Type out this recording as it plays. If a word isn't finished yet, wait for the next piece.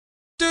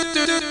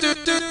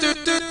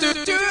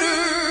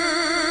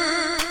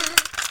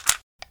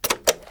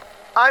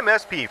I'm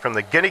SP from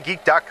the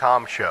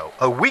GonnaGeek.com show,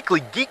 a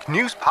weekly geek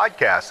news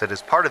podcast that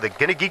is part of the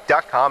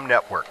GonnaGeek.com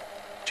network,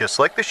 just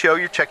like the show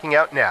you're checking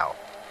out now.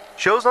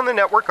 Shows on the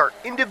network are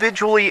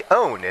individually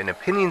owned and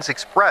opinions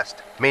expressed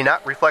may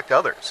not reflect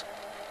others.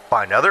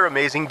 Find other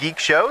amazing geek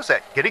shows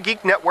at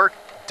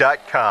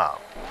GonnaGeekNetwork.com.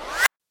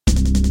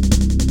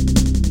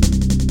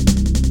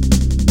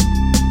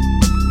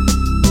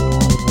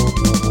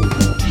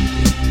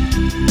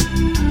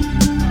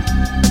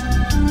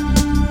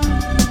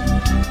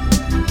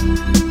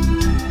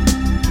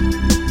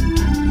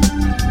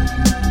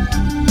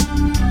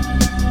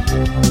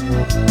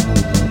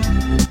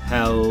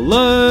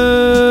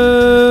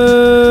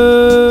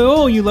 Hello,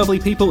 all you lovely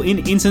people in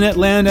internet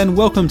land, and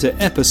welcome to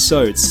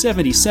episode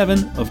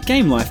 77 of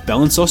Game Life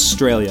Balance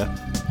Australia.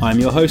 I'm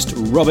your host,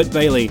 Robert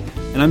Bailey,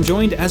 and I'm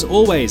joined, as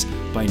always,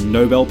 by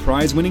Nobel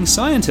Prize-winning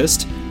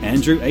scientist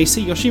Andrew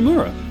A.C.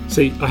 Yoshimura.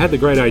 See, I had the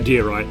great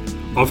idea, right,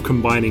 of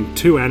combining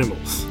two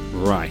animals.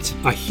 Right.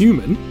 A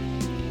human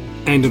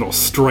and an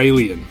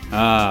Australian.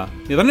 Yeah,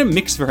 they don't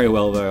mix very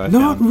well, though, I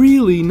Not found.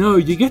 really, no.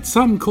 You get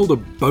something called a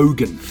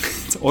bogan.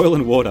 It's oil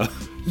and water.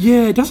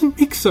 Yeah, it doesn't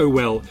mix so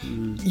well.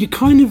 You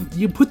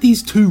put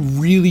these two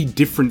really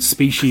different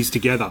species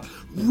together,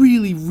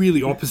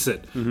 really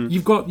opposite.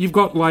 You've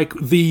got like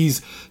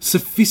these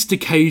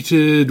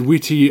sophisticated,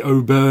 witty,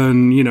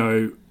 urban,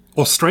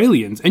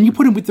 Australians, and you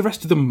put them with the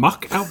rest of the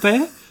muck out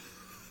there.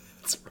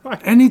 That's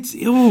right. And it's,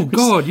 oh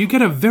god, you get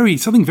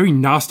something very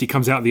nasty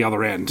comes out the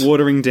other end.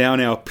 Watering down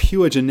our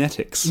pure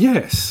genetics.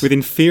 Yes. With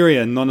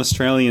inferior,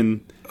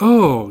 non-Australian...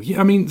 Oh,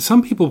 yeah, I mean,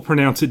 some people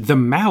pronounce it the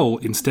mal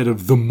instead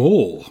of the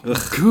mall.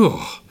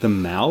 Ugh. The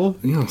mal?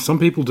 Yeah, some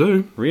people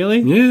do. Really?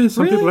 Yeah,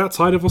 some Really? people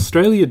outside of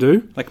Australia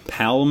do. Like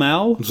Pall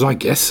Mall? So I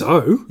guess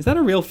so. Is that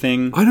a real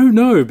thing? I don't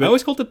know, I but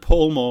always called it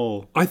Pall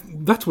Mall.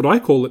 that's what I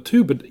call it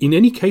too, but in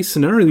any case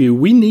scenario,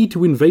 we need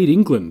to invade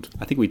England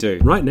I think we do.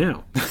 right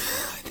now. I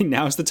think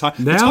now is the time.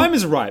 The Now? time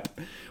is ripe.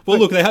 Well,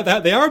 look, they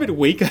are a bit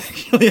weak,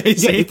 actually.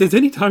 Yeah, if there's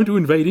any time to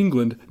invade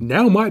England,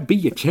 now might be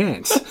your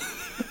chance.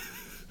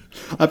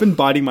 I've been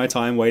biding my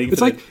time waiting It's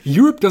for like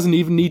Europe doesn't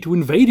even need to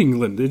invade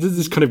England. It's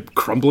just kind of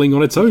crumbling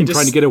on its own, just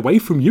trying to get away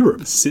from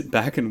Europe. sit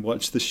back and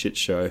watch the shit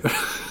show.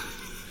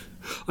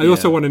 I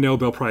also won a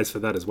Nobel Prize for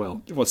that as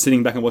well. What,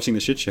 sitting back and watching the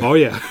shit show? Oh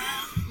yeah,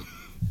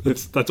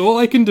 that's all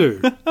I can do.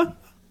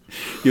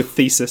 Your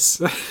thesis.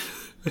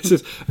 It's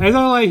just, as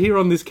I lie here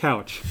on this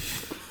couch,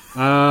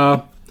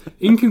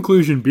 in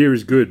conclusion, beer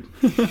is good.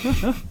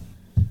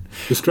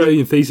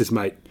 Australian thesis,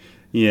 mate.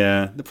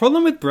 Yeah. The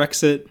problem with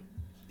Brexit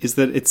is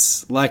that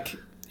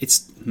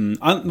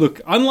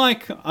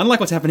unlike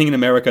what's happening in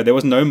America, there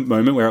was no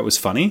moment where it was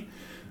funny.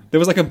 There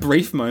was like a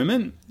brief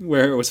moment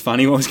where it was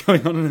funny what was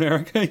going on in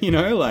America,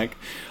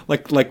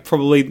 like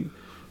probably,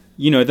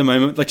 the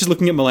moment, like just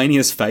looking at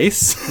Melania's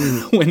face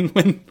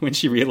when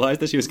she realized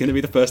that she was going to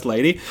be the first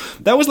lady.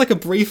 That was like a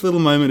brief little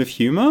moment of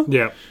humor.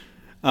 Yeah.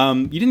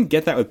 You didn't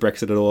get that with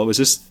Brexit at all. It was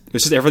just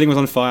everything was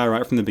on fire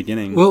right from the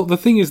beginning. Well, the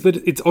thing is that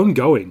it's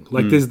ongoing.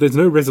 Like there's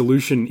no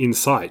resolution in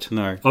sight.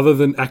 No. Other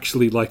than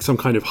actually like some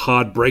kind of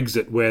hard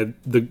Brexit where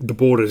the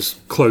borders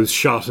close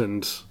shut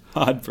and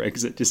Hard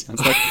Brexit just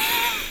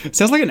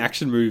sounds like an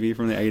action movie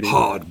from the 80s.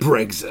 hard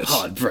Brexit.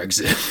 Hard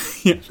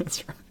Brexit. Yeah,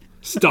 that's right.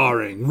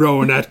 Starring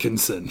Rowan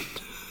Atkinson.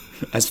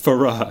 As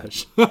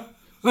Farage.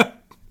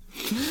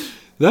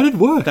 That'd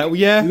work. That's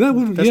I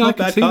not could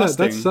bad see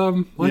casting.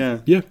 that.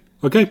 That's Yeah.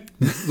 Okay,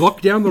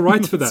 lock down the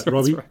rights for that, That's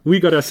Robbie. right. We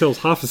got ourselves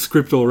half a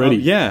script already.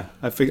 Yeah,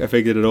 I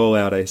figured it all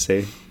out,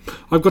 AC.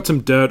 I've got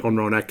some dirt on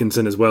Ron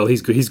Atkinson as well.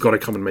 He's got to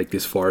come and make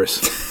this for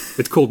us.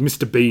 It's called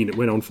Mr. Bean. It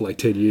went on for like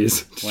 10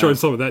 years. Just show him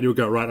some of that, you'll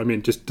go, right, I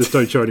mean, just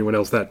don't show anyone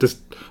else that.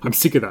 I'm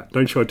sick of that.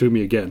 Don't show it to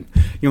me again.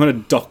 You want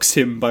to dox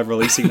him by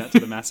releasing that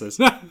to the masses.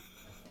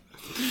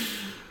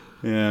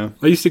 Yeah.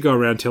 I used to go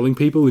around telling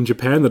people in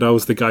Japan that I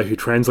was the guy who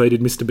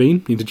translated Mr.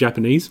 Bean into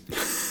Japanese.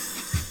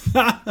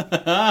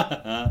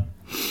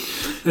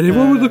 And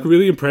everyone would look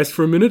really impressed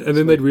for a minute, and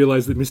then they'd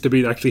realise that Mr.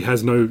 Bean actually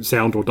has no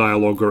sound or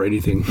dialogue or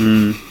anything.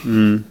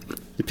 You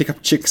pick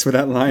up chicks with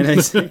that line,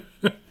 AC.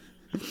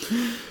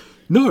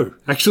 No,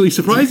 actually,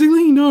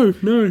 surprisingly, no.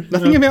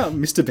 Nothing about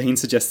Mr. Bean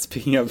suggests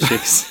picking up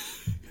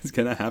chicks is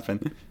going to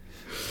happen.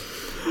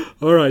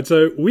 All right,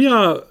 so we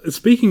are,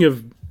 speaking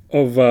of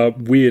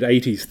weird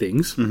 80s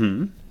things,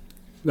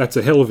 that's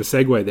a hell of a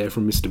segue there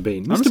from Mr.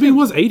 Bean. Mr. Bean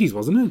was 80s,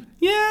 wasn't it?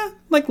 Yeah,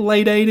 like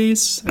late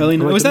 80s, early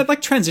 90s. Was that like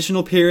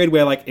transitional period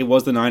where like it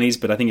was the 90s,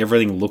 but I think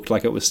everything looked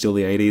like it was still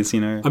the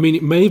 80s, I mean,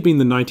 it may have been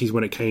the 90s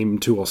when it came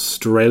to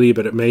Australia,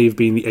 but it may have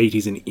been the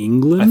 80s in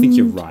England. I think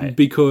you're right.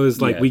 Because,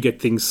 like, Yeah. we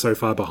get things so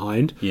far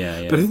behind.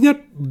 Yeah. But I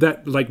think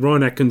that like,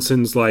 Rowan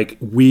Atkinson's, like,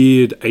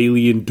 weird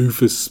alien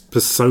doofus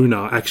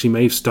persona actually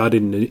may have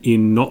started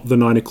in not the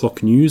 9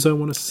 o'clock news, I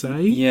want to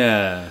say.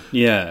 Yeah.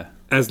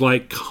 As,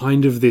 like,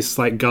 kind of this,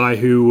 like, guy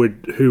who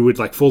would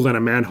like fall down a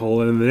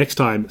manhole and then the next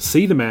time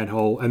see the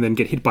manhole and then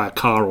get hit by a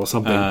car or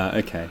something.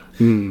 Okay.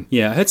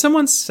 Yeah, I heard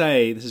someone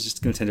say, this is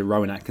just going to tend to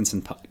Rowan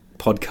Atkinson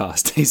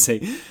podcast,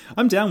 DC.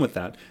 I'm down with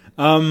that.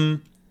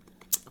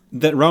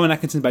 That Rowan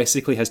Atkinson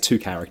basically has two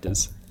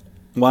characters.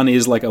 One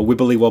is like a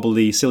wibbly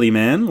wobbly silly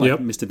man, like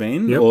Mr.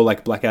 Bean, or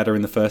like Blackadder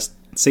in the first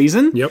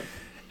season. Yep.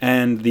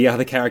 And the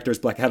other character is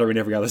Blackadder in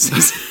every other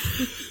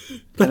season.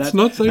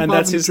 Not so far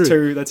that's from his true.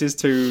 two. That's his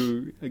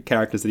two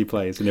characters that he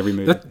plays in every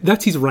movie.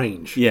 That's his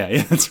range.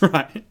 Yeah, that's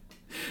right.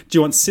 Do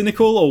you want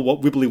cynical or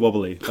what wibbly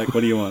wobbly? Like,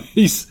 what do you want?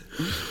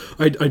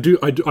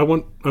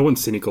 I want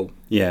cynical.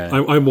 Yeah.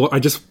 I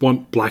just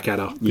want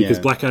Blackadder because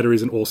Blackadder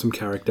is an awesome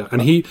character,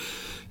 and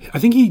I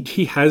think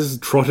he has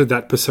trotted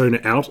that persona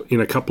out in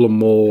a couple of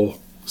more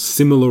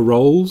similar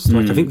roles.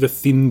 Like I think the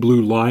Thin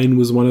Blue Line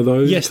was one of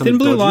those. Yes, Thin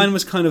Blue Line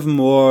was kind of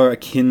more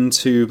akin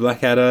to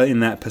Blackadder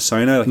in that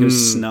persona. Like, he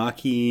was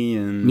snarky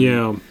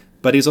and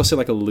but he's also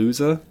like a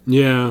loser.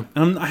 Yeah.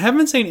 I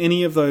haven't seen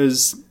any of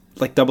those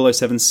like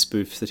 007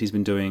 spoofs that he's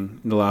been doing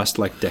in the last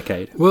like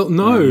decade. Well,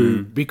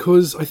 no,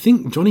 because I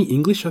think Johnny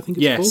English, it's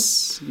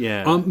called.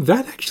 Yeah.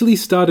 That actually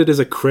started as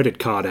a credit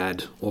card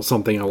ad or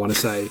something, I want to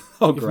say.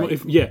 Oh,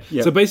 great. Yeah.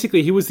 So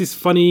basically he was this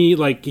funny,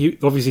 like,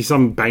 obviously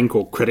some bank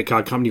or credit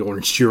card company or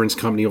insurance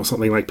company or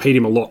something, like, paid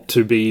him a lot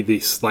to be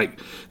this, like,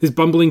 this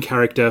bumbling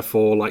character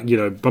for, like, you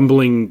know,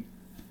 bumbling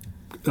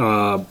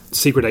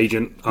secret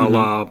agent a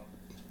la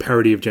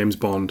parody of James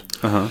Bond.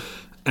 Uh-huh.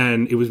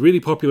 And it was really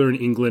popular in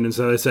England, and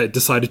so they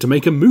decided to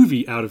make a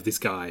movie out of this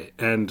guy.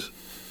 And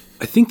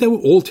I think they were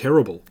all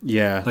terrible.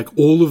 Yeah. Like,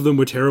 all of them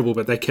were terrible,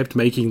 but they kept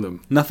making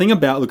them. Nothing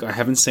about... Look, I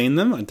haven't seen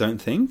them, I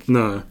don't think.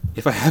 No.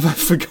 If I have, I've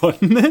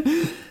forgotten it,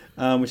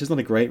 which is not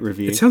a great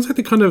review. It sounds like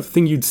the kind of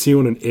thing you'd see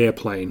on an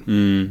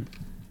airplane.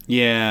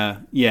 Yeah.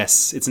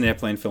 Yes, it's an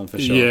airplane film for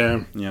sure.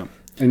 Yeah. Yeah.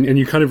 And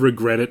you kind of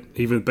regret it,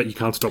 but you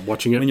can't stop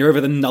watching it. When you're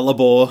over the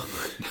Nullarbor...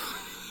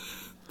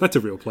 That's a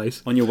real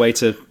place. On your way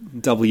to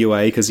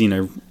WA, because, you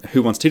know,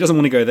 who doesn't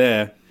want to go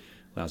there?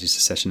 Lousy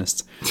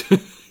secessionists.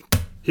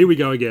 Here we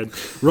go again.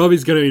 Rob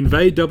is going to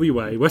invade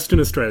WA. Western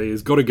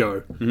Australia's got to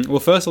go. Mm-hmm. Well,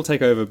 first we'll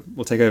take over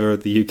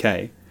the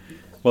UK.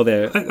 Well,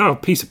 they're... Oh,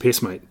 piece of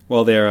piss, mate.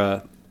 Well,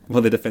 their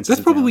defences...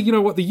 That's probably, you know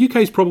what, the UK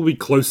is probably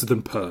closer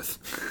than Perth.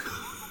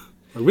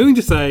 I'm willing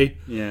to say,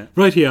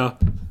 right here,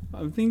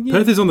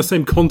 Perth is on the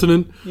same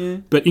continent,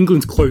 but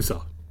England's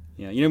closer.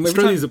 Yeah, you know,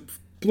 Australia's a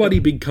bloody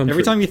big country.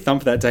 Every time you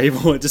thump that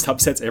table, it just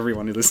upsets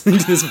everyone who's listening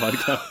to this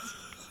podcast.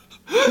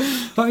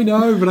 I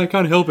know, but I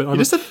can't help it. You're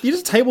just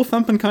a table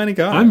thumping kind of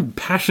guy. I'm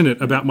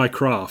passionate about my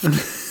craft.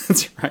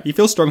 That's right. You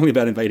feel strongly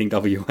about invading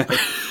WA.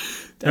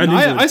 And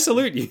I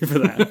salute you for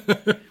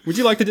that. Would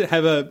you like to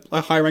have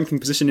a high-ranking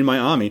position in my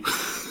army?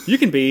 You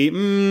can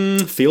be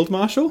field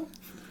marshal.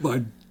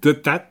 Well,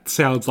 that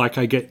sounds like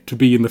I get to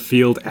be in the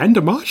field and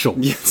a marshal.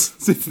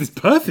 Yes. It's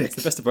perfect. It's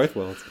the best of both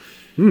worlds.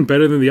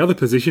 Better than the other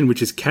position,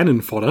 which is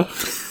cannon fodder.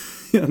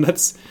 And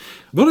that's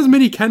not as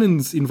many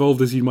cannons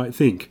involved as you might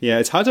think. Yeah,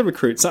 it's hard to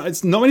recruit. So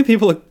it's not many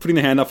people are putting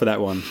their hand up for that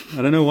one.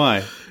 I don't know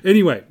why.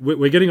 Anyway,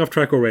 we're getting off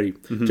track already.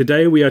 Mm-hmm.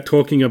 Today we are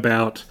talking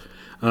about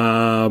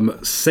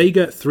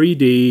Sega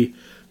 3D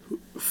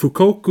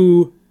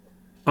Fukoku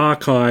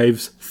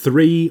Archives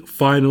 3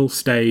 Final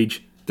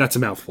Stage. That's a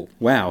mouthful.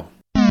 Wow.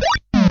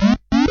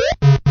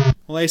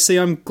 Well, AC,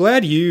 I'm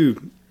glad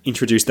you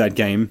introduced that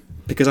game,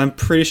 because I'm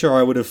pretty sure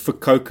I would have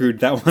Fukoku'd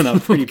that one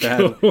up pretty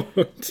bad.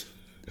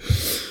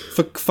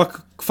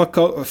 Fucko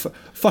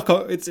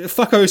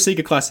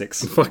Sega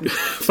Classics.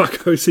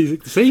 Fucko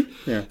Sega. See?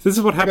 Yeah. This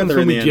is what happens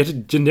when we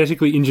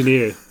genetically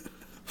engineer,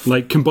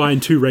 like, combine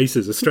two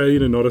races,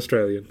 Australian and not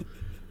Australian.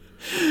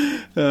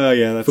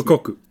 Yeah, that's...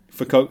 Fukoku.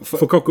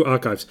 Fukoku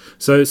Archives.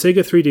 So,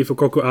 Sega 3D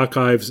Fukoku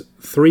Archives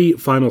 3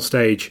 Final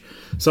Stage.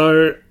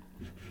 So,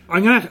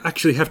 I'm going to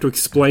actually have to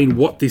explain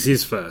what this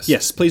is first.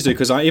 Yes, please do,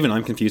 because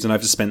I'm confused and I've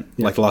just spent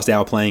like the last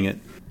hour playing it.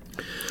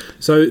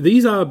 So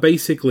these are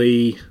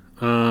basically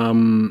a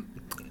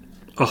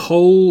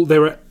whole...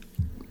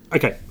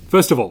 Okay,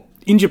 first of all,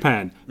 in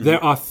Japan,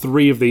 there are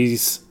 3 of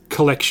these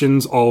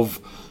collections of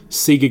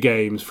Sega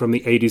games from the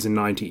 80s and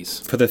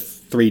 90s. For the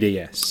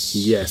 3DS.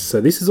 Yes,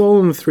 so this is all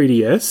on the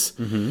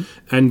 3DS,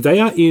 and they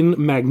are in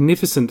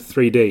magnificent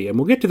 3D, and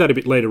we'll get to that a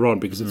bit later on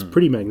because it's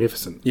pretty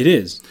magnificent. It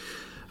is.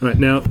 All right,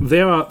 now,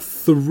 there are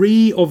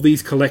 3 of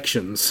these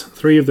collections,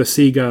 3 of the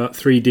Sega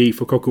 3D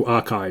Fukoku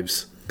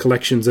Archives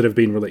collections that have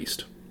been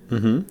released.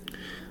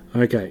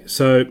 Okay,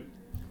 so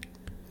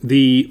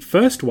the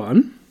first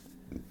one,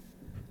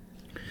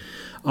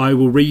 I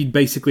will read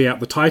basically out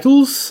the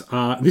titles.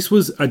 This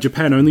was a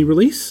Japan-only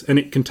release, and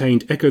it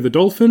contained Echo the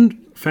Dolphin,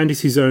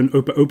 Fantasy Zone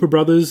Opa Opa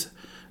Brothers,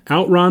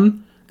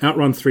 Outrun,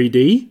 Outrun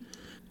 3D,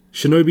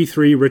 Shinobi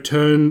 3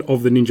 Return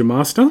of the Ninja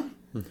Master,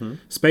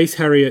 Space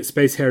Harrier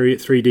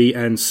 3D,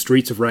 and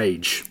Streets of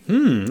Rage.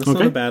 That's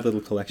not a bad little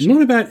collection.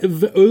 Not about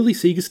the early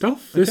Sega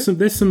stuff.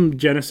 There's some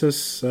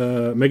Genesis,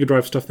 Mega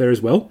Drive stuff there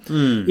as well.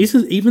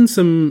 Even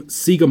some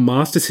Sega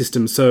Master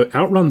System. So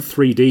Outrun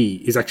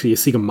 3D is actually a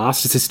Sega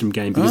Master System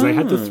game because they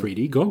had the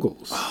 3D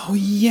goggles. Oh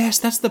yes,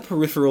 that's the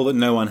peripheral that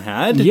no one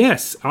had.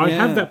 Yes, I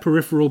have that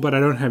peripheral, but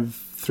I don't have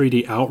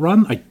 3D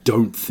Outrun. I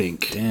don't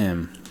think.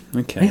 Damn.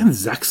 Okay. They have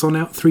Zaxxon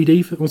out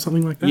 3D or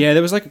something like that. Yeah,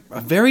 there was like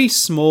a very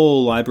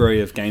small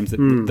library of games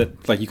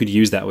that like you could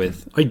use that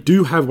with. I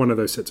do have one of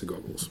those sets of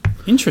goggles.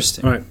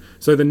 Interesting. All right.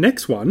 So the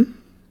next one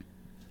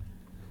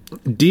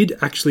did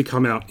actually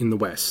come out in the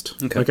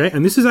West. Okay.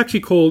 And this is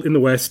actually called in the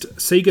West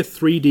Sega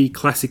 3D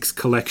Classics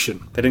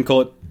Collection. They didn't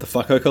call it the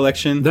Fucko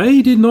Collection.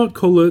 They did not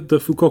call it the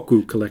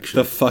Fukoku Collection.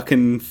 The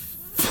fucking...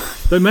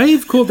 They may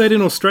have called that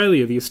in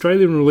Australia. The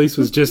Australian release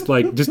was just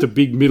a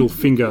big middle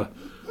finger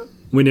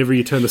whenever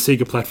you turn the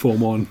Sega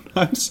platform on.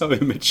 I'm so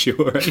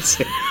immature.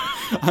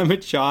 I'm a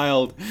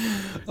child.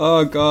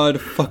 Oh, God.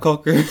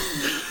 Fukoku.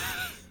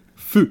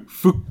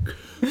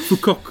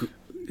 Fukoku.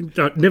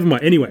 Never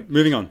mind. Anyway.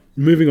 Moving on.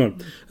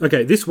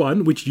 Okay, this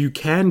one, which you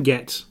can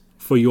get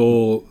for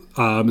your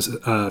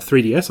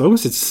 3DS. I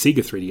almost said Sega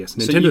 3DS.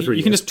 Nintendo 3DS.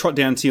 You can just trot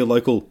down to your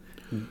local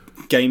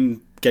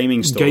gaming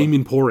store. Game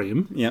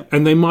Emporium. Yeah.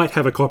 And they might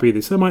have a copy of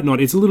this. They might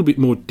not. It's a little bit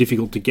more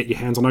difficult to get your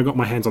hands on. I got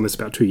my hands on this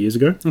about 2 years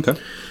ago. Okay.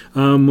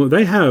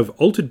 They have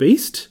Altered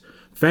Beast,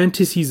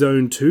 Fantasy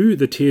Zone 2,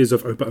 The Tears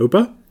of Opa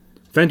Opa,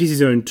 Fantasy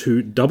Zone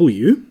 2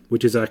 W,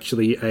 which is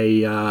actually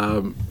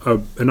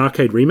an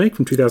arcade remake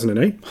from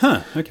 2008.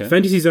 Huh, okay.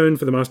 Fantasy Zone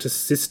for the Master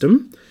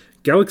System,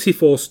 Galaxy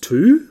Force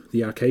 2,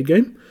 the arcade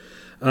game,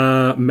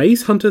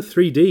 Maze Hunter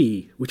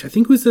 3D, which I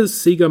think was a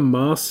Sega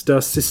Master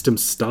System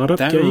startup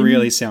game. That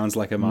really sounds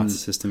like a Master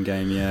System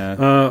game,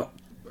 yeah.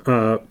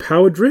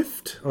 Power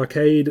Drift,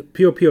 arcade,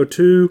 Puyo Puyo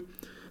 2,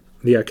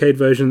 the arcade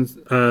versions,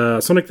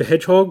 Sonic the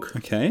Hedgehog,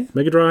 Okay.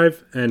 Mega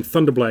Drive, and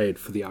Thunderblade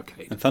for the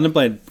arcade. And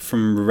Thunderblade,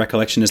 from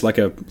recollection, is like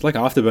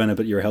Afterburner,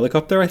 but you're a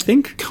helicopter, I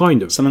think?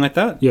 Kind of. Something like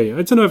that? Yeah.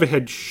 It's an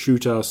overhead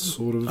shooter,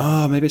 sort of.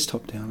 Oh, maybe it's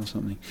top-down or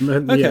something. Yeah.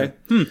 Okay.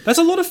 That's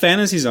a lot of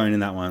Fantasy Zone in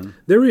that one.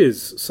 There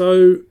is.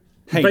 So,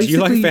 Hey, do you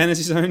like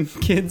Fantasy Zone,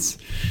 kids?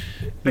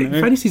 You know?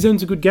 Fantasy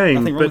Zone's a good game.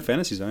 Nothing wrong but with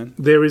Fantasy Zone.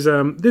 there's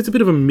a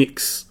bit of a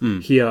mix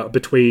here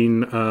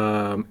between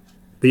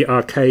the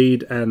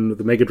arcade and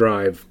the Mega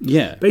Drive.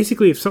 Yeah.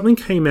 Basically, if something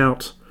came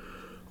out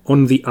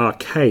on the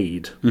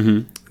arcade,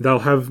 they'll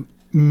have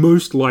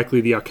most likely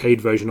the arcade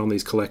version on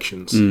these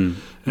collections. And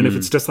if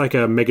it's just like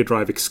a Mega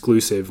Drive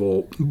exclusive,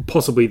 or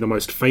possibly the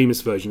most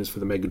famous version is for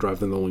the Mega Drive,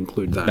 then they'll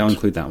include that. They'll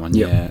include that one,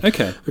 yeah.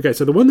 Okay. Okay,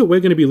 so the one that we're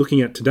going to be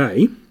looking at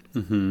today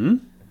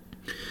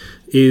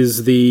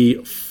is the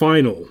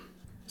final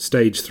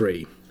Stage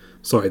 3.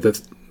 Sorry,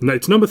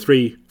 it's number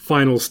 3,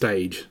 Final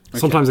Stage. Okay.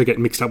 Sometimes I get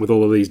mixed up with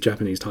all of these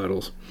Japanese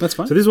titles. That's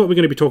fine. So this is what we're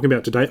going to be talking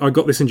about today. I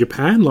got this in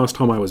Japan last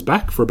time I was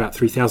back for about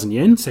 3,000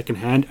 yen,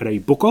 second-hand at a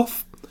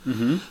book-off.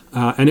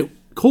 And it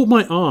caught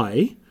my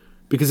eye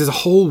because there's a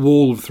whole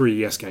wall of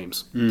 3DS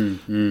games.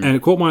 And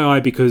it caught my eye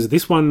because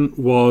this one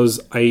was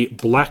a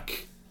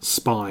black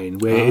spine,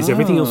 whereas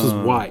everything else was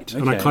white.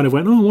 And I kind of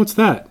went, oh, what's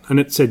that? And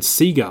it said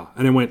Sega.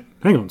 And I went,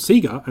 hang on,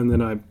 Sega? And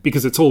then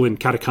because it's all in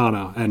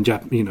katakana and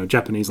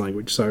Japanese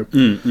language, so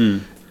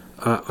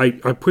I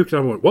picked it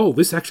up and went, whoa,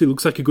 this actually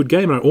looks like a good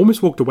game. And I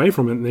almost walked away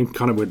from it and then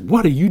kind of went,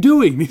 what are you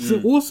doing? This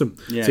is awesome.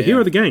 So here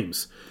are the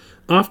games.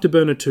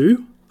 Afterburner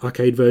 2,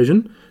 arcade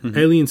version.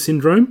 Alien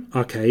Syndrome,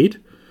 arcade.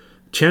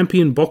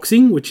 Champion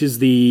Boxing, which is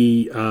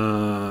the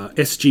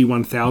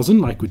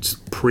SG-1000, which is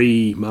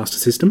pre-Master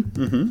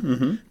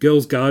System.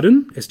 Girls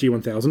Garden,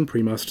 SG-1000,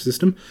 pre-Master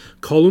System.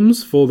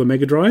 Columns for the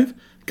Mega Drive.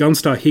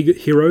 Gunstar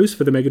Heroes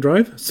for the Mega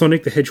Drive.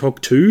 Sonic the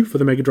Hedgehog 2 for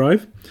the Mega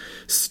Drive.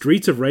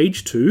 Streets of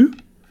Rage 2,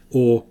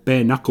 or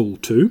Bare Knuckle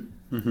 2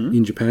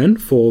 in Japan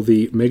for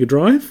the Mega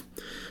Drive.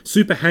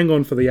 Super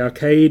Hang-On for the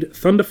arcade.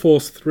 Thunder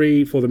Force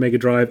 3 for the Mega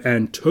Drive.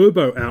 And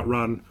Turbo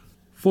Outrun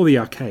for the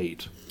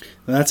arcade.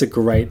 That's a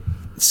great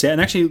set.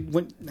 And actually,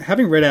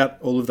 having read out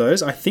all of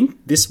those, I think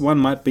this one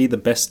might be the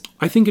best.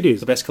 I think it is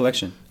the best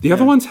collection. The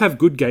other ones have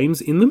good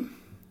games in them,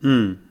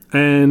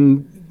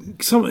 and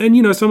some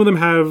of them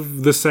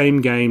have the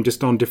same game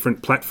just on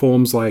different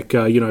platforms.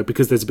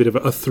 Because there's a bit of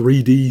a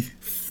 3D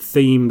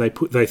theme,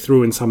 they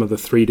threw in some of the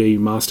 3D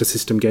Master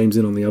System games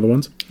in on the other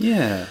ones.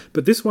 Yeah,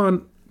 but this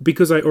one,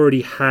 because I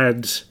already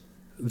had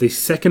the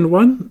second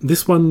one,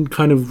 this one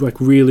kind of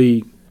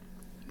really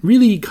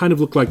kind of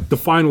looked like the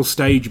final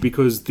stage,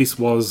 because this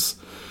was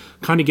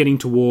kind of getting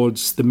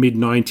towards the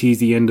mid-90s,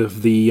 the end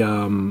of the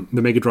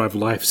Mega Drive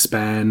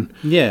lifespan.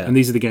 Yeah. And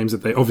these are the games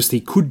that they obviously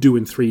could do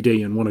in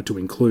 3D and wanted to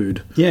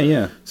include.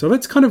 Yeah. So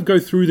let's kind of go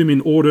through them in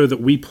order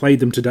that we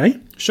played them today.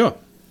 Sure.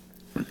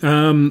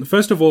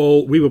 First of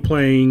all, we were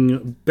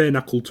playing Bare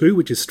Knuckle 2,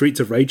 which is Streets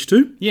of Rage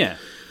 2. Yeah.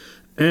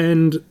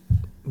 And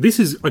this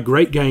is a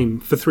great game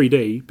for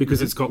 3D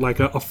because it's got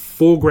a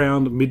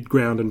foreground,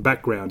 mid-ground, and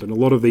background, and a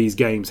lot of these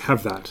games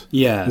have that.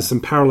 Yeah. There's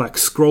some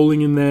parallax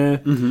scrolling in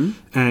there,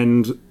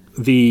 and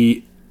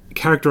the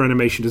character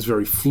animation is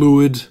very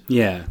fluid.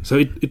 Yeah. So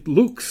it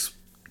looks...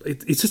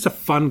 It's just a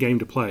fun game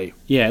to play.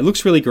 Yeah, it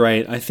looks really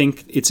great. I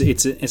think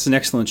it's an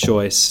excellent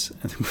choice.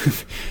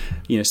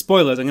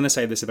 Spoilers, I'm going to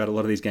say this about a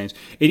lot of these games.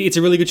 It's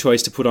a really good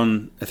choice to put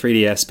on a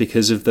 3DS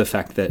because of the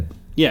fact that,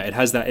 it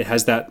has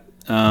that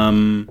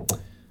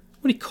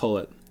what do you call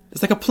it?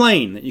 It's like a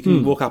plane that you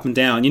can walk up and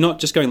down. You're not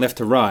just going left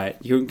to right.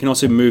 You can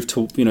also move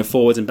to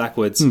forwards and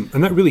backwards.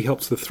 And that really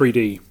helps the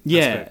 3D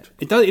aspect.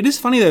 It does. It is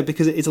funny though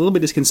because it's a little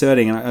bit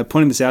disconcerting, and I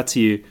pointed this out to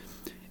you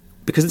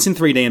because it's in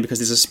 3D and because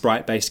these are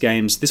sprite-based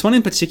games. This one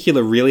in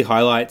particular really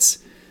highlights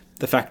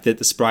the fact that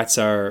the sprites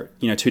are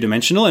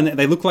two-dimensional and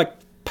they look like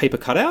paper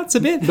cutouts a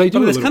bit. They do.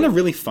 But it's kind of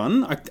really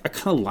fun. I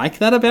kind of like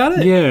that about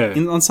it. Yeah,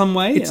 on some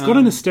way, it's got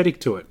an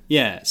aesthetic to it.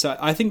 Yeah, so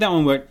I think that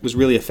one was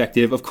really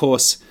effective. Of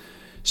course,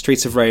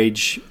 Streets of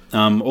Rage,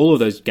 all of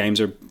those games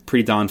are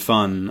pretty darn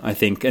fun, I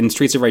think. And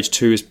Streets of Rage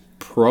 2 is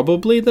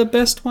probably the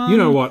best one. You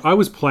know what? I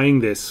was playing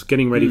this,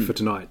 getting ready for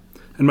tonight,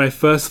 and my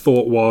first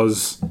thought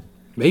was,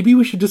 maybe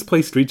we should just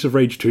play Streets of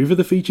Rage 2 for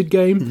the featured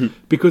game,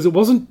 because it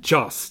wasn't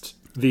just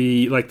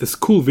this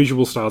cool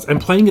visual styles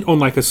and playing it on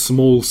like a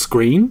small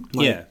screen.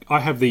 I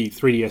have the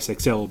 3DS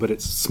XL, but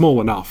it's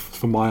small enough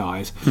for my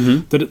eyes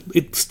that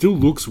it still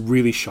looks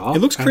really sharp. It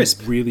looks crisp,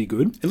 and really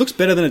good. It looks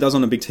better than it does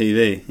on a big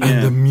TV. Yeah.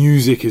 And the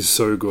music is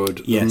so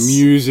good. Yes.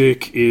 The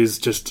music is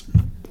just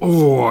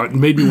it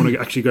made me want to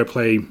actually go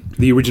play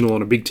the original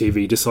on a big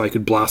TV just so I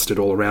could blast it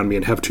all around me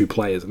and have 2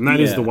 players. And that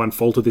is the one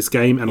fault of this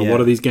game and a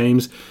lot of these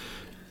games.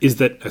 Is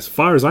that, as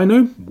far as I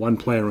know, 1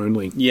 player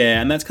only.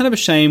 Yeah, and that's kind of a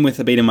shame with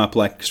a beat-em-up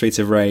like Streets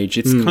of Rage.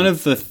 It's kind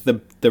of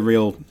the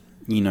real,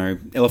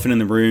 elephant in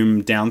the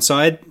room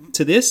downside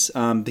to this,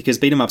 because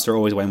beat-em-ups are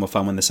always way more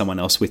fun when there's someone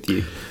else with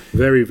you.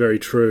 Very, very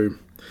true.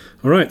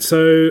 All right,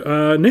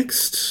 so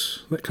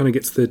next, that kind of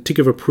gets the tick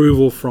of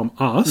approval from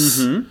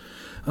us.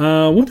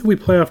 What did we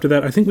play after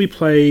that? I think we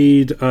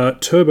played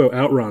Turbo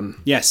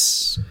Outrun.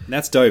 Yes,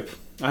 that's dope.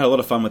 I had a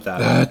lot of fun with that.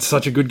 That's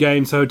such a good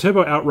game. So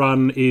Turbo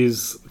Outrun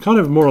is kind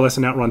of more or less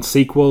an Outrun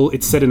sequel.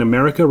 It's set in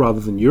America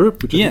rather than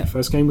Europe, which I think the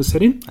first game was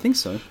set in. I think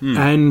so.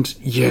 And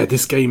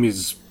this game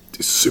is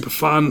super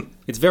fun.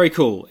 It's very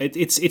cool.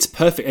 It's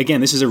perfect. Again,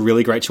 this is a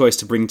really great choice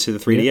to bring to the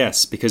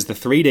 3DS because the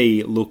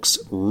 3D looks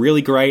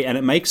really great and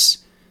it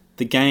makes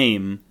the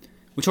game,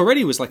 which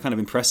already was like kind of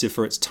impressive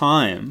for its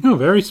time. Oh,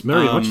 very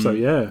much so.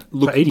 Yeah,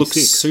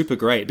 looks super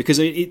great because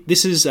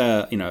this is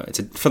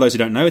for those who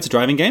don't know, it's a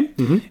driving game.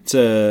 It's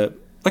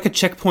like a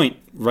checkpoint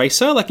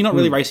racer. Like you're not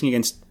really racing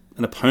against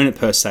an opponent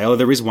per se, although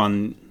there is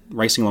one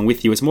racing along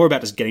with you. It's more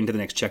about just getting to the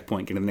next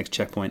checkpoint,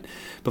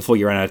 before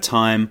you run out of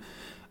time.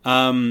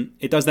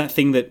 It does that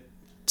thing that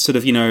sort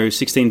of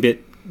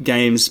 16-bit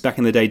games back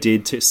in the day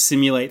did to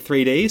simulate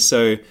 3D.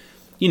 So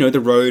the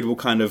road will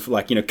kind of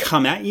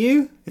come at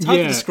you. It's hard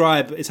to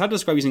describe. It's hard to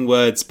describe using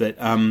words, but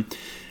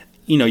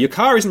your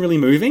car isn't really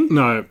moving.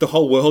 No, the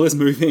whole world is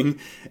moving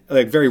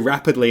very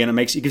rapidly, and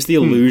it gives the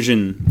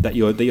illusion that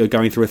you're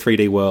going through a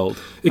 3D world.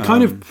 It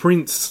kind of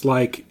prints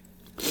like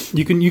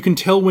you can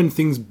tell when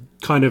things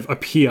kind of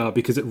appear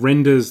because it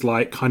renders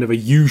like kind of a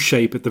U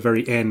shape at the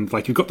very end.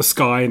 Like you've got the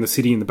sky and the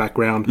city in the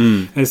background,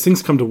 and as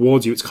things come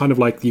towards you, it's kind of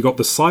like you got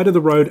the side of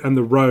the road, and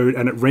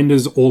it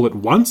renders all at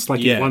once,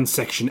 like in one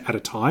section at a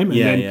time.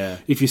 And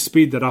if you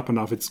speed that up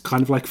enough, it's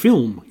kind of like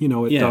film.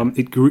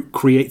 It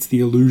creates the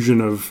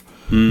illusion of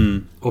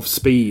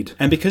speed.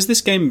 And because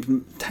this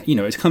game,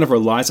 it kind of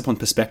relies upon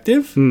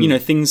perspective.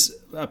 Things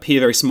appear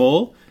very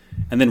small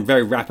and then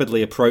very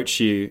rapidly approach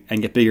you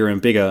and get bigger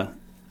and bigger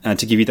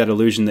to give you that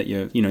illusion that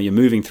you're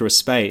moving through a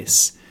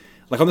space.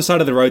 Like on the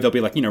side of the road, there'll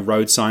be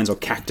road signs or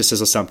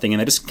cactuses or something, and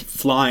they're just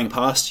flying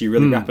past you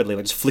really rapidly,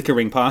 like just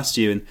flickering past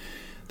you. And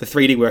the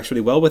 3D works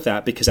really well with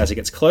that because as it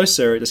gets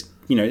closer, it just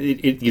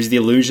it gives the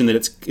illusion that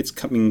it's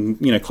coming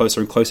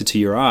closer and closer to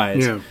your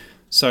eyes. Yeah.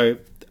 So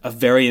a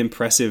very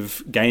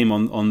impressive game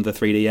on the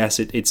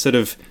 3DS. It sort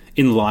of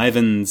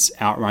enlivens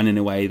Outrun in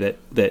a way that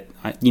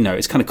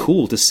it's kind of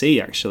cool to see.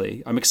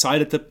 Actually, I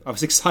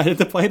was excited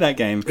to play that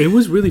game. It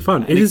was really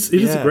fun. It is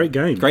a great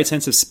game. Great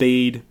sense of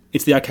speed.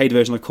 It's the arcade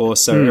version, of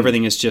course, so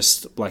everything is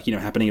just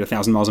happening at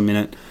 1,000 miles a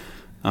minute.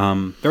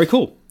 Very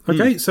cool.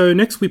 Okay, so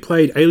next we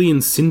played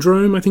Alien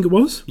Syndrome, I think it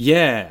was.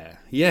 Yeah.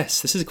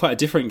 Yes, this is quite a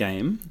different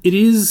game. It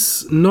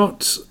is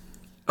not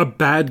a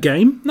bad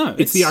game. No,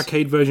 it's the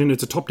arcade version.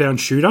 It's a top-down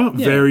shooter,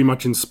 very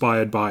much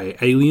inspired by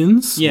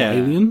Aliens. Yeah,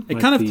 Alien. It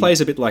kind of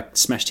plays a bit like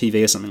Smash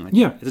TV or something like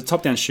that. It's a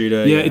top-down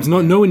shooter. Yeah, it's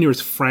not nowhere near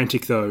as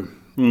frantic though.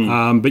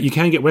 But you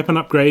can get weapon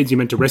upgrades. You're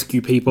meant to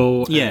rescue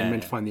people. And you're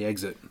meant to find the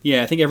exit.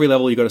 Yeah, I think every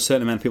level you've got a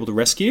certain amount of people to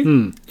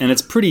rescue, and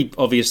it's pretty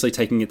obviously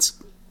taking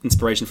its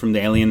inspiration from the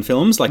Alien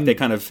films. Like they're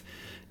kind of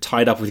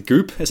tied up with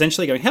goop,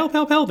 essentially going help,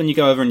 help, help, and you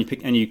go over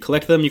and you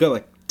collect them. You got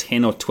like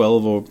 10 or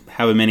 12 or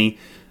however many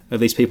of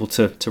these people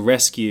to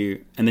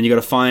rescue, and then you got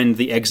to find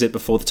the exit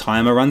before the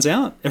timer runs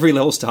out. Every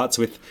level starts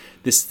with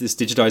this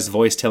digitized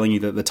voice telling you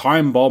that the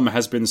time bomb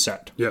has been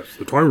set. Yes,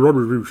 the time bomb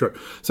has been set.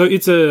 So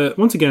it's a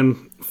once again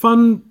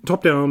fun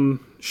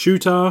top-down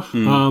shooter.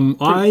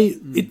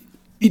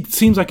 It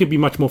seems like it'd be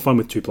much more fun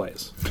with 2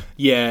 players.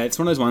 Yeah, it's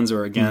one of those ones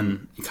where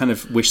again you kind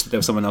of wish that there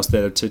was someone else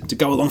there to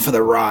go along for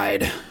the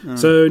ride.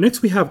 So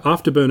next we have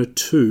Afterburner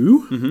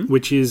 2,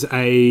 which is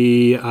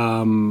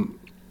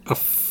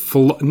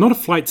not a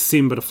flight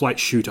sim, but a flight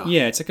shooter.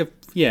 Yeah, it's like a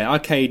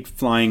arcade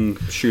flying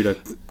shooter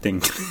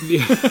thing.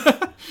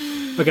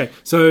 Okay,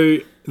 so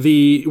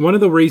one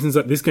of the reasons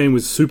that this game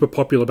was super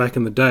popular back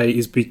in the day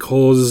is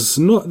because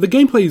the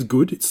gameplay is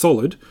good, it's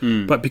solid,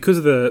 but because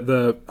of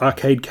the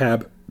arcade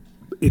cab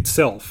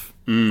itself,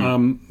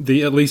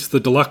 at least the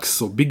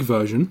deluxe or big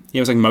version. Yeah,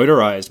 it was like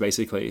motorized,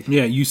 basically.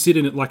 Yeah, you sit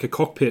in it like a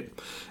cockpit,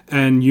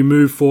 and you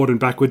move forward and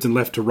backwards and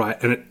left to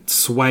right, and it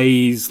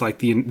sways like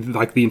the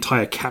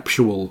entire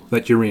capsule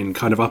that you're in,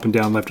 kind of up and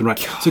down, left and right.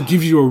 So it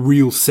gives you a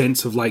real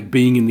sense of like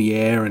being in the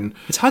air. And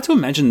it's hard to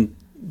imagine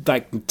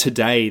like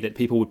today that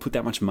people would put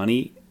that much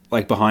money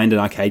like behind an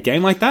arcade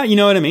game like that. You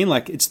know what I mean?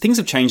 Like things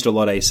have changed a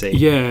lot, AC.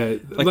 Yeah,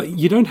 like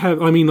you don't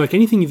have. I mean, like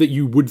anything that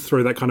you would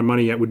throw that kind of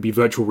money at would be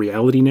virtual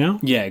reality now.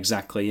 Yeah,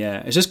 exactly.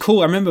 Yeah, it's just cool.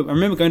 I remember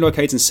going to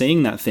arcades and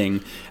seeing that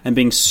thing and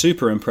being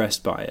super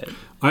impressed by it.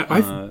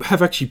 I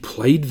have actually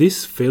played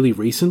this fairly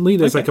recently.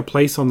 There's like a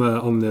place on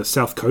the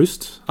south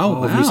coast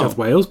of New South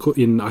Wales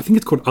I think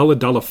it's called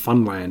Ulladulla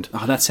Funland.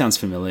 Oh, that sounds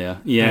familiar.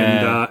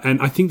 Yeah,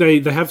 and I think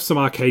they have some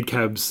arcade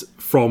cabs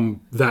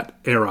from that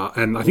era,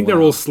 and I think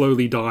they're all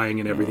slowly dying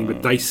and everything,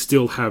 but they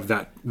still have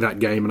that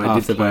game, and I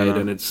did play it,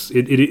 and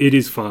it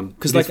is fun.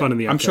 Because like, fun in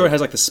the arcade. I'm sure it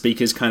has like the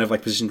speakers kind of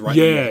like positioned right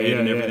in your head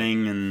and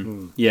everything,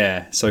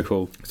 and so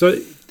cool. So,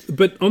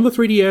 but on the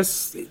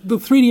 3DS, the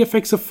 3D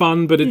effects are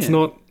fun, but it's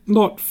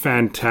not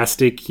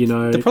fantastic, you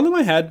know. The problem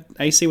I had,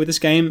 AC, with this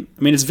game,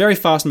 I mean, it's very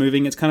fast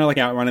moving. It's kind of like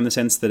Outrun in the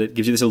sense that it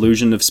gives you this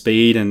illusion of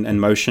speed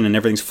and motion, and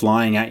everything's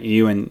flying at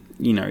you, and,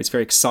 you know, it's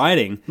very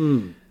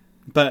exciting.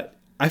 But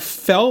I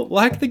felt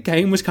like the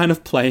game was kind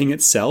of playing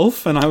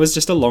itself, and I was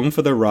just along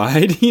for the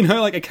ride, you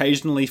know, like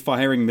occasionally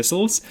firing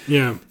missiles.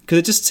 Yeah. Because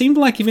it just seemed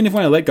like even if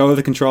when I let go of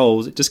the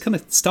controls, it just kind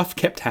of stuff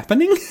kept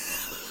happening.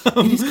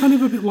 It is kind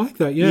of a bit like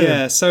that, yeah.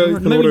 Yeah, so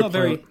maybe not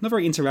very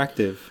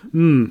interactive.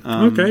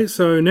 Okay,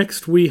 so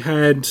next we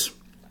had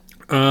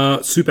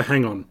Super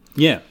Hang-On.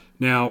 Yeah.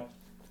 Now,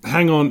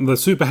 the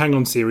Super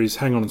Hang-On series,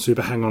 Hang-On and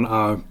Super Hang-On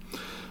are,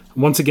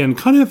 once again,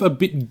 kind of a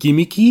bit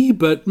gimmicky,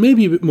 but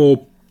maybe a bit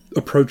more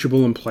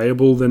approachable and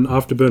playable than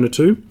Afterburner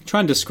 2. Try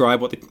and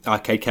describe what the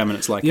arcade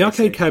cabinet's like. The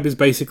arcade cab is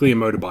basically a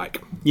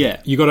motorbike. Yeah.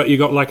 You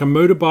got like a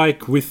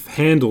motorbike with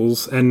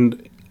handles,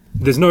 and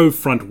there's no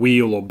front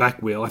wheel or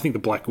back wheel. I think the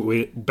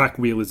back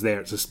wheel is there.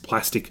 It's just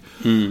plastic.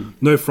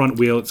 No front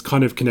wheel. It's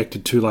kind of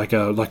connected to like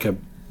a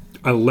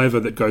lever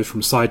that goes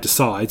from side to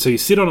side. So you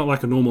sit on it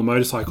like a normal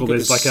motorcycle.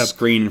 There's like a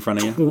screen in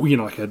front of you. You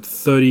know, like a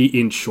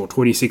 30-inch or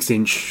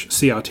 26-inch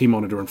CRT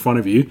monitor in front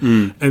of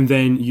you, and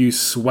then you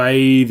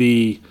sway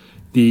the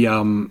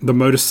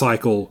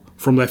motorcycle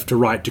from left to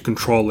right to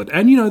control it,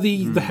 and you know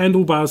the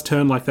handlebars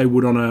turn like they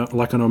would on a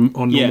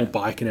normal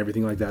bike and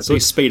everything like that. So you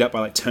speed up by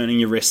like turning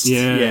your wrists.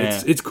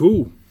 Yeah. It's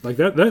cool. Like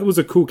that was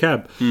a cool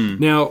cab.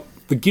 Now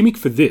the gimmick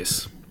for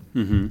this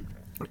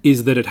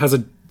is that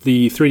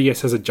the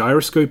 3DS has a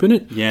gyroscope in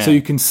it, so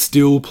you can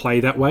still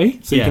play that way.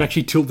 So you can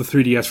actually tilt the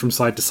 3DS from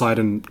side to side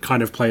and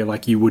kind of play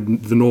like you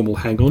would the normal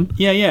Hang-On.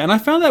 Yeah, and I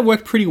found that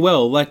worked pretty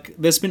well. Like,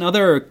 there's been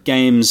other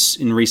games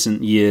in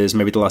recent years,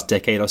 maybe the last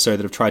decade or so,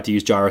 that have tried to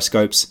use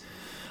gyroscopes.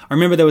 I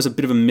remember there was a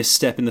bit of a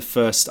misstep in the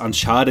first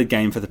Uncharted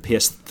game for the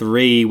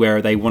PS3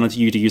 where they wanted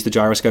you to use the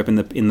gyroscope in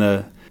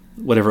the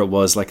whatever it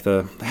was, like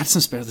they had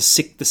some spare the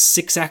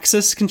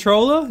six-axis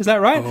controller. Is that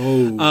right?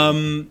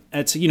 Oh,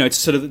 it's it's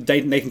sort of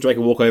Nathan Drake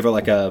will walk over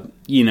like a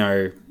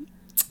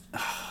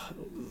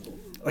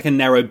like a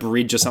narrow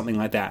bridge or something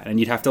like that, and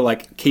you'd have to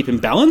like keep him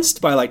balanced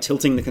by like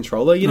tilting the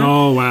controller.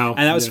 Oh wow!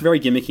 And that was very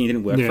gimmicky. It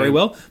didn't work very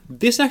well.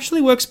 This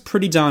actually works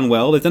pretty darn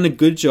well. They've done a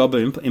good job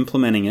of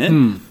implementing it.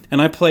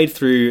 And I played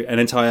through an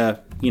entire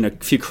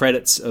few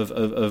credits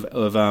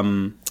of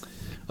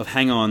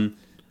Hang-On.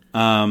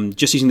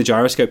 Just using the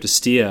gyroscope to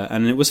steer,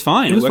 and it was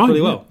fine. It worked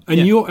really well.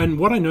 And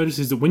what I noticed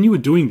is that when you were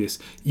doing this,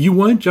 you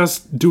weren't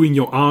just doing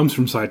your arms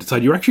from side to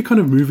side. You were actually kind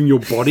of moving your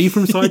body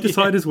from side to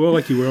side as well,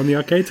 like you were on the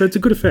arcade. So it's a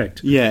good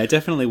effect. Yeah, it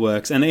definitely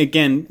works. And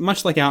again,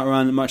 much like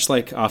Outrun, much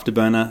like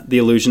Afterburner, the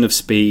illusion of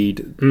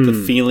speed, the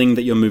feeling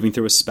that you're moving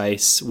through a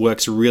space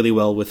works really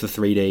well with the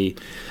 3D.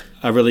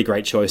 A really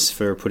great choice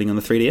for putting on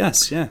the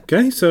 3DS, yeah.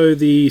 Okay, so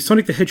the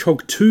Sonic the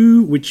Hedgehog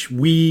 2, which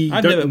what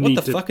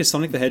the fuck is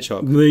Sonic the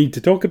Hedgehog? Need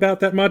to talk about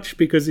that much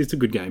because it's a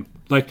good game.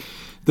 Like,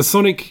 the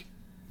Sonic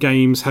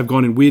games have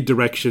gone in weird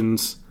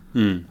directions.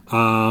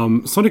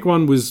 Sonic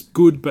 1 was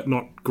good but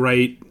not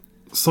great.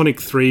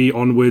 Sonic 3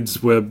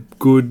 onwards were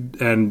good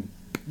and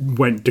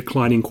went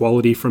declining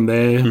quality from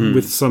there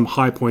with some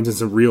high points and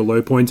some real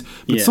low points.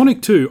 But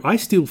Sonic 2, I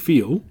still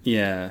feel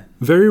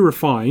very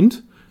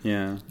refined.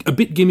 Yeah. A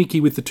bit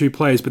gimmicky with the two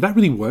players, but that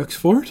really works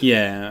for it.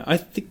 Yeah, I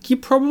think you're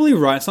probably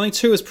right. Sonic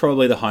 2 is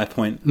probably the high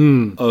point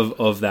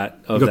of that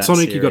You've got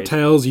Sonic, series. You've got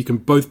Tails, you can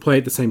both play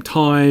at the same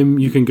time,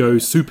 you can go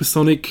Super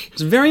Sonic.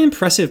 It's very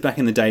impressive back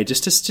in the day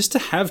just to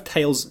have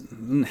Tails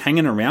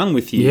hanging around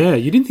with you. Yeah,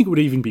 you didn't think it would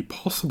even be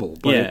possible,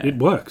 but it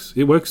works.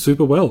 It works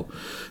super well.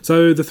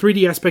 So the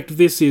 3D aspect of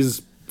this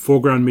is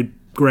foreground,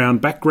 mid-ground,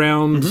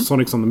 background,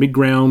 Sonic's on the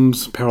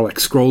mid-ground,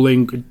 parallax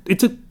scrolling.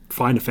 It's a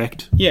fine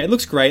effect. Yeah, it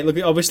looks great. Look,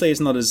 obviously it's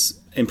not as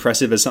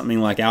impressive as something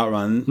like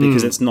Outrun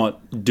because it's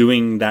not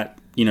doing that,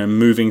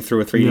 moving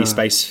through a 3D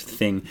space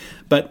thing.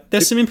 But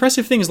there's some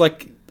impressive things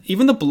like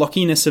even the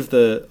blockiness of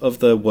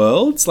the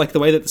worlds, like the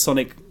way that the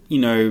Sonic,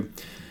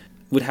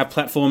 would have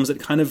platforms that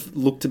kind of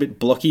looked a bit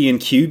blocky and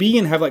cubey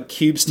and have like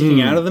cubes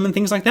sticking out of them and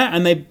things like that.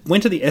 And they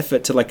went to the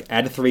effort to like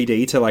add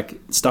 3D to like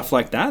stuff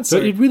like that. So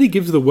it really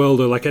gives the world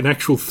an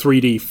actual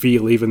 3D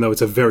feel, even though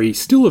it's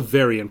still a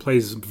variant,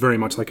 plays very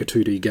much like a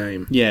 2D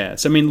game. Yeah.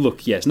 So I mean,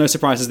 look, yes, no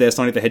surprises there.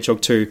 Sonic the Hedgehog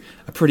 2,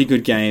 a pretty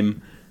good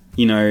game.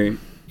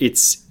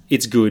 It's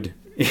good.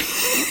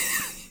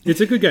 It's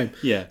a good game.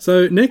 Yeah.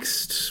 So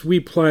next we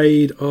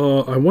played,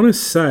 I want to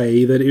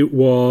say that it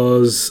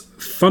was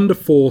Thunder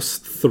Force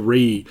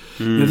 3.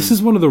 Now this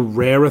is one of the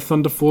rarer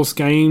Thunder Force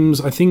games.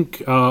 I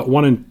think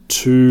 1 and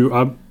 2,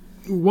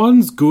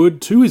 1's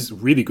good, 2 is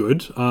really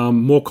good,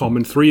 more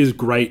common, 3 is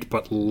great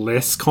but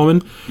less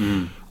common.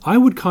 I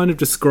would kind of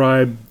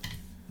describe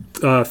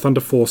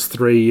Thunder Force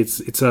 3,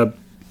 it's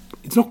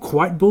not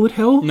quite bullet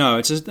hell. No,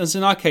 it's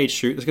an arcade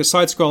shoot. It's like a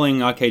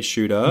side-scrolling arcade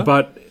shooter.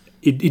 But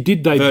it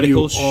did debut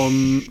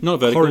on not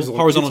vertical,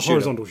 horizontal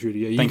shooter.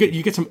 Yeah,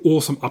 you get some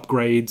awesome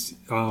upgrades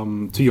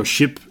to your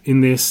ship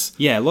in this.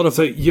 Yeah, a lot of.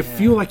 So you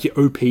feel like you're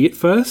OP at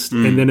first,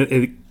 and then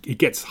it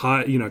gets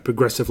hard,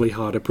 progressively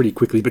harder pretty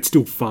quickly, but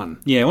still fun.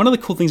 Yeah, one of the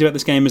cool things about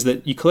this game is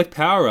that you collect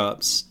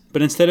power-ups,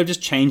 but instead of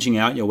just changing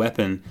out your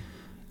weapon,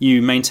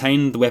 you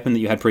maintain the weapon that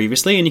you had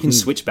previously, and you can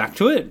switch back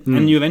to it,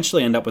 and you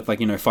eventually end up with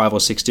 5 or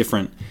 6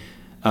 different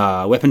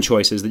weapon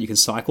choices that you can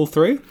cycle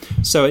through.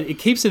 So it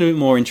keeps it a bit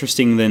more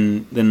interesting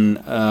than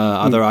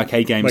other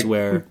arcade games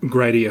where...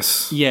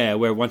 Gradius. Yeah,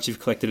 where once you've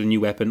collected a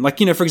new weapon...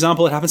 for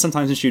example, it happens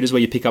sometimes in shooters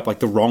where you pick up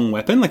the wrong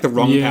weapon, the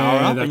wrong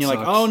power-up, and you're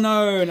sucks. oh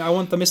no, I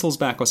want the missiles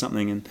back or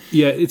something. And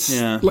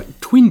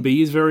Twin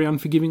B is very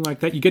unforgiving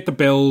like that. You get the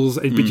bells,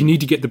 but you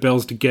need to get the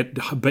bells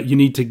but you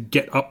need to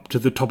get up to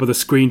the top of the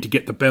screen to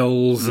get the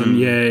bells,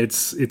 and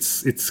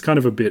it's kind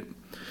of a bit...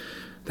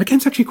 That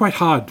game's actually quite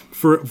hard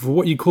for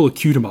what you call a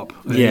cute-em-up.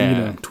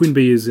 Yeah. Twin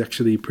B is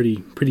actually a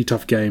pretty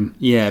tough game.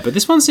 Yeah, but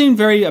this one seemed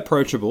very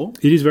approachable.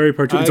 It is very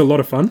approachable. It's a lot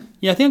of fun.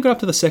 Yeah, I think I got up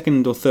to the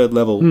 2nd or 3rd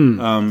level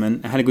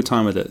and had a good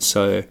time with it.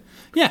 So,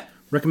 yeah.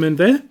 Recommend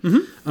there.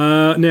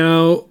 Mm-hmm.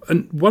 Now,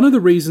 one of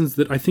the reasons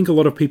that I think a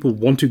lot of people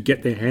want to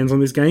get their hands on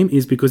this game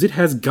is because it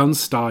has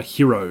Gunstar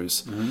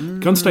Heroes.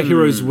 Gunstar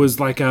Heroes was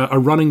like a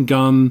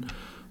run-and-gun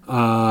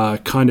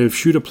kind of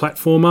shooter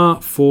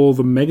platformer for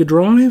the Mega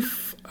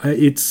Drive.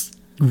 It's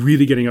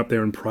really getting up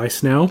there in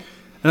price now.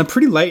 And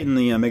pretty late in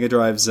the Mega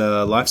Drive's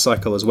life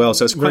cycle as well,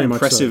 so it's quite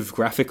impressive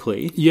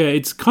graphically. Yeah,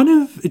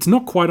 it's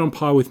not quite on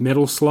par with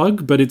Metal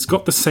Slug, but it's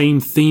got the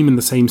same theme and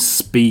the same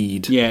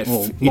speed. Yeah.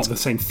 Not the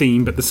same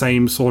theme, but the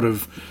same sort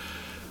of...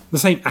 the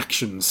same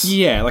actions.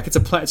 Yeah, it's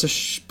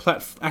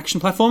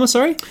action platformer,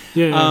 sorry.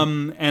 Yeah.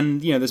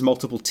 And, there's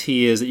multiple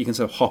tiers that you can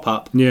sort of hop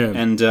up. Yeah.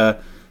 And...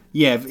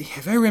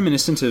 very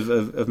reminiscent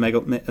of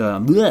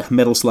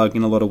Metal Slug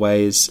in a lot of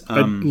ways.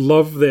 I'd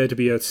love there to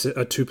be a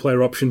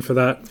 2-player option for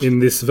that in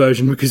this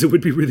version because it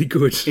would be really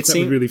good. That would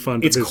be really fun.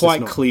 It's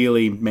quite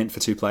clearly meant for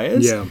 2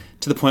 players. Yeah.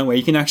 To the point where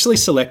you can actually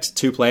select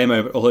 2-player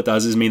mode, but all it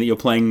does is mean that you're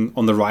playing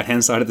on the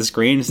right-hand side of the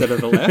screen instead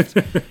of the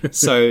left.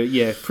 So,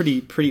 yeah,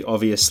 pretty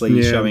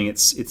obviously showing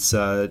its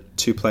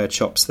 2-player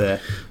chops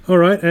there. All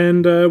right,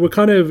 and we're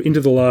kind of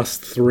into the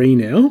last 3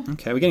 now.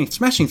 Okay, we're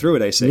smashing through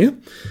it, AC.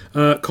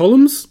 Yeah.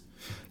 Columns.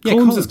 Yeah,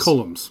 columns is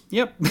columns.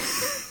 Yep.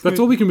 That's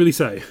all we can really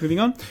say. Moving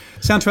on.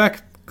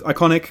 Soundtrack,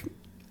 iconic.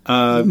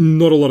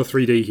 Not a lot of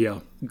 3D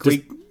here.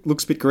 Greek,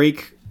 looks a bit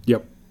Greek.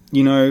 Yep. They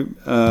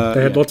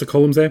had lots of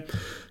columns there.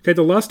 Okay,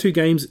 the last 2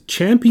 games,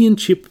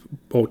 Championship...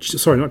 Oh,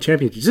 sorry, not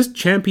Championship. Just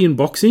Champion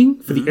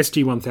Boxing for the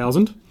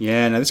SG-1000.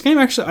 Yeah, no, this game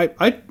actually...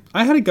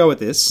 I had a go at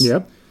this.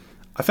 Yep.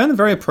 I found it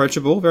very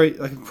approachable, probably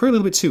a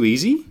little bit too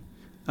easy.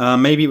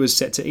 Maybe it was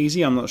set to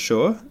easy, I'm not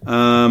sure.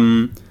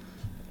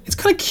 It's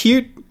kind of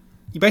cute.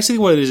 Basically,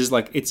 what it is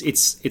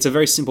it's a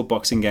very simple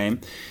boxing game.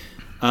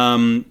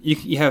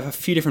 You have a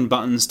few different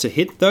buttons to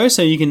hit though.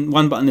 So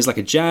one button is like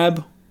a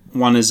jab,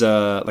 one is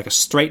like a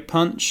straight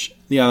punch,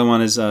 the other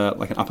one is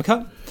like an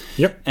uppercut.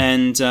 Yep.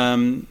 And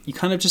you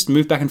kind of just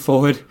move back and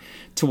forward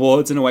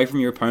towards and away from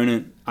your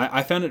opponent.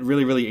 I found it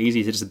really, really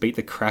easy to just beat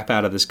the crap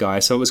out of this guy.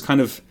 So it was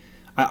kind of...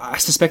 I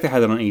suspect they had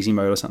that on easy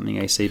mode or something,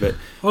 AC. But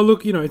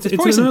look, it's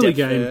an early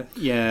game. There.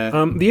 Yeah.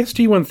 The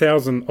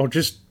SG-1000, I'll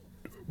just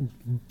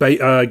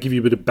give you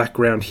a bit of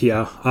background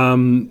here.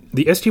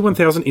 The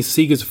SG-1000 is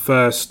Sega's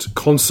first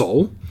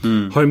console,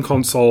 home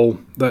console,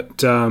 that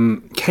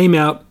came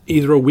out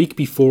either a week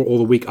before or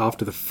the week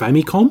after the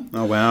Famicom.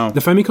 Oh, wow. The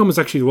Famicom was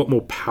actually a lot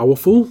more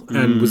powerful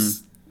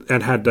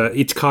and had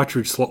its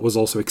cartridge slot was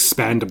also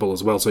expandable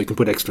as well, so you can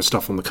put extra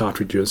stuff on the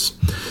cartridges.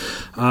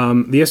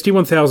 The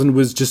SG-1000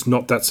 was just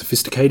not that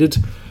sophisticated.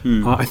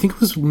 I think it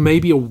was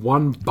maybe a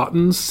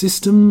 1-button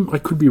system. I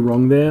could be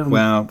wrong there.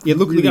 Wow. Yeah,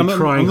 look, really I'm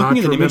looking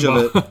at an image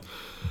of it.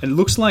 It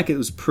looks like it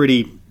was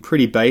pretty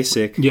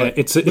basic. Yeah,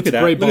 it's a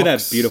grey box. Look at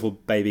that beautiful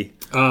baby.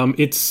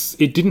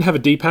 It didn't have a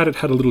D-pad. It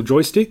had a little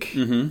joystick.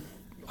 It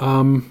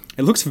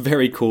looks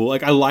very cool.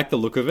 I like the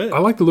look of it. I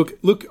like the look.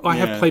 Look, I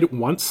have played it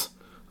once.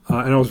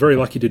 And I was very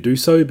lucky to do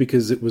so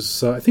because it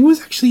was. I think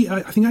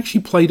I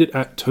actually played it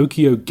at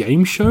Tokyo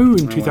Game Show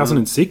in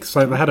 2006.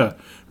 So they had a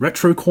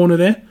retro corner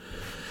there.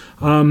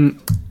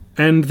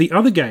 And the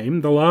other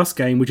game, the last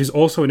game, which is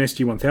also an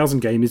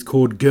SG-1000 game, is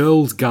called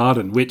Girls'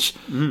 Garden, which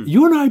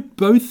you and I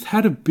both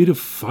had a bit of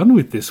fun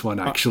with this one,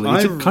 actually.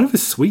 It's kind of a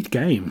sweet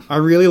game. I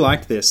really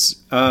liked this.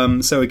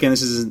 So again,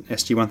 this is an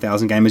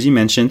SG-1000 game, as you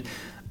mentioned.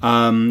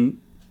 And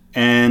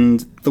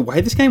the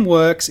way this game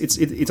works,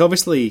 it's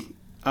obviously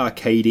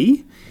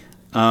arcadey.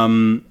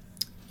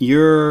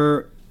 You're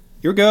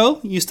a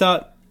girl, you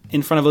start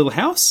in front of a little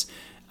house.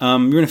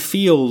 You're in a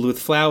field with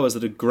flowers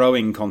that are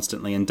growing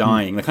constantly and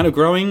dying. They're kind of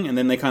growing and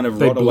then they kind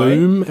of rot away. They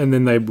bloom and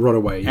then they rot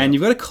away. And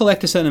you've got to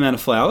collect a certain amount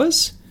of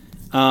flowers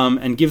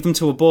and give them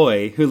to a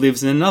boy who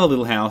lives in another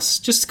little house,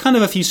 just kind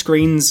of a few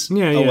screens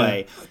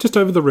away. Just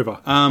over the river.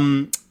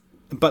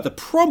 But the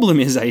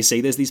problem is,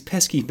 AC, there's these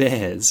pesky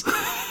bears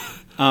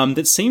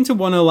that seem to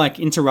want to like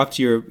interrupt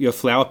your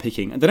flower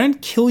picking. They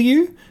don't kill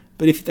you,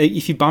 but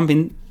if you bump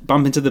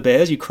into the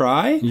bears, you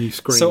cry. You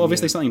scream. So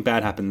obviously something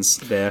bad happens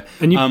there.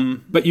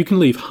 And but you can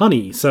leave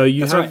honey. So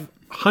you have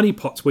honey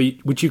pots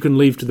which you can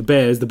leave to the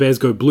bears. The bears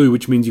go blue,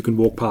 which means you can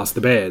walk past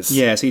the bears.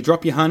 Yeah, so you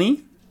drop your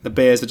honey, the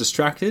bears are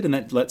distracted, and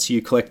that lets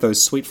you collect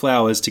those sweet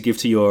flowers to give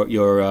to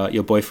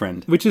your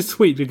boyfriend. Which is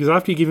sweet, because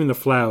after you give him the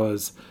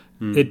flowers,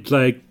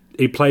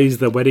 it plays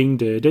the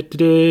wedding,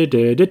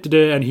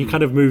 and he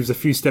kind of moves a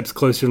few steps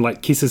closer and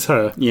like kisses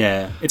her.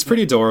 Yeah, it's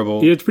pretty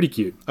adorable. Yeah, it's pretty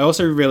cute. I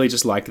also really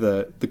just like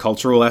the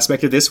cultural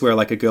aspect of this, where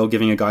like a girl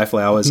giving a guy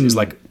flowers is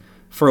like,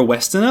 for a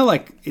Westerner,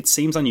 like it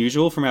seems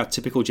unusual from our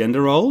typical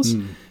gender roles.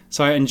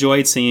 So I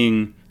enjoyed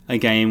seeing a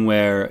game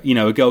where, you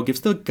know, a girl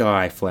gives the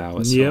guy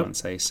flowers, for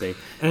once, AC.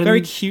 Very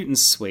cute and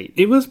sweet.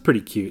 It was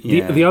pretty cute.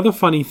 Yeah. The other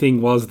funny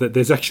thing was that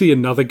there's actually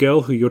another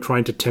girl who you're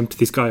trying to tempt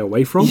this guy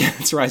away from. Yeah,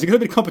 that's right. So you've got a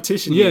bit of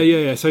competition.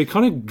 Yeah. So he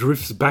kind of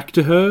drifts back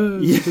to her.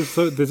 Yeah.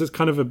 So there's this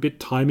kind of a bit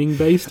timing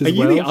based as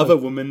well. Are you the other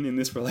woman in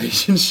this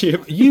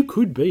relationship? You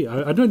could be.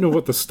 I don't know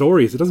what the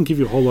story is. It doesn't give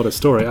you a whole lot of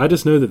story. I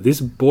just know that this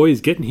boy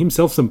is getting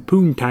himself some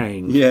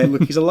poontang. Yeah,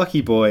 look, he's a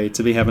lucky boy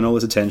to be having all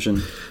this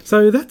attention.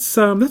 So that's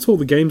all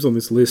the games on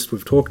this list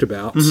we've talked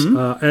about.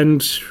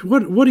 And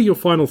what are your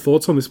final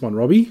thoughts on this one,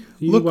 Robbie?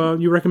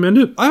 You recommend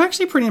it? I'm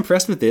actually pretty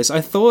impressed with this.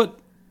 I thought,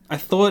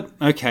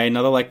 okay,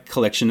 another like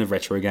collection of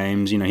retro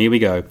games. You know, here we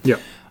go. Yeah,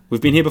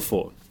 we've been here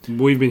before.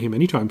 We've been here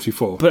many times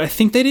before. But I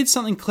think they did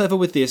something clever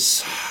with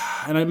this,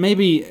 and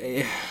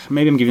maybe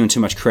I'm giving them too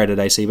much credit,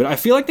 AC. But I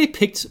feel like they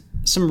picked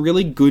some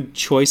really good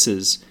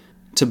choices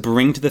to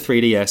bring to the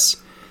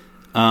 3DS,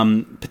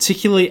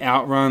 particularly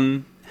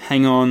Outrun,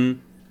 Hang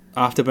On,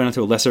 Afterburner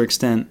to a lesser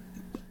extent.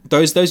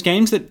 Those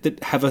games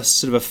that have a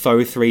sort of a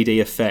faux 3D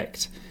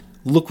effect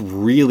look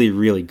really,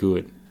 really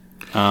good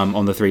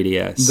on the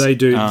 3DS. They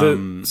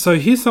do. So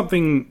here's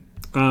something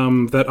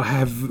that I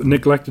have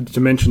neglected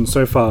to mention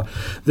so far.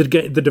 The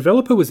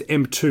developer was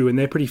M2, and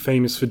they're pretty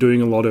famous for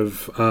doing a lot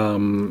of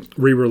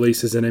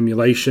re-releases and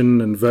emulation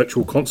and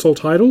virtual console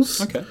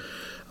titles. Okay.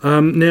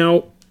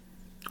 Now,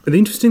 the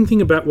interesting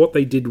thing about what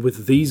they did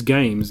with these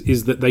games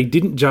is that they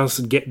didn't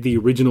just get the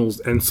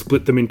originals and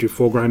split them into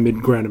foreground,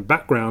 midground, and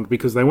background,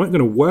 because they weren't going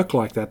to work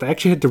like that. They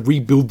actually had to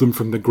rebuild them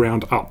from the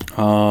ground up.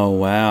 Oh,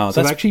 wow.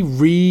 So they actually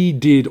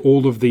redid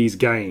all of these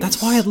games. That's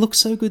why it looks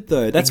so good,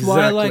 though. That's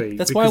exactly. why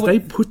That's because why they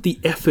put the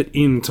effort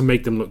in to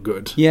make them look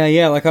good.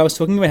 Yeah. Like I was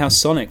talking about how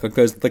Sonic, like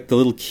those, like the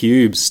little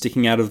cubes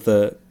sticking out of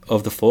the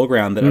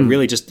foreground that are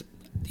really just,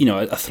 you know,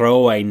 a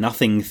throwaway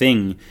nothing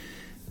thing.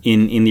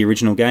 In the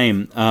original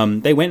game,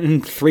 they went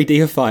and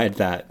 3D-ified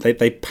that.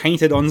 They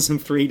painted on some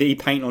 3D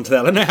paint onto that.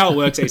 I don't know how it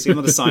works, AC. I'm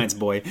not a science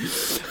boy.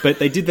 But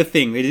they did the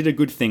thing. They did a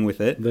good thing with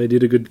it. They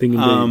did a good thing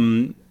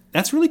indeed.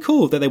 That's really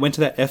cool that they went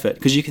to that effort,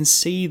 because you can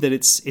see that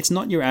it's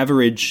not your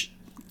average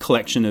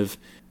collection of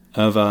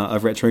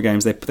retro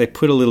games. They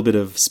put a little bit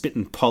of spit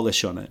and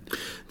polish on it.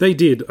 They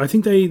did. I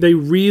think they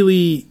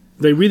really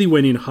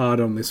went in hard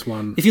on this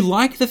one. If you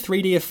like the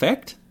 3D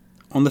effect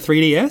on the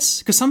 3DS,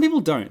 because some people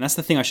don't. That's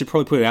the thing, I should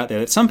probably put it out there,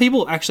 that some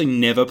people actually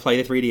never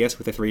play the 3DS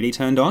with the 3D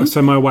turned on.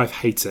 So my wife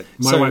hates it.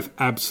 My wife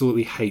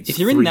absolutely hates 3D. If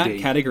you're in that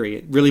category,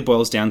 it really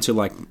boils down to,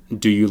 like,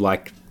 do you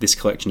like this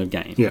collection of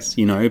games? Yes.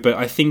 You know, but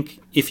I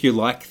think if you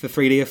like the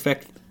 3D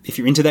effect, if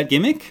you're into that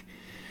gimmick,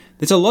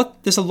 there's a lot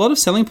of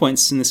selling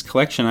points in this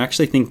collection. I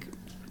actually think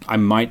I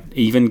might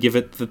even give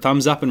it the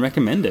thumbs up and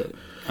recommend it.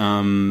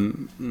 How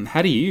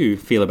do you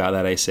feel about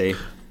that, AC?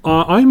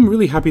 I'm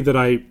really happy that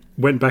I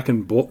went back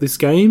and bought this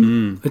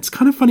game. It's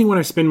kind of funny when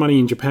I spend money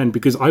in Japan,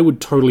 because I would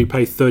totally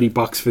pay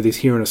 $30 for this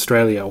here in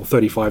Australia, or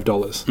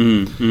 $35.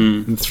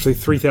 And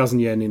 3,000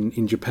 yen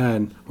in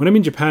Japan. When I'm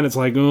in Japan, it's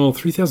like,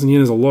 3,000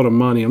 yen is a lot of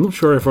money. I'm not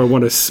sure if I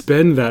want to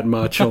spend that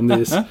much on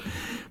this.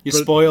 You're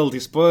spoiled.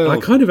 I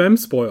kind of am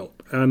spoiled.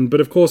 But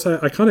of course,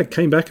 I kind of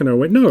came back and I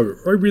went, no,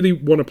 I really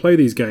want to play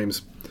these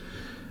games.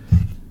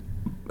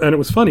 And it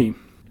was funny,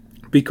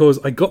 because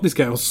I got this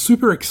game. I was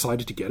super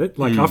excited to get it.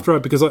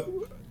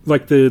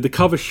 Like the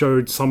cover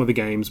showed some of the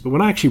games, but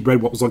when I actually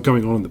read what was like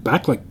going on in the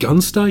back, like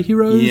Gunstar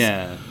Heroes,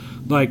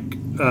 like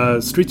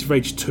Streets of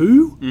Rage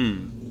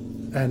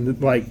 2,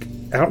 and like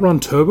Outrun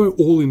Turbo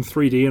all in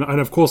 3D, and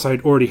of course I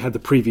had already had the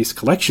previous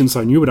collection,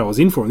 so I knew what I was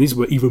in for, and these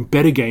were even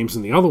better games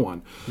than the other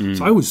one.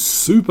 So I was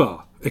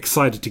super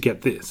excited to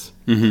get this.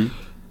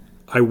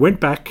 I went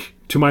back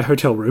to my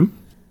hotel room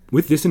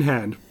with this in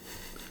hand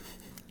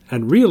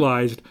and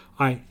realized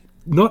I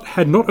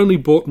had not only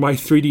bought my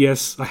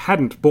 3DS, I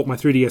hadn't bought my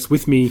 3DS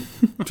with me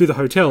to the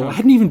hotel. I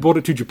hadn't even bought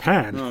it to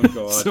Japan. Oh,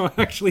 God. So I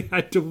actually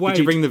had to wait. Did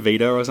you bring the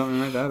Vita or something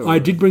like that? Or? I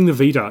did bring the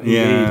Vita, indeed.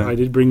 Yeah. I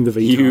did bring the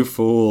Vita. You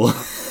fool.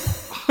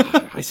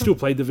 I still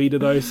played the Vita,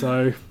 though,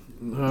 so...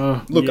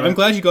 Look, yeah. I'm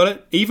glad you got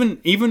it.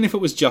 Even if it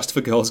was just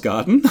for Girls'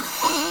 Garden,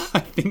 I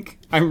think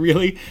I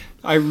really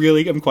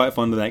am quite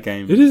fond of that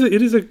game. It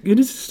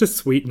is just a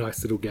sweet,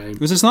 nice little game.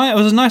 It was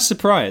a nice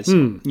surprise,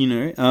 you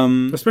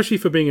know. Especially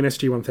for being an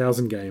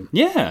SG-1000 game.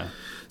 Yeah.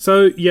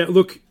 So, yeah,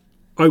 look,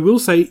 I will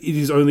say it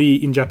is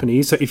only in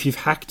Japanese, so if you've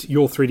hacked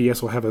your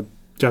 3DS or have a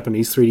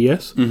Japanese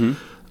 3DS,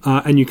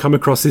 and you come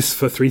across this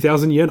for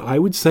 3,000 yen, I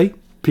would say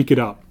pick it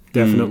up,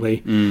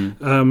 definitely.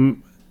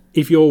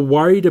 If you're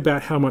worried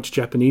about how much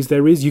Japanese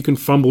there is, you can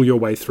fumble your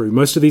way through.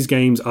 Most of these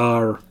games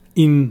are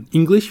in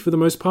English for the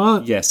most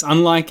part. Yes,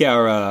 unlike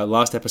our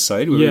last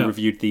episode where Yeah. we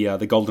reviewed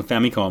the Golden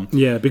Famicom.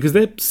 Yeah, because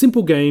they're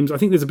simple games. I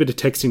think there's a bit of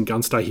text in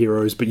Gunstar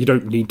Heroes, but you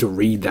don't need to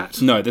read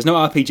that. No, there's no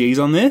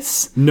RPGs on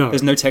this. No.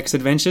 There's no text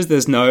adventures.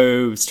 There's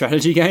no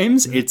strategy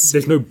games.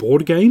 There's no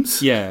board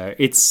games. Yeah,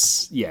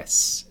 it's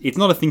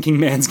not a thinking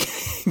man's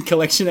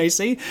collection,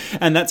 AC,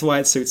 and that's why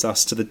it suits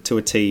us to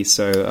a T.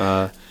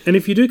 So And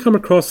if you do come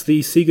across the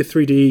Sega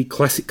 3D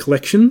Classic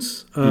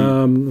Collections,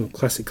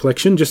 Classic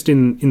Collection, just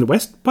in the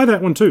West, buy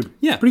that one too.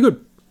 Yeah. Pretty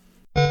good.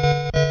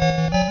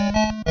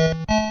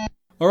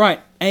 all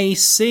right,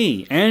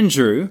 AC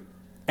Andrew,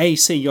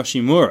 AC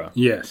Yoshimura,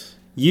 Yes.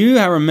 you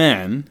are a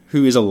man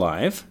who is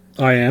alive.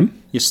 I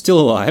am. You're still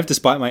alive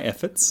despite my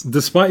efforts,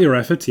 Despite your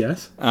efforts,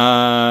 yes.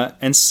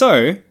 and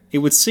so it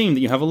would seem that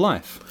you have a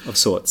life of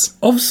sorts.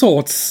 Of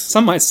sorts.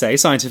 Some might say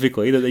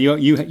scientifically that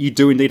you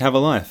do indeed have a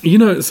life. You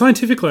know,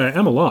 scientifically, I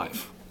am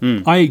alive.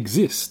 I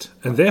exist.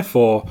 And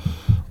therefore,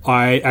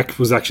 I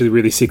was actually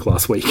really sick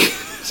last week.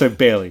 So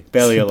barely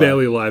alive.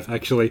 Barely alive,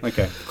 actually.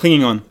 Okay,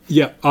 clinging on.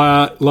 Yeah,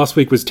 last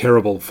week was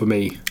terrible for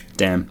me.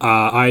 Damn.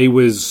 I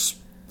was...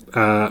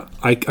 I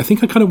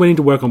think I kind of went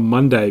into work on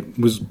Monday,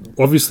 was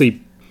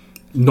obviously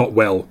not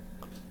well.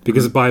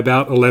 Because by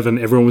about 11,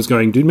 everyone was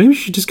going, dude, maybe you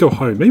should just go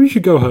home. Maybe you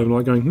should go home.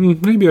 Like going,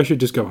 maybe I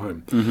should just go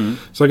home.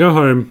 So I go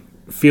home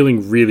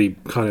feeling really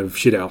kind of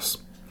shithouse.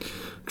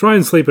 Try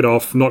and sleep it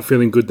off, not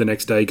feeling good the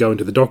next day, go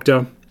into the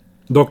doctor.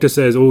 Doctor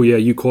says, oh yeah,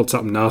 you caught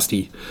something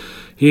nasty.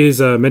 Here's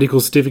a medical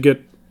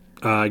certificate.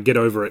 Get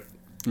over it.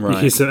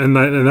 Right.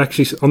 And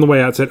actually, on the way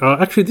out, said,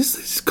 actually, this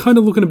is kind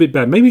of looking a bit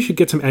bad. Maybe you should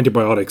get some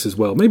antibiotics as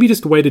well. Maybe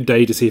just wait a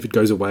day to see if it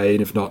goes away,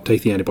 and if not,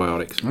 take the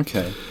antibiotics.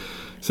 Okay.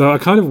 So I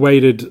kind of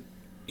waited,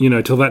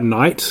 till that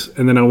night,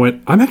 and then I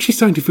went, I'm actually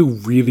starting to feel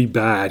really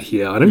bad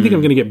here. I don't think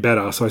I'm going to get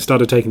better, so I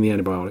started taking the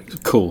antibiotics.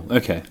 Cool.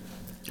 Okay.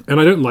 And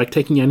I don't like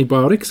taking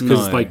antibiotics,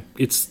 because, No.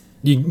 it's...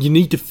 You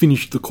need to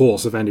finish the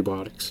course of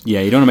antibiotics. Yeah,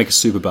 you don't want to make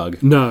a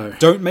superbug. No.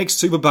 Don't make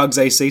superbugs,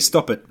 AC.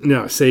 Stop it.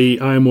 No, see,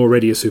 I am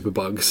already a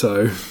superbug,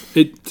 so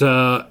it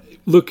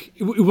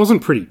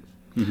wasn't pretty.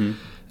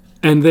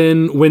 And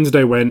then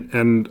Wednesday went,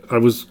 and I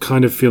was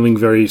kind of feeling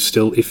very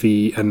still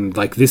iffy, and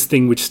this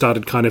thing which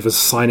started kind of a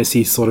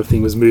sinusy sort of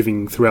thing was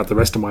moving throughout the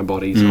rest of my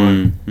body. So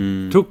I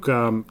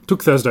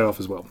took Thursday off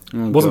as well.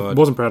 God.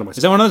 Wasn't proud of myself.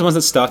 Is that one of those ones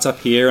that starts up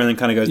here and then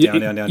kind of goes down,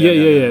 down? Yeah.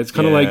 It's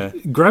kind of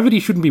like gravity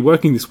shouldn't be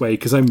working this way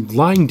because I'm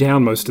lying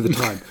down most of the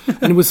time.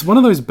 And it was one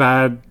of those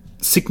bad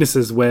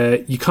sicknesses where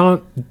you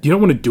don't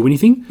want to do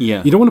anything.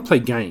 Yeah. You don't want to play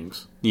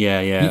games.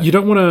 Yeah. You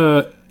don't want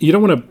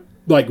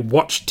to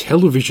watch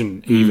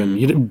television even.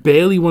 You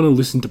barely want to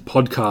listen to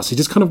podcasts. You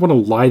just kind of want to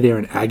lie there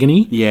in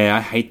agony. Yeah,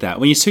 I hate that.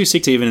 When you're too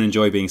sick to even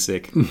enjoy being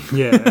sick.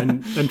 Yeah,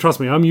 and trust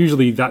me, I'm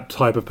usually that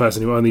type of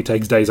person who only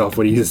takes days off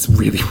when he's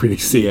really, really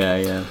sick.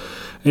 Yeah.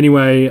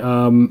 Anyway,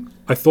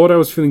 I thought I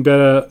was feeling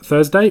better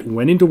Thursday,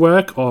 went into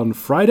work on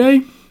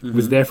Friday,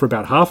 was there for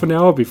about half an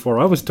hour before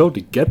I was told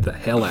to get the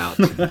hell out.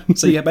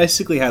 So you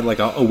basically had like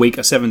a week,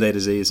 a 7-day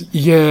disease.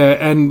 Yeah,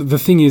 and the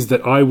thing is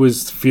that I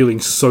was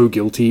feeling so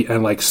guilty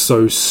and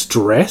so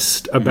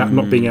stressed about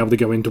not being able to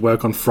go into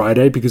work on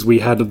Friday because we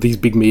had these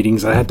big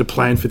meetings. I had to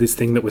plan for this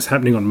thing that was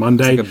happening on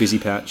Monday. Like a busy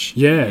patch.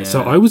 Yeah,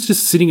 so I was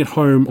just sitting at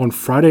home on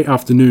Friday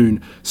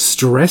afternoon,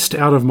 stressed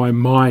out of my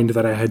mind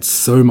that I had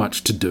so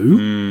much to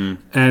do.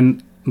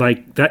 And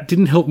that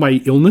didn't help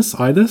my illness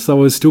either, so I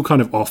was still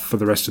kind of off for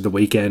the rest of the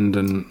weekend,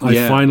 and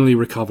I finally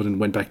recovered and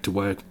went back to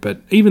work.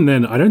 But even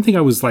then, I don't think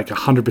I was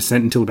 100%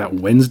 until about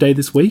Wednesday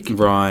this week.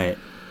 Right.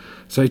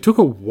 So it took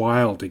a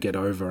while to get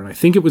over, and I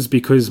think it was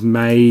because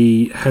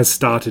May has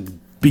started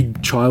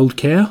big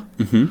childcare.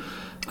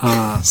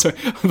 So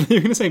you're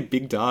going to say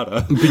big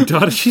data. Big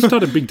data. She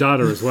started big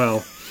data as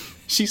well.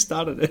 She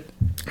started it.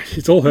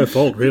 It's all her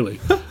fault, really.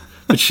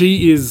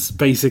 She is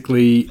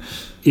basically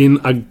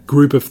in a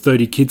group of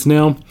 30 kids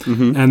now,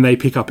 and they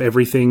pick up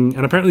everything.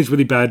 And apparently it's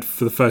really bad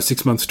for the first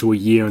 6 months to a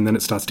year, and then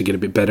it starts to get a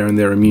bit better, and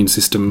their immune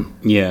system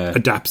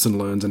adapts and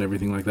learns and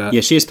everything like that.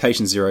 Yeah, she is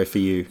patient zero for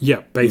you.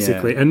 Yeah,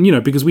 basically. And,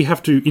 because we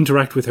have to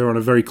interact with her on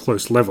a very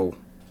close level.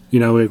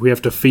 We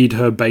have to feed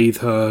her, bathe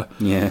her.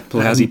 Yeah,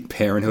 lousy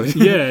parenthood.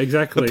 Yeah,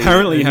 exactly.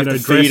 Apparently you have to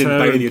feed and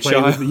bathe your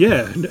child.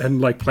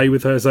 And play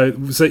with her. So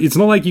it's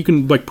not like you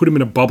can put him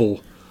in a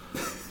bubble.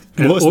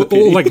 Or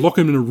lock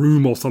him in a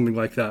room or something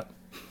like that.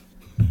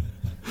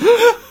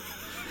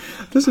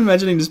 Just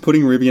imagining just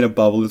putting Ruby in a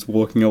bubble, just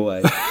walking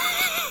away.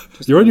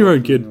 You're on your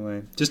own, kid.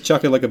 Away. Just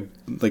chuck her like a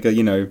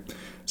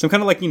some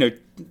kind of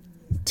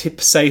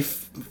tip safe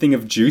thing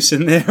of juice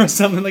in there or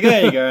something. Like,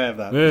 there you go, have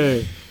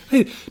that.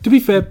 Hey, to be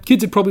fair,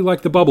 kids would probably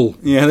like the bubble.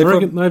 Yeah,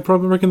 I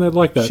probably reckon they'd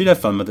like that. She'd have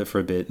fun with it for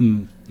a bit.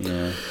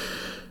 Yeah.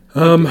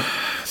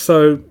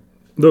 So,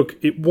 look,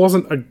 it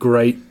wasn't a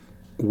great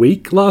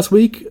week last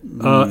week.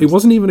 It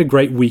wasn't even a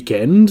great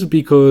weekend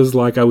because,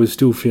 I was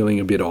still feeling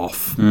a bit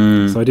off.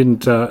 So I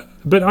didn't...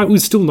 but it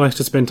was still nice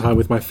to spend time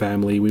with my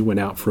family. We went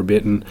out for a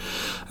bit and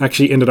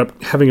actually ended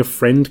up having a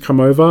friend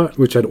come over,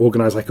 which I'd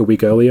organised a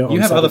week earlier.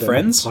 You have other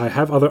friends? I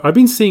have other... I've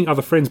been seeing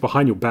other friends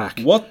behind your back.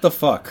 What the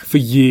fuck? For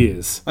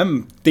years.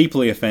 I'm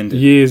deeply offended.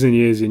 Years and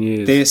years and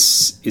years.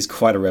 This is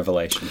quite a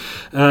revelation.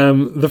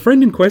 The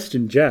friend in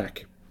question,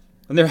 Jack...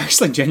 And they're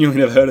actually genuinely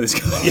never heard of this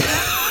guy.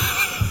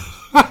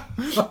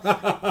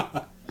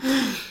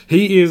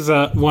 He is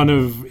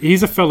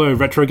he's a fellow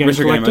retro game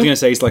collector. I was going to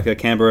say he's like a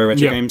Canberra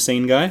retro game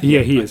scene guy.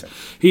 Yeah, he is.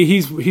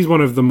 He's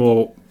one of the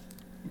more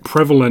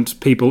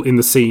prevalent people in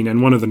the scene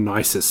and one of the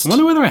nicest. I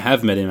wonder whether I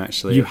have met him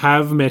actually. You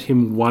have met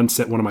him once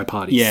at one of my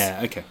parties.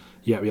 Yeah, okay.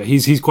 Yeah.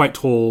 He's quite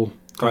tall.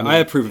 Right, I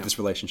approve of this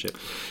relationship.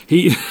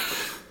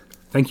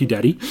 Thank you,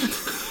 Daddy.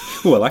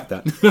 Oh, I like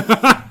that.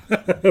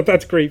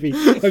 That's creepy.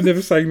 I'm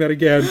never saying that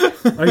again.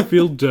 I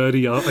feel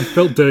dirty. I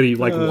felt dirty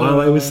while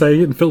I was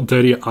saying it, and felt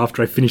dirty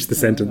after I finished the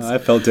sentence. I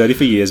felt dirty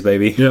for years,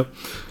 baby. Yep.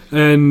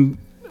 And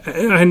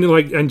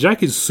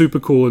Jack is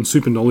super cool and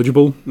super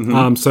knowledgeable.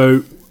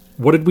 So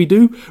what did we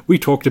do? We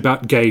talked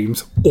about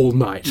games all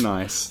night.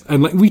 Nice.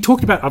 And we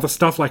talked about other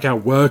stuff like our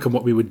work and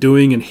what we were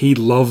doing, and he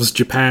loves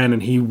Japan,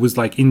 and he was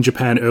in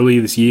Japan earlier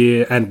this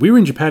year, and we were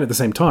in Japan at the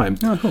same time.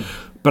 Oh, cool.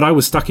 But I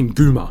was stuck in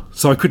Guma,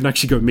 so I couldn't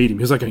actually go meet him.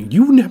 He was going,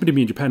 you wouldn't happen to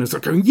be in Japan? I was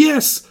going,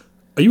 yes!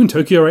 Are you in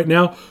Tokyo right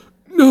now?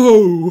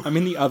 No! I'm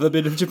in the other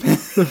bit of Japan.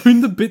 I'm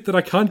in the bit that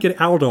I can't get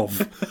out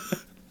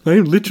of.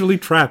 I'm literally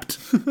trapped.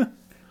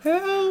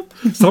 Help!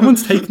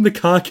 Someone's taken the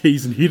car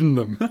keys and hidden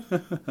them.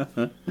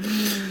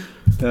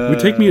 It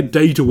would take me a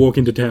day to walk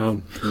into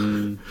town.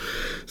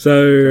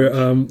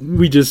 So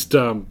we just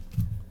had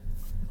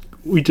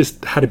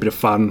a bit of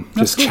fun,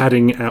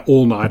 chatting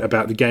all night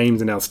about the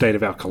games and our state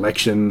of our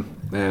collection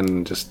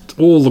and just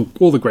all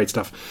the great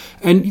stuff.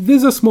 And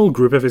there's a small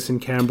group of us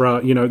in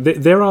Canberra.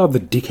 There are the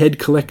dickhead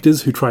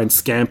collectors who try and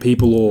scam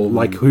people, or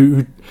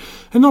who,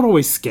 and not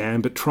always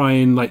scam, but try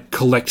and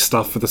collect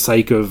stuff for the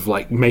sake of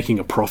making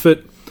a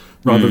profit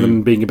rather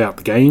than being about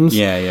the games.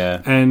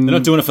 Yeah. And they're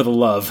not doing it for the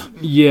love.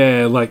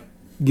 Yeah,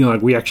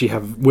 we actually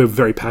we're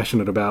very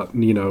passionate about,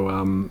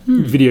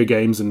 video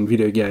games and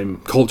video game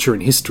culture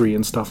and history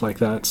and stuff like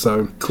that.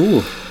 So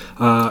cool.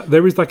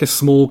 There is a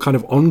small kind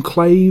of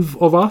enclave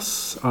of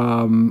us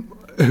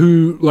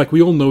who,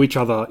 we all know each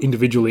other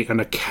individually and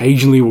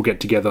occasionally we'll get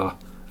together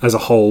as a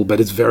whole,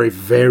 but it's very,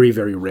 very,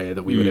 very rare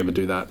that we would ever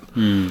do that.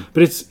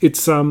 But it's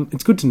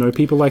good to know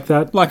people like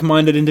that.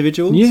 Like-minded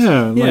individuals?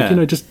 Yeah,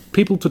 just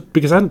people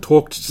because I hadn't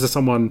talked to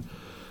someone...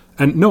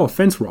 And no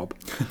offense, Rob,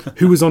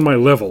 who was on my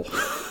level.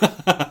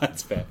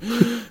 That's fair.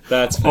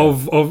 That's fair.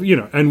 Of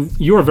and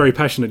you're a very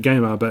passionate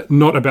gamer, but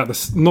not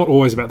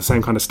always about the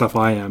same kind of stuff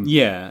I am.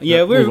 Yeah.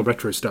 All the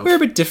retro stuff. We're a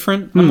bit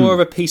different. I'm more of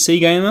a PC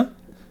gamer.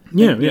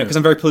 Yeah. Because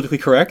I'm very politically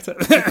correct. Sorry,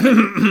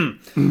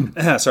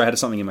 I had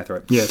something in my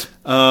throat. Yes.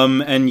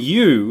 And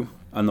you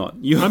are not.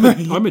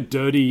 I'm a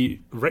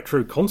dirty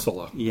retro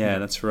consoler. Yeah,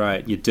 that's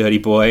right. You dirty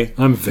boy.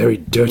 I'm a very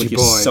dirty with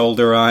boy. Your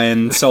solder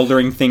iron,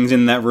 soldering things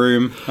in that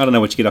room. I don't know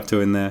what you get up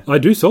to in there. I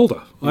do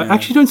solder. Yeah. I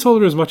actually don't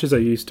solder as much as I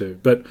used to.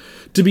 But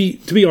to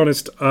be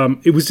honest,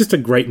 it was just a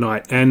great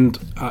night. And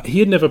he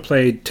had never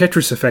played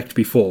Tetris Effect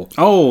before.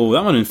 Oh,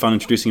 that would have been fun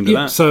introducing him to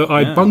that. So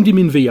I bunged him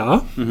in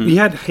VR.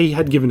 He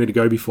had given it a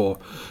go before.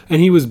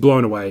 And he was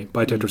blown away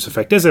by Tetris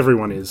Effect, as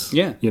everyone is.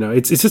 Yeah.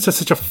 It's just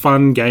such a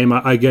fun game.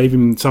 I gave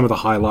him some of the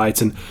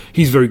highlights, and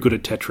he's very good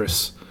at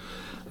Tetris.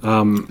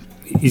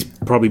 He's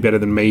probably better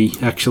than me,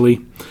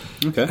 actually.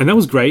 Okay. And that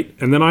was great.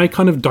 And then I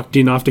kind of ducked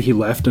in after he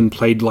left and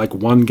played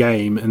one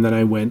game, and then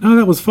I went, oh,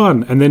 that was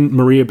fun. And then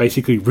Maria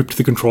basically ripped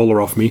the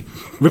controller off me,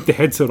 ripped the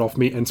headset off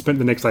me, and spent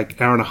the next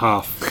hour and a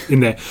half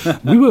in there.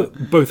 We were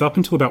both up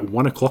until about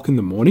 1 o'clock in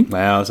the morning.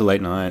 Wow, it's a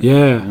late night.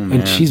 Yeah,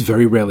 and she's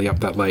very rarely up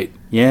that late.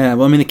 Yeah,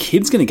 well, the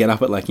kid's going to get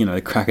up at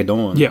the crack of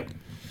dawn. Yeah.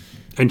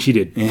 And she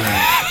did.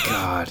 Yeah,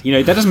 God.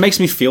 That just makes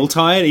me feel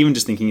tired, even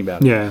just thinking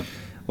about it. Yeah.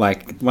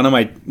 One of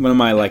my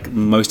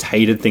most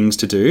hated things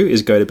to do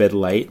is go to bed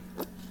late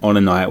on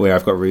a night where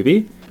I've got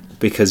Ruby,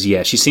 because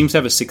she seems to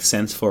have a sixth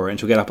sense for it, and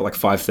she'll get up at like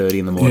 5:30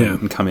 in the morning Yeah.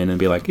 and come in and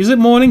be like, "Is it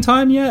morning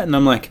time yet?" And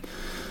I'm like,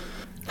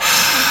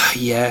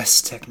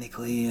 "Yes,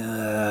 technically,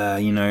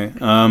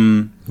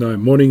 No,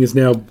 morning is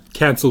now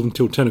cancelled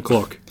until 10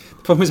 o'clock.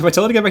 The problem is, if I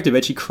tell her to go back to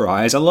bed, she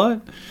cries a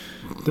lot.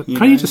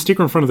 Can't you just stick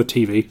her in front of the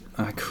TV?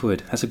 I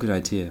could. That's a good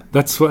idea.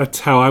 That's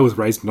how I was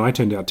raised when I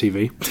turned out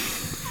TV.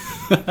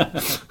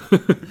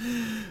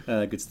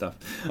 Good stuff.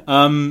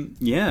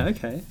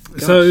 Okay.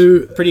 Gosh. So-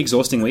 pretty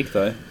exhausting week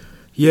though.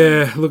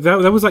 Yeah, look,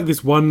 that was like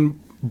this one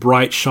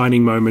bright,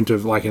 shining moment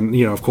of like, and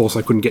of course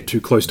I couldn't get too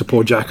close to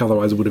poor Jack,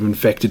 otherwise it would have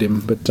infected him.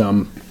 But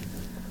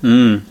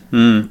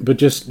but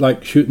just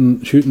like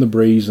shooting the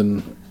breeze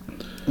and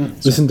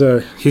listen to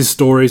his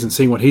stories and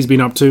seeing what he's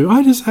been up to.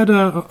 I just had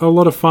a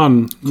lot of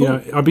fun.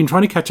 Cool. I've been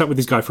trying to catch up with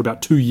this guy for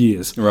about 2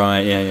 years.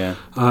 Right. Yeah.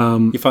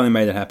 You finally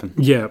made it happen.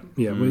 Yeah.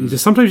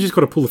 Sometimes you just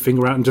got to pull the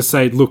finger out and just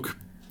say, look,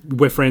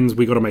 we're friends.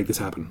 We got to make this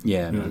happen.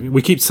 Yeah.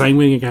 We keep saying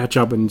we're going to catch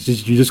up, and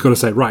you just got to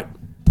say, right,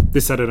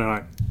 this Saturday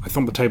night, I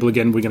thump the table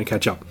again. We're going to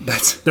catch up.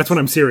 That's when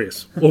I'm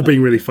serious, or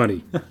being really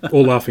funny,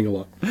 or laughing a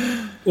lot,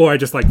 or I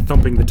just like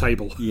thumping the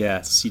table.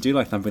 Yes, you do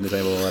like thumping the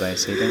table all day,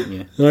 so don't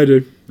you? I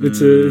do.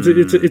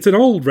 It's an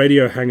old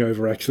radio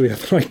hangover actually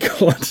that I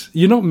got.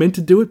 You're not meant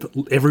to do it,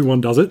 but everyone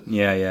does it.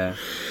 Yeah.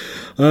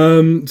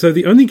 So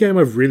the only game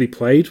I've really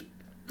played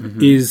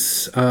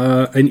is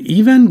an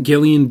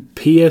Evangelion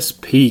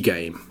PSP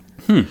game.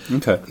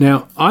 Okay.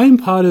 Now, I'm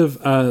part of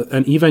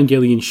an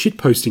Evangelion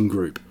shitposting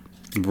group.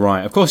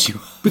 Right. Of course you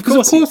are. Because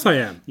of course I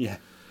am. Yeah.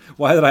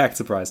 Why did I act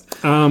surprised?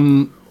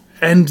 And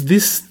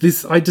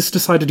this I just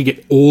decided to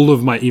get all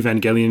of my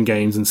Evangelion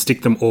games and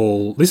stick them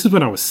all. This is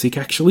when I was sick,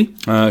 actually.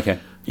 Okay.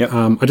 Yep.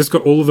 I just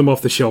got all of them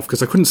off the shelf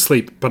because I couldn't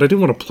sleep, but I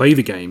didn't want to play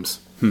the games.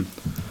 Which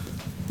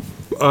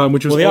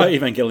was they are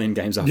Evangelion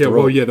games after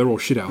all. they're all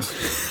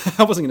shithouse.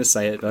 I wasn't going to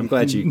say it, but I'm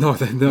glad you... No,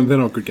 they're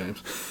not good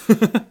games.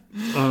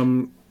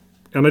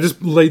 And I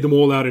just laid them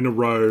all out in a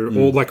row,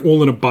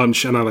 all in a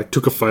bunch, and I like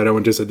took a photo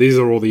and just said, these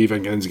are all the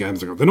Evangelion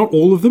games I got. They're not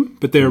all of them,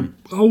 but they're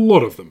a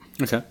lot of them.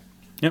 Okay.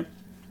 Yep.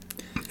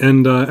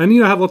 And I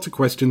had lots of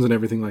questions and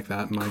everything like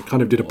that, and I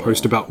kind of did a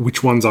post about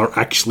which ones are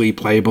actually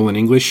playable in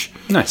English.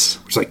 Nice.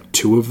 There's like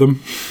 2 of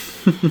them.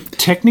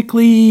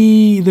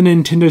 Technically, the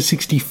Nintendo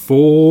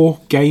 64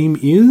 game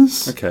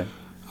is. Okay.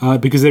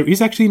 Because there is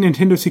actually a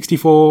Nintendo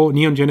 64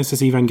 Neon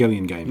Genesis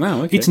Evangelion game.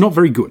 Wow, okay. It's not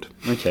very good.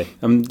 Okay.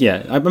 I'm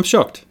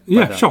shocked. by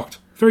Yeah, that. shocked.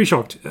 Very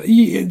shocked.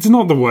 It's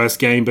not the worst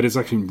game, but it's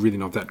actually really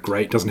not that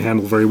great. Doesn't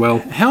handle very well.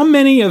 How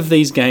many of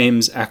these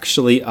games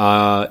actually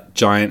are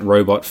giant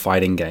robot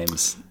fighting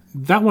games?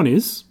 That one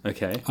is.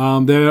 Okay.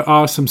 There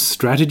are some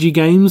strategy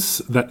games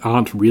that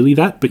aren't really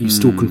that, but you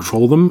still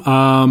control them.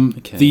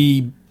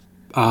 Okay.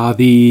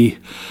 The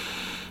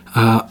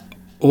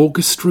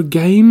orchestra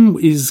game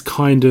is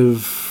kind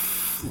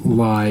of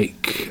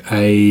like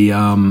a...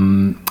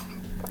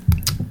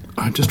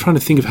 I'm just trying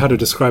to think of how to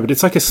describe it.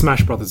 It's like a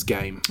Smash Brothers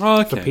game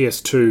Oh, for okay.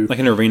 PS2. Like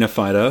an arena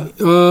fighter?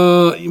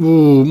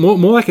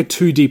 More like a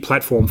 2D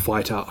platform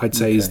fighter, I'd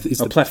say. Is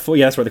the platform?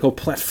 Yeah, that's what they call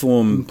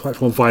platform.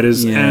 platform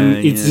fighters, Yeah, and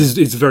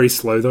it's very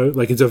slow though.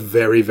 Like it's a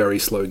very very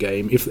slow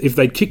game. If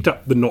they'd kicked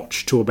up the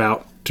notch to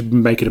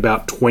make it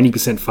about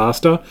 20%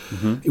 faster,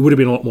 it would have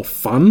been a lot more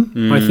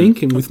fun, I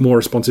think, and with more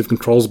responsive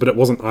controls. But it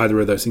wasn't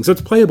either of those things, so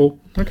it's playable.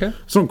 Okay.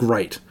 It's not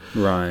great.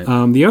 Right.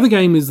 The other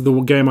game is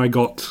the game I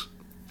got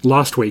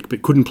last week,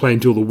 but couldn't play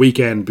until the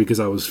weekend because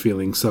I was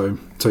feeling so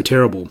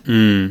terrible.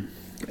 And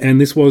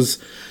this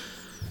was,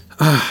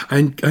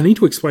 I need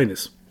to explain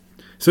this.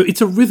 So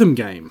it's a rhythm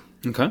game,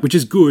 Okay. which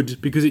is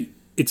good because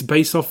it's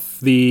based off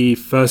the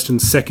first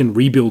and second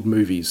Rebuild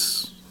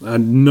movies.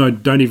 No,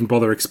 don't even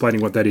bother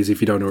explaining what that is if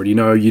you don't already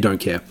know. You don't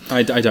care.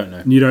 I don't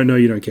know. You don't know.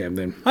 You don't care.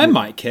 Then I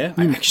might care.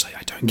 I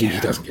don't care. he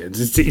doesn't care.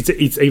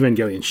 It's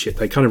Evangelion shit.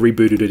 They kind of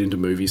rebooted it into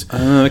movies.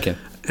 Okay.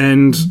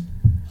 And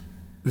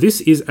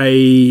this is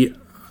a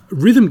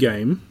rhythm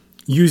game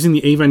using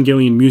the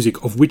Evangelion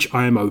music, of which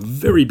I am a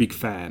very big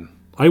fan.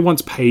 I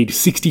once paid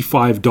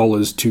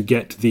 $65 to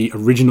get the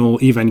original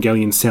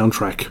Evangelion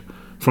soundtrack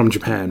from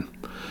Japan.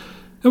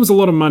 That was a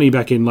lot of money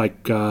back in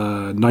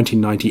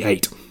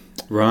 1998.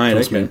 Right.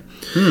 Trust Okay.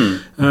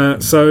 me.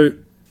 So,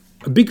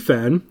 a big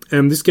fan,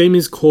 and this game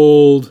is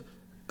called,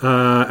 and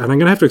I'm going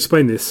to have to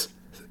explain this,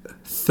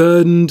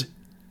 Third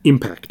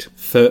Impact.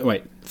 Third.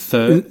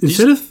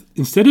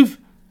 Instead of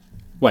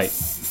Wait.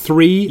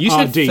 3 You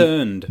said RD.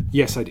 third.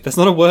 Yes, I did. That's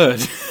not a word.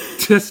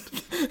 Just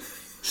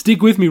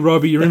stick with me,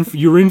 Robbie.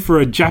 You're in for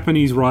a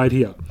Japanese ride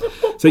here.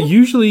 So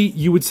usually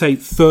you would say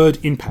Third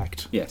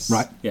Impact. Yes.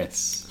 Right.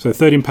 Yes. So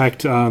Third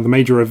Impact, the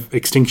major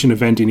extinction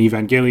event in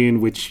Evangelion,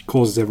 which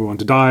causes everyone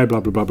to die. Blah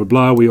blah blah blah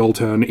blah. We all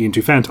turn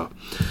into Fanta.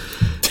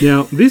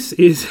 Now this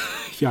is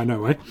I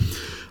know, eh?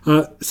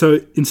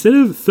 So instead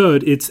of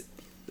third, it's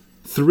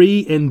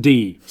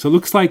 3ND. So it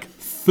looks like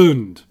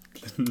thund.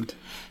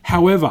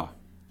 However,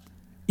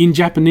 in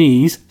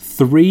Japanese,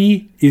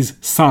 3 is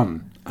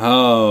sun.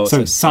 Oh,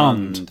 So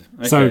sound.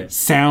 Okay. So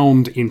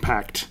sound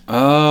impact.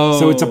 Oh.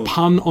 So it's a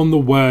pun on the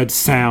word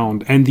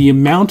sound. And the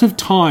amount of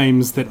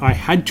times that I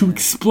had to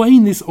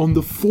explain this on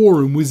the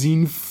forum was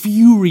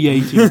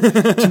infuriating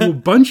to a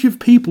bunch of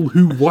people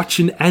who watch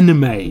an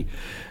anime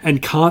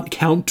and can't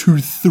count to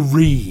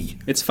 3.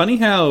 It's funny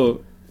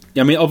how,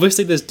 I mean,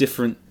 obviously there's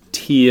different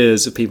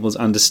tiers of people's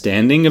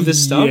understanding of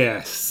this stuff.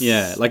 Yes.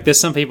 Yeah, like there's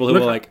some people who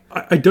Look, are like,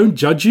 I don't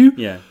judge you.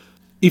 yeah.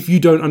 If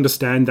you don't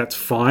understand, that's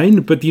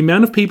fine. But the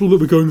amount of people that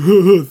were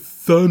going,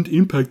 sound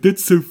impact,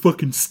 that's so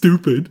fucking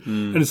stupid.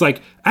 And it's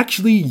like,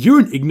 actually, you're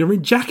an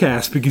ignorant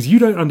jackass because you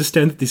don't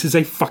understand that this is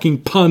a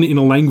fucking pun in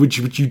a language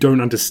which you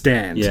don't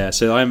understand. Yeah,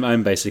 so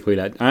I'm basically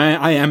that.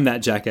 I am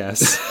that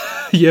jackass.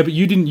 Yeah, but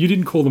you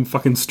didn't call them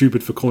fucking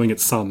stupid for calling it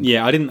sun.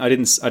 Yeah, I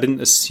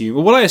didn't assume.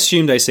 Well, what I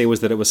assumed, AC,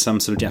 was that it was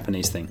some sort of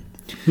Japanese thing.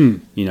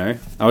 You know,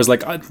 I was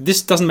like,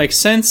 this doesn't make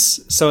sense,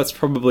 so it's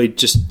probably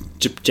just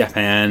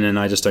Japan, and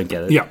I just don't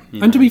get it. Yeah,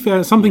 you and know? to be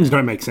fair, some things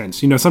don't make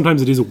sense. You know,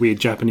 sometimes it is a weird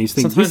Japanese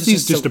thing. Sometimes This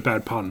it's is just just a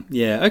bad pun.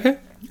 Yeah. Okay.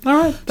 All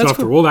right. So That's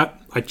after cool. all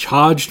that, I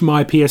charged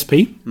my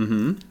PSP.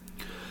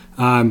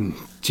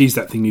 Geez,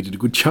 that thing needed a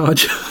good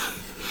charge.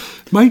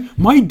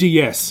 My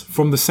DS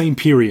from the same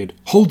period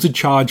holds a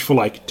charge for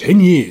like 10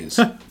 years.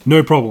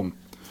 No problem.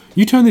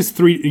 You turn a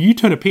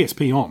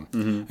PSP on,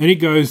 and it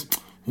goes,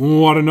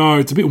 oh, I don't know,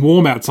 it's a bit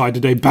warm outside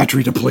today,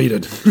 battery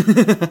depleted.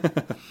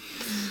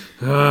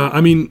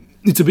 I mean,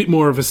 it's a bit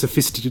more of a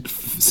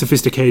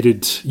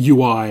sophisticated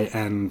UI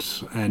and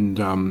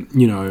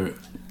you know,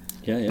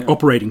 Yeah.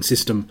 operating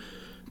system,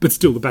 but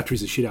still the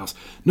batteries are shit house.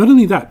 Not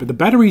only that, but the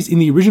batteries in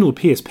the original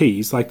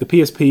PSPs, like the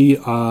PSP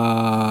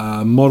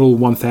Model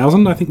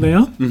 1000, I think they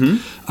are,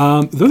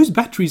 those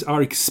batteries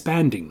are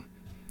expanding.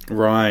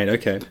 Right.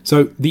 Okay.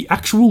 So the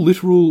actual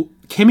literal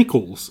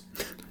chemicals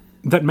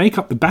that make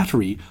up the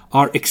battery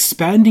are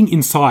expanding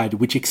inside,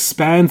 which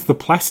expands the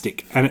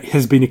plastic, and it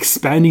has been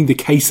expanding the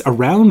case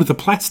around the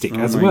plastic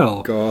as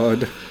well.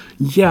 God.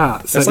 Yeah.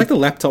 So It's like the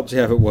laptops you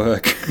have at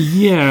work.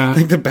 yeah. I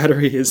think the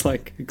battery is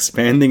like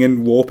expanding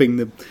and warping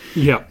the.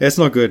 Yeah. It's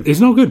not good. It's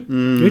not good.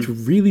 It's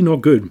really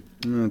not good.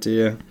 Oh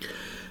dear.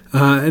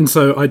 And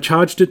so I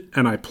charged it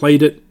and I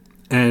played it,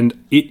 and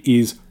it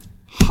is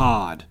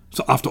hard.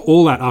 So after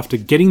all that, after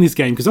getting this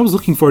game, because I was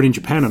looking for it in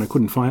Japan and I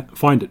couldn't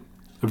find it,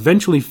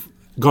 eventually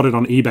got it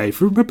on eBay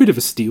for a bit of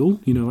a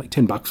steal, you know, like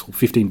 $10 or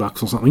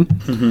 $15 or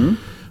something.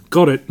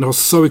 Got it, and I was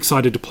so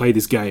excited to play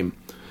this game.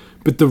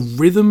 But the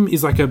rhythm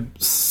is like a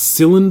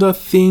cylinder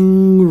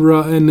thing,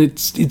 and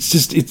it's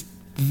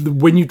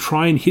when you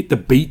try and hit the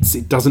beats,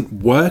 it doesn't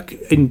work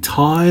in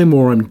time,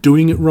 or I'm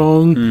doing it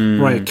wrong,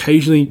 or I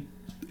occasionally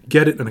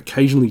get it and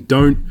occasionally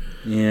don't.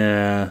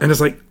 Yeah. And it's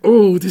like,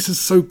 oh, this is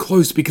so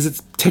close because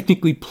it's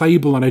technically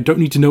playable and I don't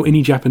need to know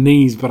any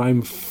Japanese, but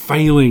I'm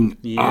failing.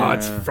 Yeah.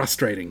 It's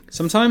frustrating.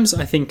 Sometimes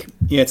I think,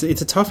 yeah, it's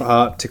a tough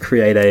art to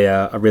create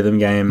a rhythm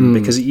game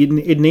because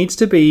it needs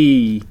to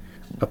be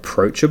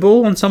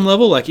approachable on some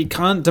level. Like, it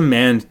can't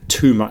demand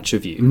too much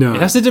of you. No. It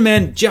has to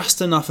demand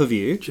just enough of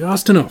you,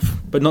 Just enough.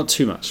 but not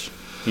too much,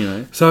 you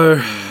know? So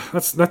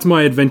that's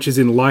my adventures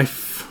in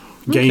life,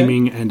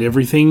 gaming, and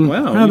everything.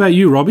 Wow, How about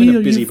you, Robbie? been a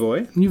busy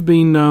boy. You've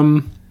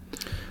been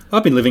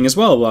I've been living as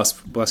well the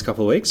last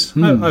couple of weeks.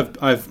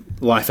 I've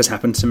life has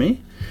happened to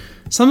me.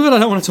 Some of it I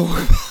don't want to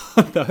talk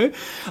about, though.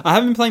 I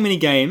haven't been playing many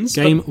games.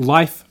 game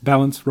life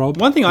balance, Rob.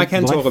 One thing I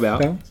can Life talk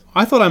about, balance?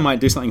 I thought I might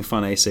do something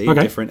fun, AC,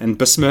 Okay. different, and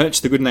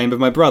besmirch the good name of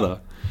my brother,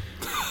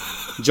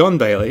 John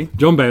Bailey,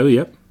 John Bailey,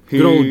 yep.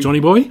 Good old Johnny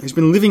boy. who's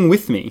been living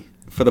with me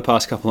for the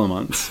past couple of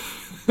months.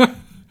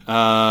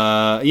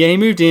 He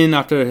moved in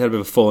after I had a bit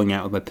of a falling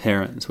out with my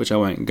parents, which I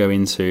won't go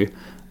into.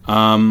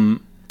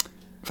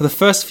 For the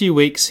first few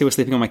weeks, he was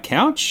sleeping on my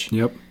couch.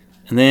 Yep.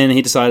 And then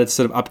he decided to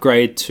sort of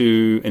upgrade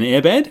to an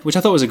airbed, which I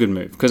thought was a good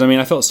move. Because, I mean,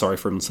 I felt sorry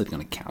for him sleeping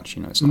on a couch.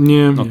 You know, it's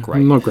not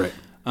great. Not great.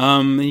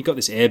 He got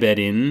this airbed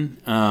in.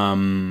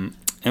 And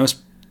he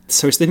was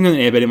sleeping on an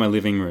airbed in my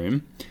living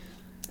room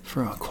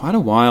for quite a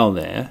while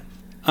there.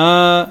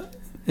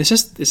 It's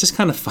just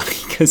kind of funny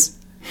because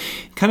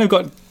he's kind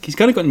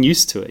of gotten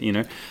used to it, you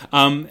know.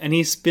 And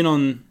he's been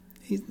on...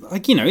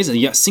 He's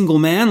a single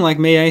man like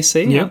me,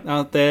 AC, Yep.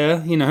 out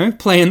there, you know,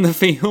 playing the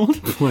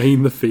field.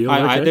 Playing the field.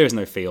 Okay. There is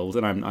no field,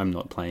 and I'm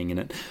not playing in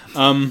it.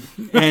 And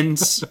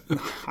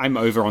I'm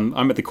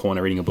at the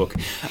corner reading a book.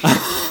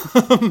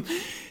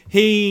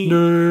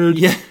 Nerd.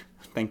 Yeah,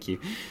 thank you.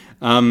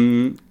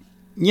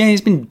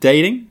 He's been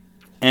dating,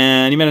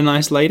 and he met a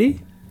nice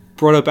lady,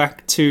 brought her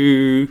back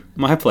to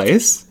my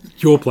place.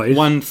 Your place.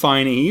 One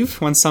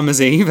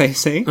summer's eve,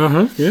 AC.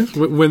 Yeah.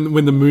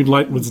 When the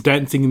moonlight was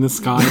dancing in the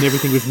sky and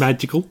everything was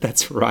magical.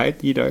 That's right,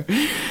 you know.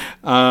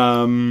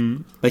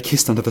 They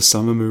kissed under the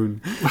summer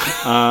moon.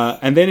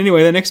 And then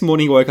anyway, the next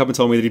morning he woke up and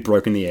told me that he'd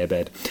broken the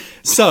airbed.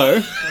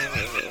 So...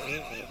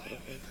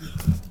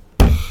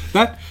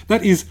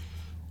 That is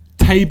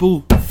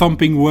table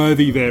thumping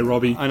worthy there,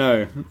 Robbie. I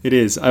know, it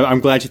is.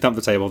 I'm glad you thumped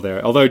the table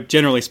there. Although,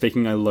 generally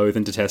speaking, I loathe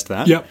and detest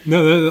that. Yep.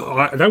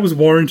 No, that was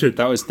warranted.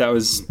 That was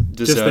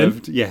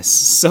deserved. Yes.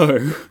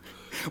 So...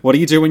 What do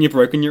you do when you've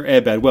broken your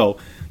airbed? Well,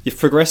 you've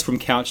progressed from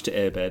couch to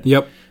airbed.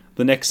 Yep.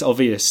 The next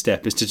obvious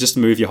step is to just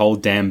move your whole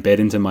damn bed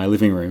into my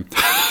living room.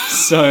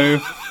 So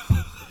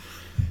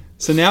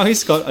now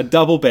he's got a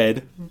double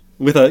bed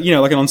with a,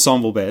 like an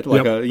ensemble bed,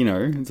 like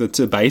it's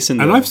a base.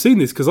 And I've seen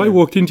this because I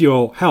walked into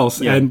your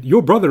house and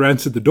your brother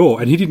answered the door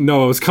and he didn't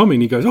know I was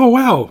coming. He goes, "Oh,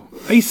 wow,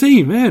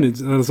 AC, man."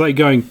 And I was like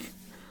going,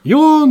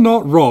 "You're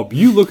not Rob.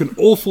 You look an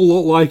awful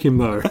lot like him,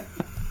 though."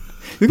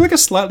 You look like a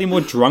slightly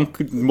more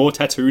drunk, more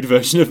tattooed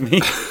version of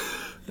me.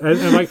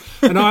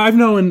 and I've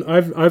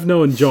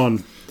known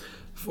John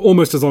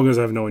almost as long as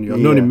I've known you. I've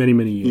known him many,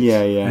 many years.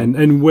 Yeah, yeah.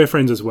 And we're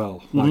friends as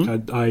well.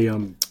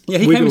 Mm-hmm. He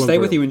came to stay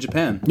with you in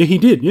Japan. Yeah, he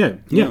did. Yeah.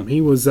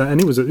 He was,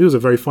 and he was a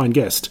very fine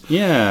guest.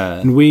 Yeah,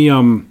 and we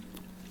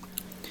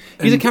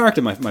he's a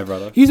character, my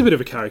brother. He's a bit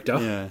of a character.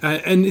 Yeah.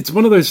 And it's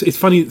one of those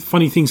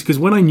funny things because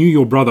when I knew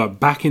your brother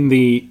back in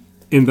the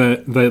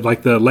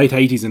late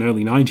 80s and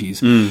early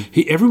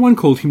 90s, everyone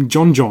called him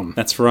John.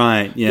 That's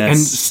right, yes. And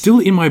still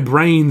in my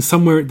brain,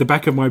 somewhere at the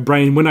back of my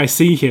brain, when I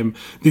see him,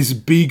 this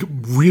big,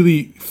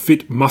 really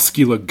fit,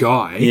 muscular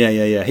guy.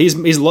 Yeah. He's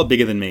a lot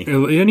bigger than me.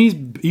 And he's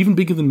even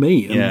bigger than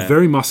me and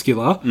very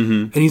muscular.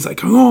 Mm-hmm. And he's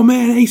like, "Oh,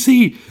 man,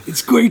 AC,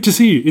 it's great to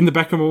see you." In the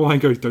back of my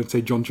mind goes, "Don't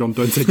say John, don't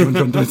say John,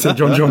 don't say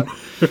John."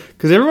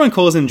 Because everyone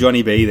calls him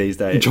Johnny B these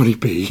days. Johnny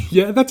B.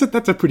 Yeah, that's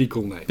a pretty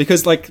cool name.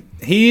 Because,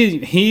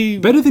 he...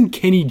 Better than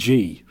Kenny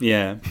G.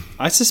 Yeah.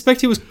 I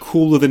suspect he was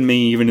cooler than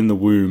me even in the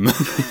womb.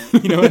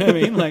 You know what I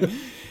mean?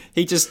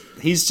 He's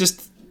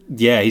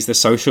the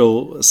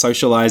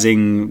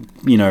socializing,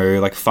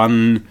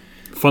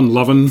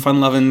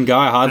 fun-loving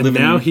guy,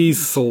 hard-living. Now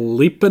he's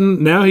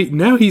sleeping. Now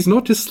he's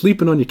not just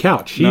sleeping on your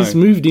couch. He's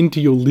moved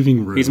into your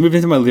living room. He's moved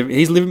into my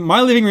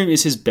my living room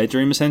is his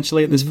bedroom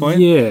essentially at this point.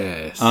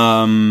 Yes.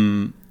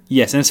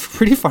 Yes, and it's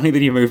pretty funny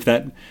that he moved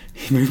that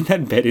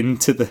bed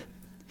into the...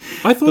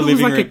 I thought it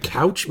was like room. A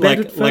couch bed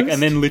at first.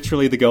 And then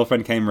literally the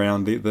girlfriend came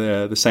round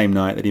the same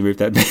night that he moved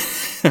that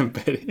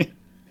bed in.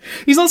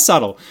 He's not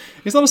subtle.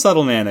 He's not a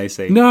subtle man,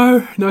 AC.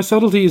 No,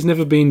 subtlety has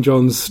never been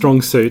John's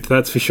strong suit,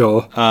 that's for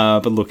sure.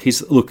 But look,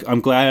 I'm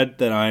glad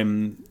that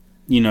I'm,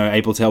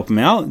 able to help him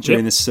out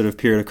during this sort of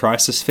period of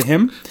crisis for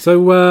him.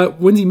 So,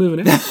 when's he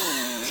moving out?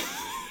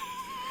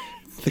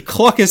 The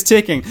clock is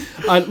ticking.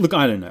 I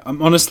don't know.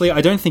 Honestly,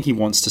 I don't think he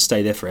wants to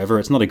stay there forever.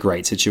 It's not a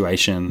great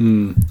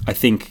situation. I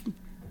think...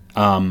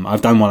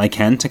 I've done what I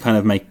can to kind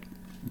of make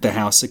the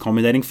house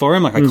accommodating for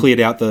him. I cleared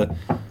out the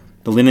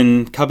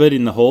linen cupboard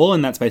in the hall,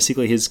 and that's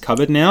basically his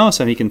cupboard now,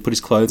 so he can put his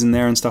clothes in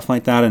there and stuff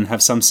like that and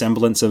have some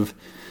semblance of,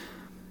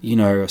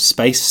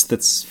 space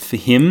that's for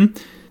him.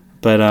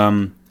 But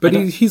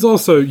he's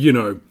also,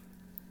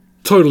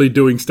 totally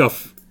doing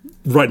stuff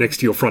right next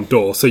to your front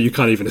door, so you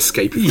can't even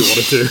escape if you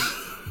wanted to.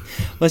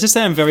 Let's just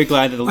say I'm very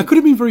glad that... I could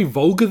have been very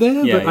vulgar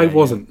there, but I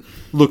wasn't.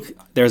 Look,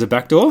 there's a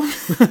back door.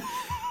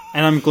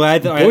 And I'm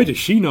glad that Boy, does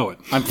she know it.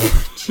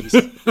 Jeez.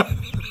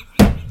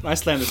 I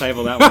slammed the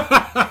table that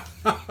one.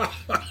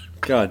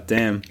 God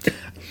damn.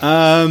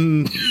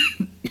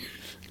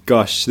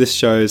 Gosh, this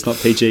show is not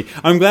PG.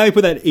 I'm glad we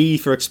put that E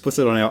for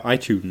explicit on our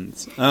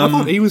iTunes. I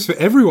thought E was for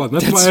everyone.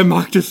 That's why I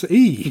marked us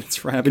E.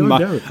 That's right. I've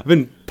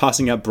been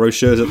passing out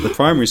brochures at the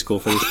primary school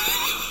for this.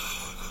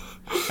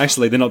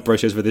 Actually, they're not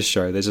brochures for this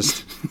show. They're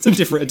just... It's a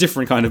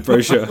different kind of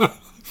brochure.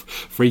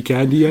 Free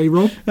candy, eh,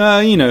 Rob?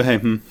 Hey.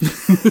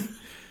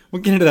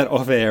 We'll get into that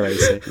off air,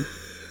 AC.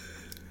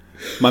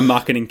 My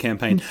marketing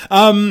campaign.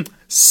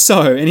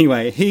 So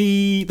anyway,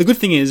 the good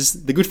thing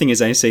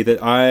is, AC, that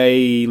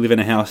I live in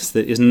a house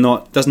that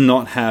does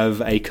not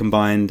have a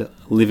combined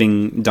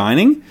living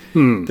dining.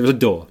 There's a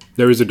door.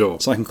 There is a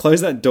door. So I can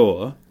close that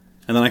door,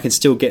 and then I can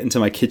still get into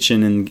my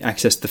kitchen and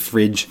access the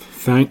fridge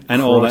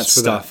and all that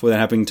stuff without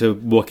having to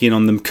walk in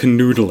on them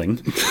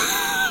canoodling.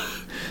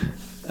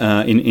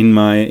 In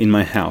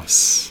my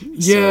house.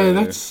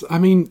 Yeah, so,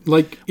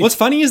 what's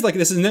funny is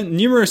there's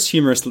numerous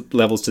humorous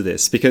levels to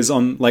this because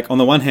on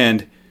the one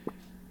hand,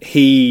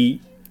 he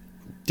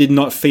did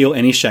not feel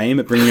any shame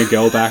at bringing a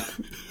girl back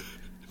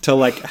to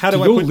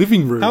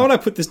living room. How would I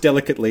put this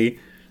delicately?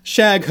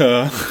 Shag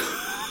her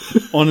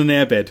on an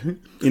airbed.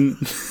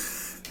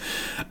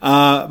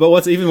 But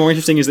what's even more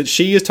interesting is that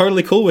she is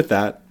totally cool with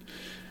that.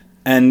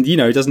 And,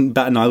 doesn't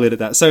bat an eyelid at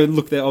that. So,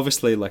 look, they're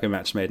obviously like a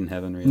match made in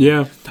heaven, really.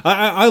 Yeah.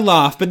 I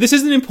laugh, but this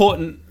is an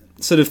important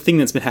sort of thing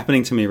that's been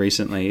happening to me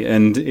recently.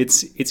 And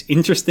it's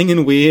interesting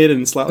and weird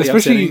and slightly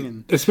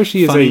upsetting.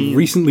 Especially as a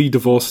recently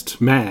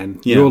divorced man.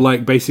 Yeah. You're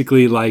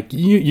basically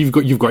you've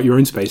got your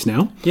own space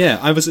now. Yeah,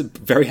 I was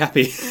very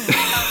happy.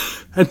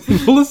 And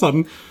then all of a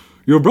sudden...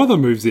 Your brother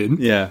moves in,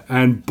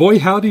 and boy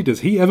howdy does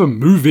he ever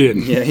move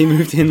in. Yeah, he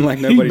moved in like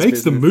nobody's He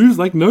makes business. the moves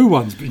like no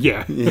one's.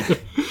 Yeah,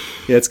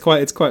 it's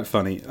quite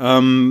funny.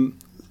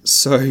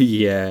 So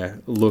yeah,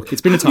 look,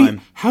 it's been a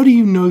time. How do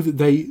you know that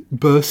they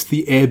burst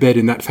the airbed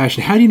in that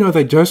fashion? How do you know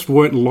they just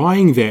weren't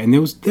lying there and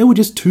there were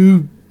just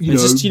two,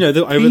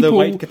 over the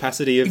weight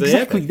capacity of the airbed?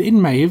 Exactly, it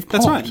may have popped.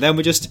 That's right. They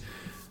were just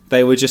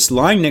They were just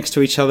lying next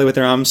to each other with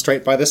their arms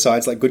straight by their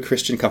sides, like good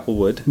Christian couple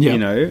would. Yeah. You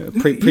know,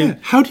 Yeah.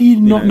 How do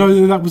you not know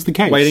that that was the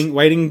case?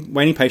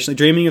 waiting patiently,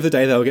 dreaming of the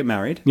day they'll get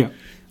married. Yeah.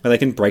 Where they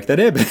can break that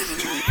airbag.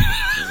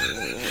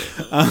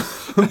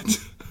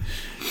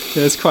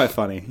 It's quite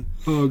funny.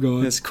 Oh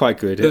god. It's quite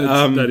good.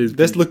 That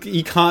is look,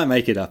 you can't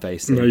make it up,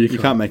 AC. No, you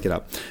can't make it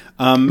up.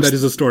 That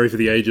is a story for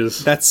the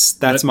ages.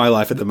 That's my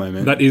life at the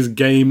moment. That is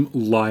game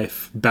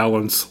life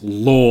balance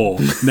law.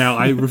 Now,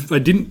 I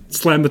didn't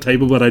slam the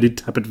table, but I did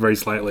tap it very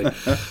slightly.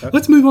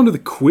 Let's move on to the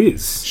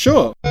quiz.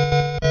 Sure.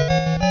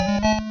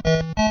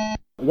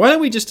 Why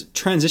don't we just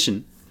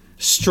transition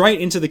straight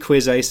into the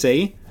quiz,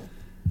 AC?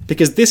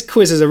 Because this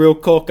quiz is a real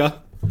corker.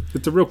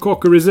 It's a real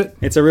corker, is it?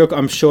 It's a real.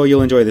 I'm sure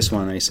you'll enjoy this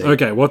one, AC.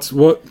 Okay, what?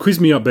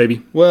 Quiz me up,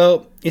 baby.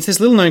 Well, it's this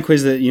little known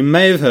quiz that you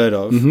may have heard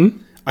of.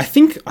 Mm-hmm. I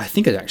think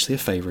it's actually a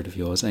favourite of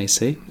yours,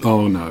 AC.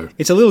 Oh no!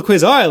 It's a little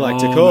quiz I like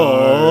to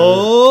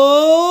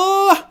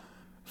call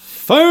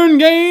Phone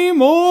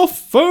Game or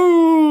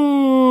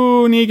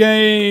Phony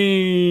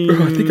Game.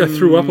 I think I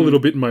threw up a little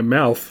bit in my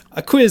mouth.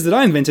 A quiz that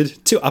I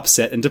invented to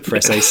upset and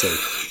depress AC.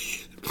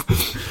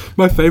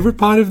 My favourite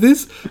part of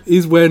this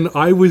is when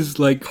I was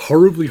like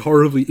horribly,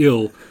 horribly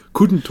ill,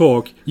 couldn't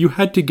talk. You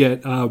had to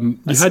get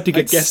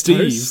guest Steve,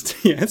 host.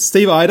 Yeah,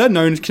 Steve Ida,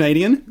 known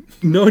Canadian,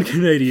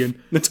 non-Canadian,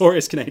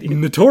 notorious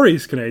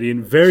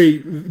Canadian, very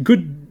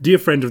good dear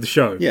friend of the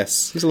show.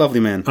 Yes, he's a lovely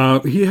man.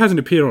 He hasn't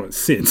appeared on it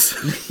since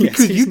Yes,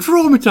 because you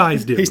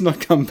traumatized him. He's not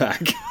come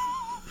back.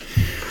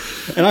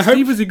 And I hope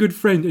Steve was a good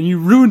friend, and you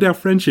ruined our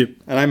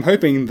friendship. And I'm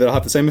hoping that I'll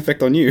have the same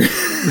effect on you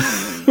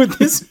with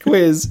this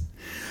quiz.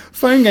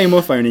 Phone Game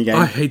or Phony Game.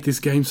 I hate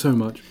this game so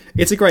much.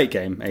 It's a great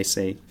game,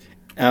 AC,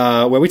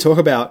 where we talk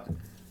about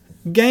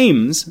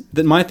games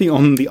that might be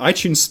on the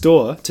iTunes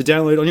store to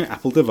download on your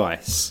Apple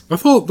device. I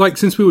thought, like,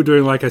 since we were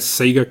doing like a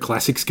Sega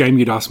Classics game,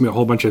 you'd ask me a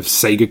whole bunch of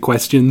Sega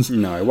questions.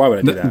 No, why would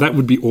I do that? That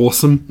would be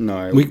awesome.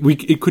 No.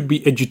 It could be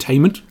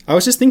edutainment. I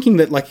was just thinking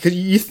that, like, 'cause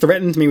you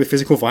threatened me with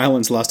physical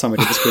violence last time I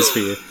did this quiz for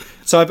you.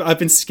 So I've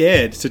been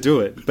scared to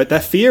do it. But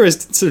that fear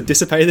has sort of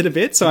dissipated a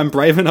bit, so I'm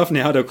brave enough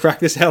now to crack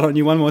this out on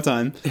you one more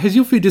time. Has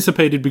your fear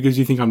dissipated because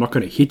you think I'm not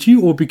going to hit you,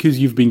 or because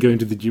you've been going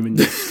to the gym and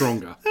you're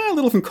stronger? A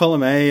little from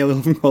column A, a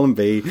little from column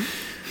B.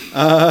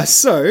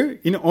 So,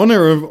 in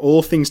honour of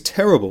all things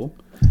terrible,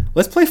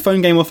 let's play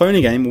Phone Game or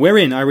Phony Game,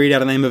 wherein I read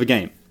out a name of a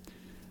game.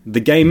 The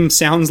game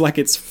sounds like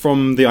it's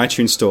from the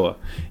iTunes store.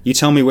 You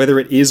tell me whether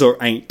it is or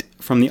ain't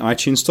from the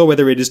iTunes store,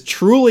 whether it is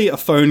truly a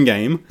phone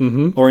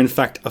game, or in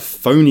fact a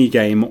phony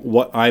game,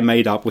 what I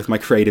made up with my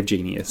creative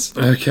genius.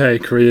 Okay,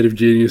 creative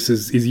genius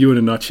is you in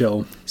a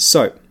nutshell.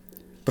 So,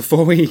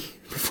 before we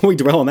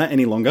dwell on that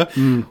any longer,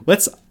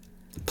 let's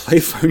play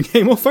Phone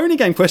Game or Phony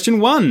Game.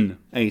 Question 1,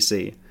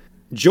 AC.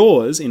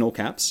 Jaws, in all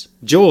caps,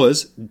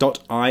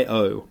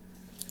 jaws.io.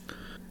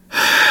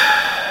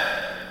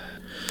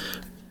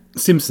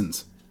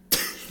 Simpsons.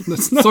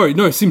 Sorry,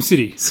 no,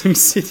 SimCity.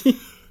 SimCity?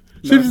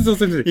 Simpsons or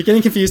SimCity? You're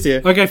getting confused here.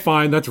 Okay,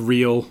 fine, that's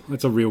real.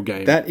 That's a real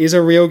game. That is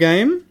a real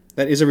game.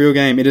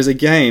 It is a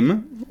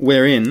game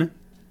wherein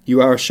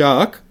you are a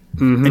shark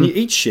and you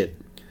eat shit.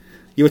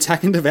 You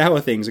attack and devour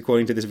things,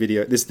 according to this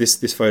video,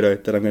 this photo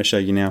that I'm going to show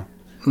you now.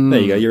 There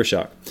you go, you're a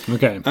shark.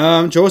 Okay.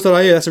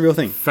 Jaws.io, that's a real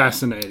thing.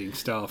 Fascinating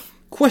stuff.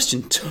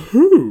 Question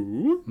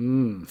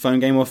 2. Phone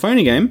Game or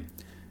Phony Game.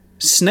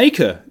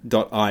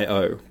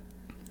 Snaker.io.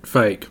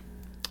 Fake.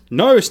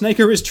 No,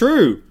 Snaker is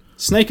true.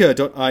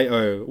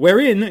 Snaker.io,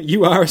 wherein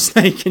you are a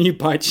snake and you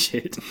bite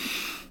shit.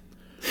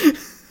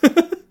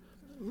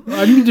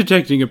 I'm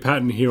detecting a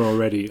pattern here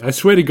already. I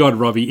swear to God,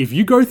 Robbie, if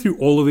you go through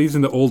all of these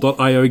in the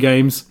all.io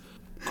games,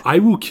 I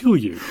will kill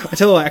you. I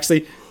tell you what,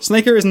 actually,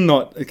 Snaker is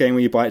not a game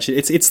where you bite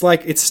shit. It's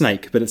like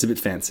Snake, but it's a bit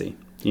fancy,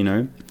 you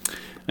know?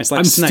 It's like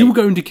I'm Snake. still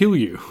going to kill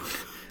you.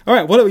 All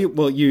right,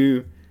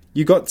 you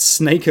got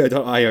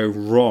Snaker.io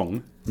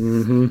wrong.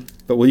 Mm-hmm.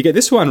 But will you get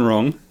this one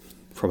wrong?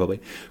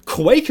 Probably.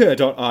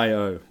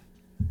 Quaker.io.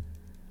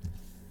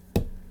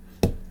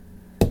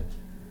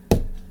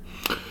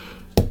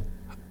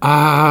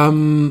 How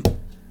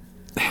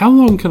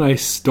long can I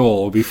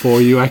stall before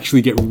you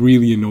actually get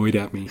really annoyed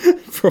at me?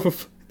 Probably.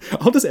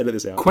 I'll just edit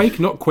this out. Quake,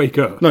 not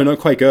Quaker. No, not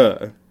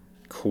Quaker.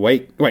 No,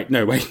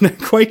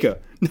 Quaker.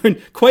 No,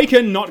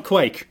 Quaker, not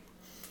Quake.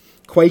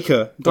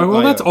 Quaker.io. Oh,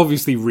 well, that's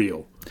obviously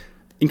real.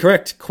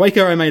 Incorrect.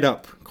 Quaker I made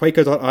up.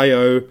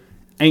 Quaker.io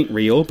ain't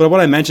real, but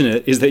what I imagine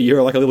it is that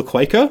you're like a little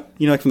Quaker,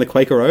 you know, like from the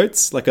Quaker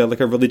Oats, like a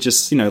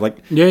religious, you know, like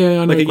I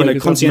know like a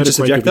conscientious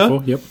objector,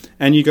 before. Yep.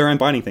 And you go around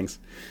biting things.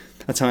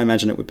 That's how I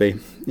imagine it would be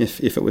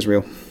if it was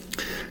real.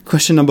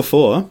 Question number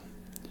 4: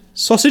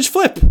 Sausage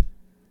Flip.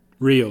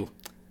 Real.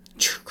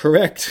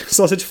 Correct.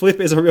 Sausage Flip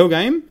is a real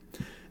game.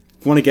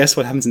 Want to guess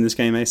what happens in this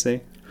game,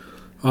 AC?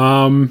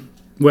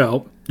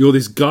 Well, you're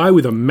this guy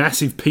with a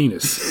massive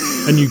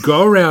penis, and you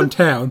go around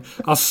town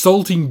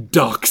assaulting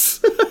ducks.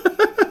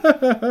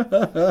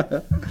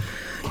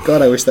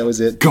 God, I wish that was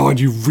it. God,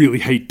 you really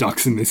hate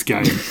ducks in this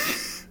game.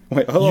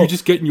 Wait, You're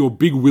just getting your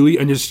big willy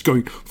and you're just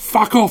going,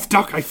 fuck off,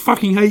 duck, I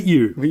fucking hate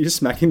you. Were you just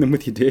smacking them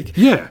with your dick?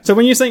 Yeah. So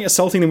when you're saying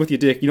assaulting them with your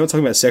dick, you're not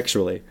talking about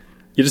sexually.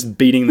 You're just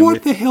beating them What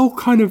with... the hell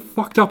kind of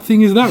fucked up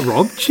thing is that,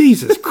 Rob?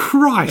 Jesus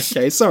Christ.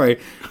 Okay, sorry.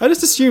 I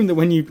just assumed that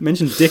when you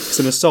mentioned dicks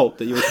and assault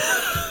that you were...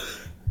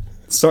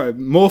 Sorry,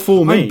 more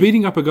fool me. I'm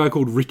beating up a guy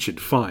called Richard,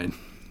 fine.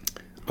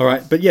 All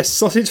right, but yes,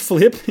 sausage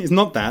flip is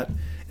not that.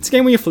 It's a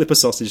game where you flip a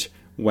sausage.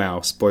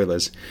 Wow,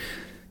 spoilers.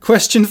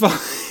 Question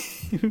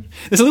 5.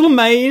 There's a little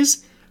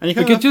maze, and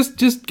you Okay,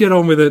 just get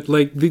on with it.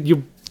 Like,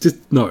 you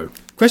just... No.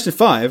 Question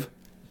 5.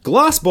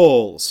 Glass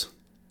balls.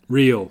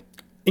 Real.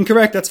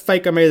 Incorrect, that's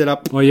fake, I made it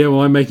up. Oh, yeah,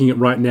 well, I'm making it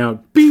right now.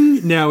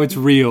 Bing! Now it's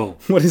real.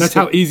 What is That's it?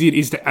 how easy it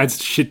is to add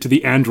shit to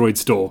the Android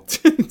store.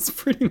 It's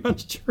pretty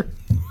much true.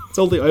 It's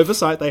all the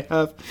oversight they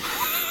have.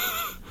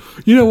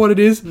 You know what it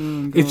is?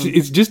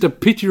 It's just a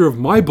picture of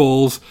my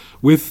balls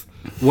with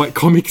white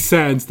Comic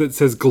Sans that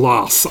says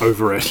glass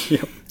over it.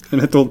 Yep.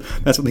 And I thought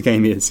that's what the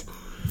game is.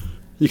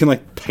 You can,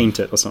 like, paint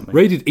it or something.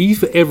 Rated E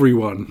for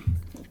everyone.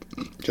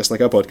 Just like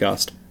our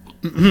podcast.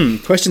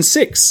 Question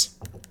 6.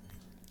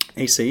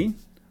 AC,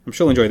 I'm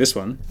sure you'll enjoy this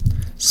one.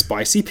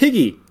 Spicy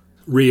Piggy.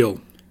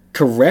 Real.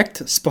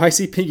 Correct.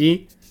 Spicy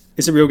Piggy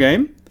is a real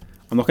game.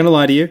 I'm not going to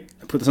lie to you.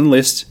 I put this on the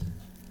list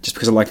just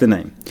because I like the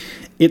name.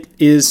 It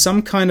is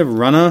some kind of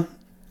runner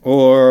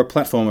or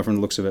platformer from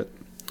the looks of it.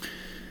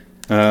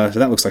 So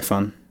that looks like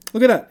fun.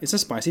 Look at that. It's a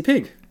spicy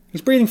pig.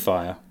 He's breathing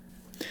fire.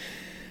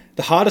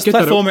 The hardest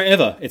platformer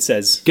ever, it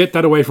says. Get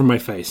that away from my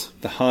face.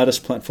 The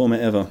hardest platformer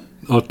ever.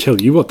 I'll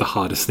tell you what the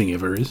hardest thing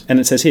ever is. And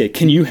it says here,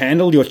 can you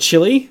handle your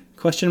chili?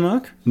 Question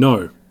mark.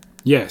 No.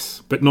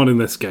 Yes, but not in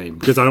this game,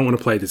 because I don't want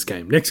to play this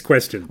game. Next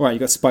question. All right, you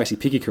got Spicy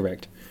Piggy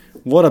correct.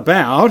 What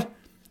about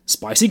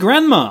Spicy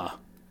Grandma?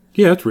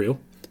 Yeah, that's real.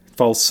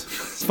 False.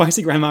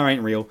 Spicy Grandma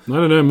ain't real. I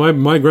don't know,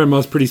 my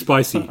grandma's pretty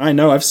spicy. I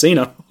know, I've seen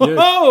her. Yeah.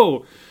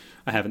 Oh!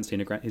 I haven't seen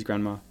his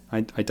grandma.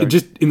 I don't.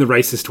 Just in the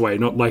racist way,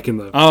 not like in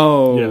the...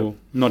 Oh, Yeah.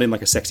 not in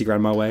like a sexy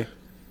grandma way.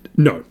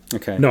 No.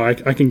 Okay. No, I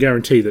can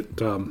guarantee that...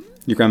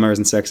 Your grandma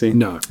isn't sexy?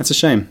 No. That's a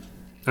shame.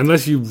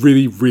 Unless you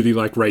really, really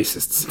like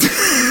racists.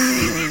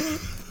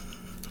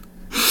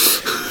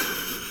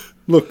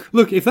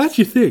 Look, if that's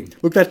your thing,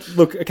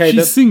 Okay,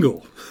 she's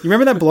single, you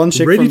remember that blonde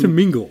chick ready to from...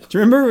 mingle. Do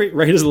you remember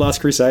Raiders of the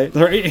Last Crusade?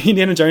 Sorry,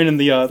 Indiana Jones and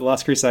the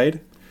Last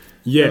Crusade?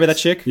 Yes. Remember that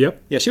chick?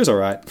 Yep. Yeah, she was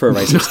alright for a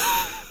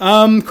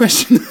racist.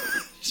 Question...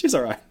 she was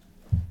alright.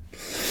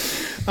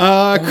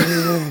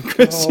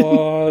 Question...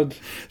 God.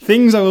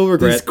 Things I will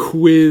regret. This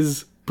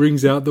quiz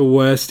brings out the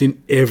worst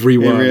in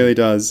everyone. It really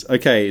does.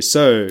 Okay,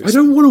 so... I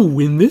don't want to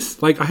win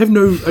this. Like, I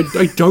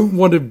don't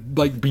want to,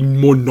 like, be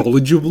more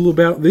knowledgeable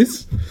about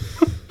this.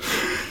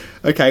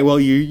 Okay, well,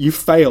 you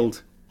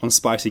failed on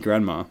Spicy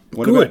Grandma.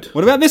 Good.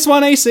 What about this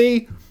one,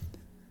 AC?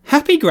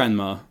 Happy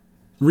Grandma.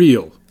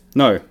 Real.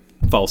 No,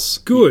 false.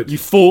 Good. You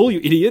fool,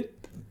 you idiot.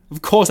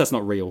 Of course that's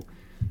not real.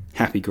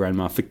 Happy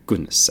Grandma, for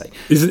goodness sake.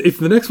 If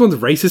the next one's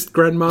racist,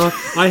 Grandma,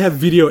 I have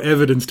video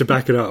evidence to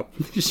back it up.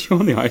 Just show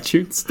on the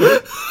iTunes.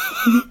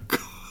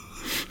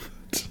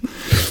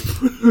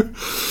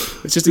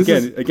 It's just, just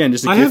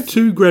a I gift. have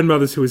two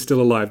grandmothers who are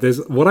still alive. There's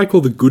what I call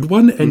the good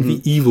one and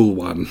the evil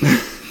one.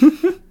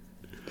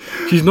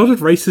 She's not as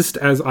racist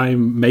as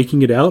I'm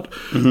making it out,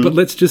 but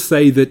let's just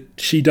say that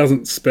she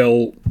doesn't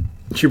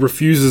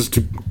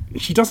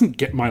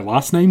get my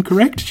last name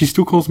correct. She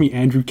still calls me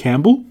Andrew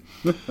Campbell.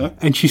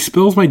 And she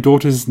spells my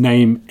daughter's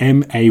name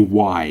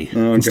M-A-Y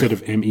instead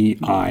of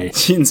M-E-I.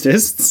 She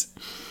insists,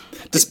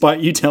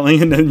 despite you telling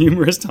her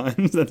numerous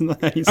times. That's not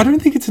how you say I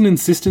don't think it's an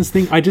insistence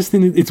thing. I just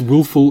think it's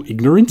willful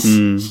ignorance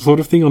sort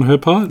of thing on her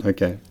part.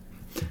 Okay.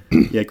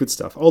 Yeah, good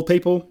stuff. Old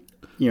people,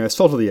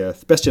 salt of the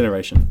earth, best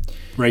generation.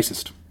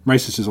 Racist.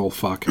 Racist is all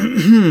fuck.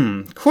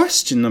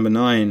 Question number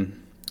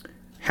 9.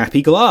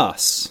 Happy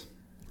Glass.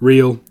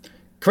 Real.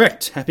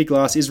 Correct. Happy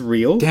Glass is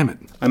real. Damn it.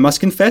 I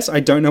must confess, I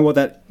don't know what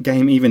that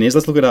game even is.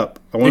 Let's look it up.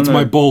 I want It's to know.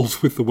 my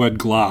balls with the word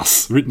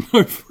glass written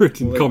over it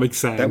in Comic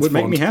Sans. That would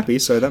make me happy,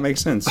 so that makes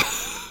sense.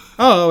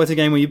 Oh, it's a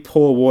game where you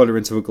pour water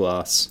into a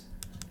glass.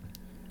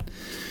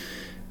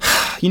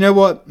 You know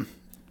what?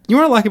 You know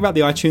what I like about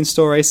the iTunes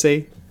store,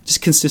 AC?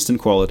 Just consistent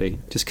quality.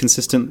 Just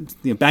consistent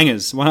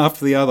bangers, one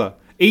after the other.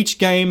 Each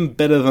game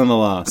better than the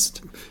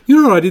last.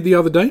 You know what I did the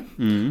other day?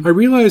 I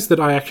realised that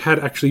I had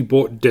actually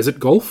bought Desert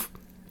Golf,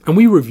 and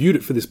we reviewed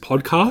it for this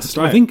podcast. That's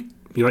right. I think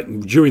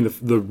during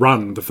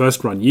the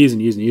first run, years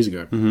and years and years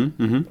ago.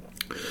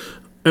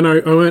 And I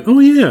went, oh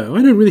yeah,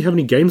 I don't really have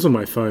any games on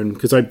my phone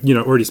because I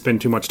already spend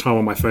too much time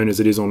on my phone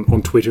as it is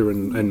on Twitter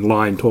and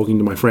Line talking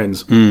to my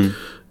friends. So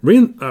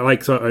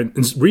I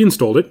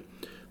reinstalled it,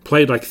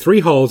 played like 3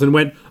 holes, and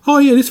went, oh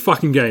yeah, this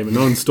fucking game, and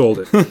uninstalled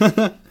it.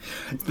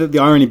 The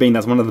irony being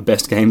that's one of the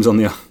best games on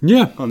the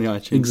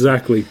iTunes.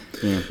 Exactly.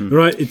 Yeah.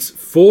 Right, it's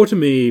 4 to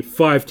me,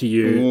 5 to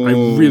you. I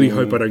really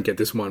hope I don't get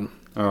this one.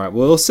 All right,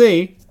 well, we'll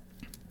see.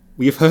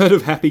 We've heard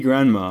of Happy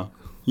Grandma.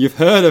 You've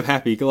heard of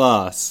Happy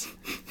Glass.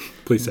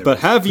 Please say But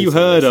have you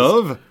heard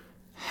of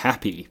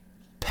Happy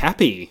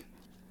Pappy?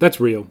 That's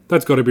real.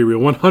 That's got to be real.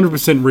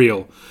 100%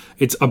 real.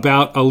 It's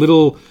about a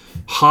little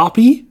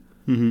harpy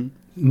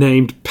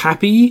named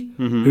Pappy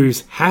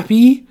who's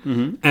happy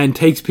and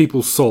takes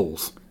people's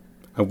souls.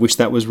 I wish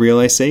that was real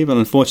AC, but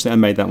unfortunately I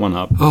made that one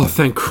up. Oh,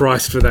 thank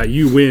Christ for that.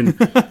 You win.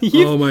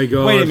 Oh my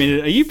god. Wait a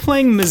minute, are you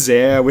playing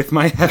Misere with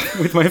my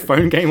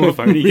phone game or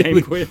phony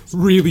game quiz?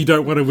 Really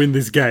don't want to win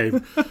this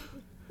game.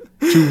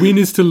 To win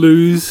is to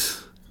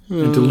lose,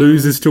 and to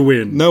lose is to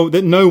win. No,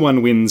 no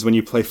one wins when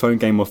you play phone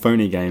game or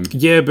phony game.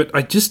 Yeah, but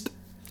I just...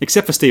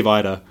 Except for Steve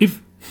Ida.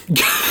 If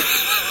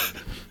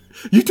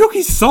you took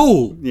his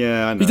soul.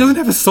 Yeah, I know. He doesn't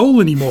have a soul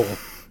anymore.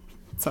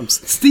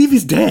 Steve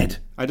is dead.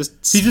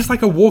 He's just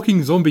like a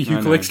walking zombie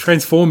who collects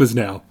Transformers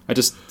now. Like,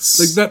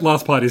 that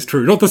last part is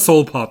true, not the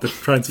soul part, the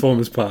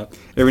Transformers part.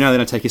 Every now and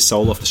then I take his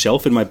soul off the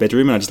shelf in my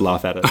bedroom and I just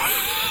laugh at it.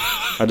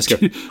 I just go...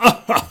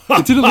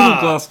 It's in a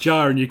little glass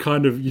jar and you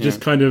just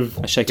kind of...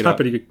 I shake it tap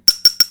up. it and you go...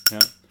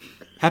 Yeah.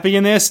 Happy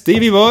in there,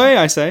 Stevie boy,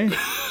 I say.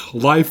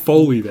 Live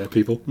Foley there,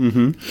 people.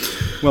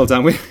 Well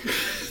done.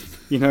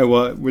 You know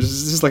what? This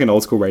is like an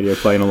old school radio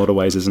play in a lot of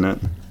ways, isn't it?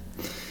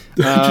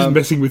 Just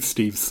messing with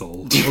Steve's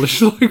soul.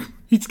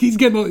 He's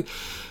getting...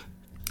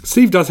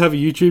 Steve does have a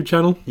YouTube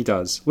channel. He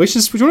does. Do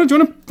you want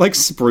to like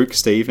spruik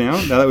Steve now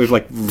that we've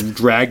like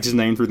dragged his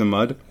name through the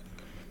mud?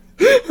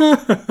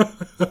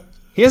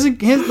 He has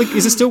like,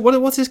 is it still,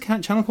 what's his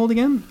channel called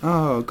again?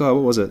 Oh god,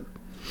 what was it?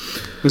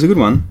 It was a good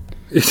one.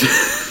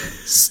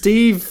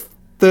 Steve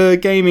the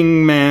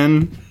Gaming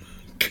Man.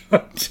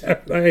 God damn,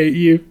 I hate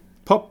you.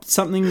 Pop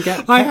something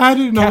I had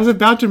it and I was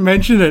about to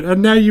mention it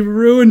and now you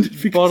ruined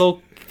it.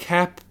 Bottle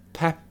cap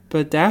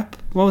papadap?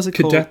 What was it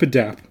called?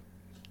 Kadapadap.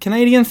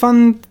 Canadian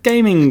Fun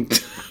Gaming.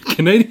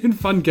 Canadian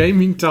Fun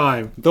Gaming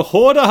Time. The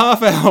Hoarder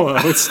Half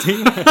Hour with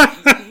Steve.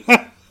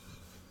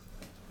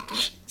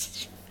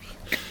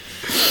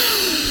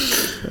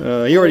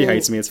 He already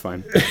hates me, it's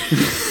fine.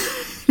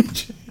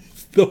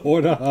 The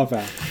Hoarder Half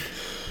Hour.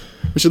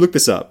 We should look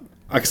this up.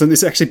 Because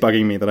it's actually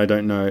bugging me that I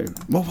don't know.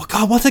 Oh,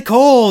 God, what's it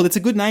called? It's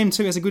a good name,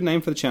 too. It's a good name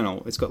for the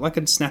channel. It's got like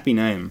a snappy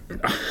name.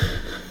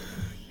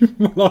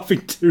 You're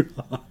laughing too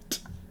hard.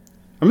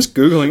 I'm just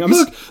Googling.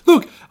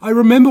 Look, I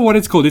remember what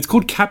it's called. It's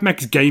called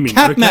CapMax Gaming.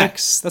 CapMax.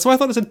 Okay? That's why I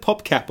thought it said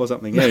PopCap or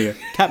something. There you go.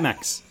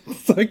 CapMax.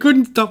 So I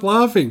couldn't stop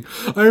laughing.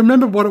 I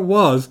remember what it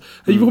was,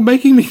 and you were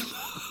making me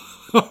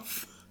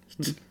laugh.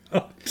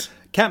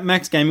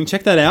 CapMax Gaming.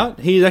 Check that out.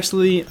 He's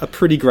actually a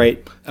pretty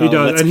great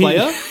Let's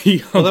Player.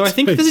 He Although I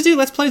think, does he do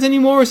Let's Plays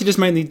anymore, or does he just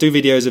mainly do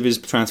videos of his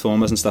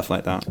Transformers and stuff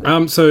like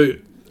that? So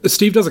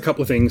Steve does a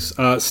couple of things.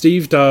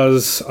 Steve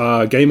does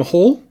Gamer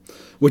Hall,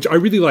 which I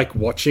really like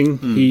watching.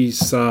 He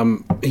does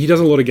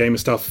a lot of gamer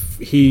stuff.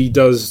 He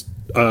does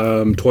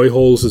toy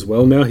hauls as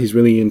well now. He's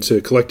really into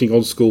collecting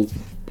old school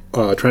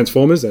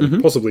Transformers and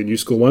possibly new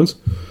school ones.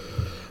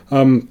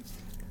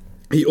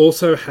 He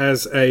also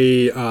has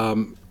a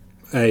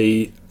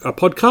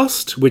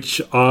podcast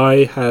which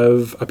I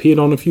have appeared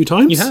on a few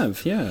times. You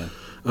have, yeah.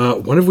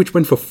 One of which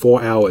went for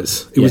 4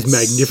 hours. It was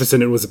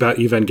magnificent. It was about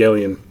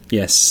Evangelion.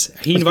 Yes.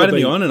 He invited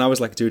me on and I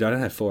was like, dude, I don't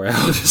have 4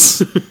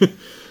 hours.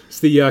 It's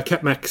the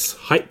CapMax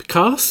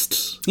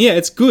Hypecast. Yeah,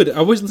 it's good. I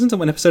always listened to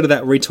one episode of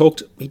that where he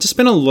just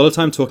spent a lot of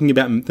time talking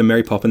about the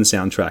Mary Poppins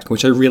soundtrack,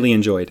 which I really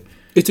enjoyed.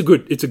 It's a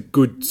good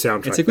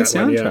soundtrack. It's a good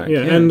soundtrack.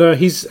 Yeah. And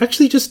he's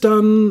actually just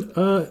done...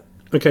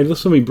 okay,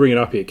 let me bring it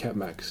up here,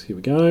 CapMax. Here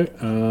we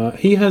go.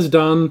 He has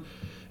done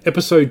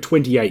episode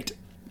 28.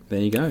 There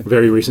you go.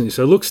 Very recently.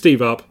 So look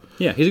Steve up.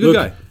 Yeah, he's a good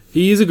guy.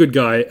 He is a good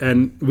guy,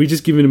 and we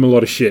just given him a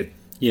lot of shit.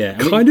 Yeah.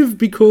 Kind of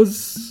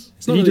because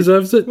he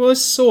deserves it. Well,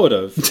 sort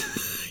of.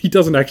 He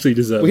doesn't actually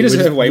deserve it. We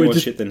deserve way more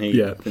shit than he.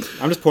 Yeah.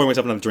 I'm just pouring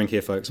myself another drink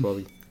here, folks, while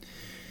we...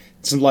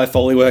 Some live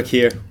Foley work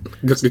here.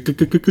 Alright,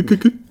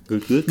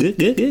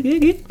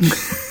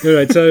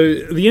 so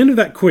the end of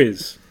that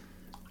quiz.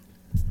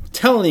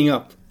 Tallying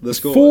up the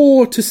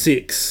score.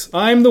 4-6.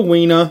 I'm the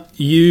wiener.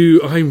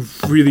 I'm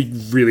really,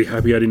 really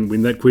happy I didn't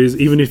win that quiz,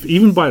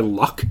 even by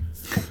luck.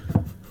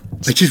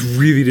 I just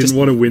really didn't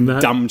want to win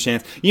that. Dumb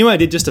chance. You know what I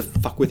did just to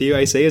fuck with you,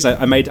 AC? Is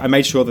I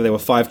made sure that there were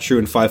 5 true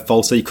and 5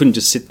 false, so you couldn't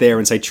just sit there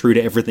and say true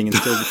to everything and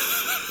still...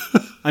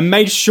 I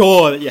made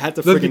sure that you had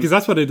to freaking... Because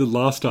that's what I did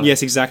last time.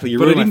 Yes, exactly. You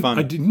ruined my fun.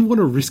 I didn't want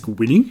to risk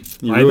winning.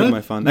 You ruined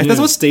my fun. Yeah.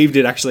 That's what Steve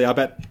did, actually. I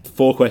bet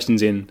 4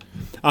 questions in.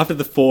 After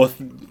the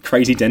 4th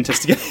crazy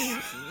dentist game.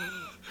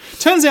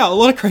 Turns out a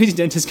lot of crazy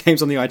dentist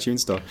games on the iTunes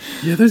store.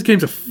 Yeah, those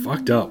games are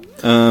fucked up.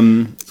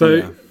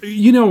 Yeah.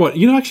 You know what?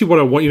 You know actually what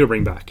I want you to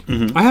bring back?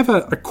 I have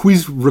a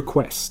quiz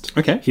request.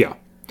 Okay. Here.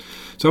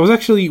 So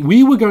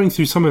we were going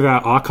through some of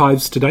our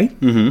archives today.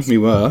 We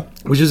were.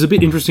 Which is a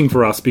bit interesting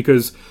for us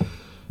because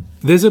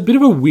there's a bit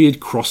of a weird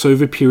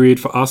crossover period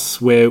for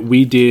us where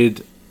we did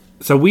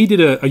a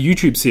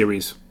YouTube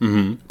series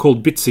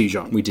called Bit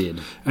Seizure. We did.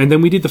 And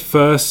then we did the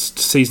first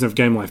season of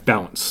Game Life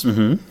Balance.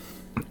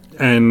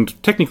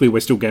 And technically we're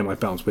still Game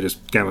Life Balance. We're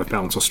just Game Life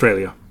Balance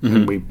Australia.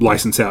 And we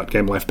license out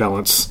Game Life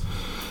Balance.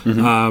 We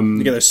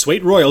get those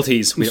sweet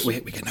royalties. We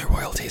get no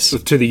royalties.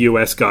 To the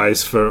US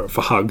guys for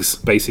hugs,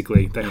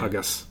 basically. They hug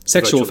us.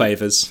 Sexual virtually.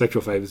 favours.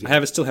 Sexual favours, yeah.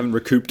 I still haven't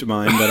recouped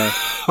mine, but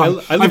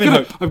I live in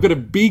hope. I've got a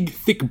big,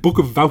 thick book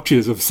of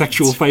vouchers of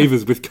sexual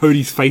favours with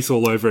Cody's face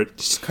all over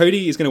it.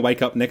 Cody is going to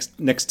wake up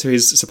next to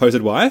his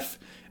supposed wife,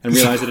 and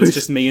realise that it's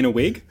just me in a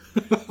wig.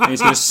 And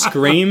he's going to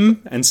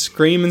scream and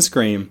scream and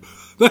scream.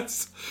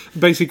 That's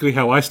basically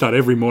how I start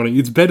every morning.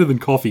 It's better than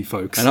coffee,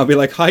 folks. And I'll be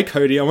like, "Hi,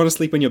 Cody. I want to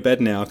sleep in your bed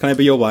now. Can I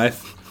be your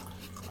wife?"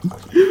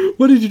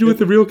 What did you do with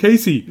the real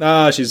Casey?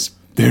 She's...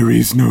 There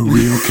is no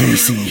real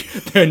Casey.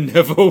 There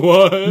never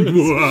was.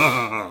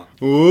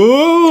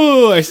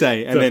 Ooh, I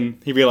say. And then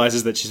he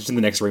realises that she's in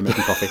the next room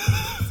making coffee.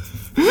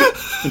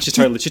 And she's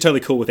totally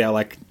cool with our,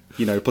 like,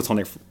 you know,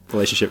 platonic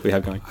relationship we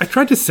have going. I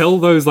tried to sell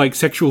those, like,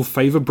 sexual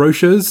favour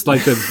brochures,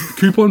 like the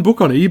coupon book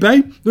on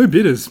eBay. No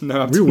bidders.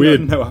 Real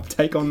weird. No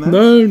uptake on that.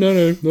 No,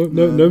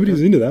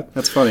 nobody's into that.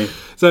 That's funny.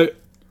 So,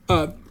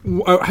 I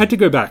had to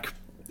go back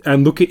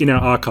and look in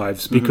our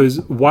archives because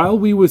while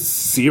we were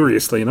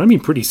seriously, and I mean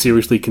pretty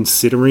seriously,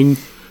 considering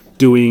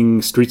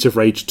doing Streets of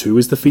Rage 2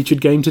 as the featured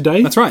game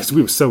today. That's right. Because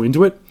we were so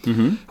into it.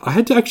 I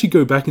had to actually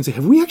go back and say,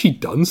 have we actually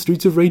done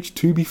Streets of Rage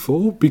 2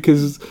 before?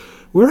 Because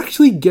we're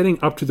actually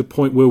getting up to the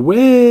point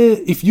where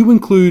if you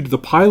include the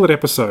pilot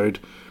episode,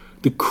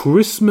 the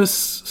Christmas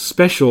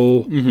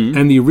special,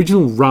 and the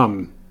original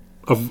run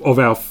of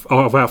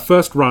our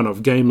first run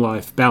of Game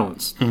Life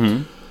Balance,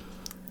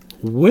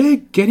 we're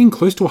getting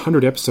close to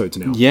 100 episodes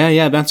now.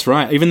 Yeah, that's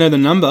right. Even though the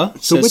number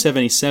says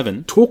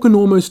 77. Talking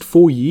almost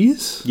 4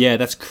 years. Yeah,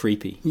 that's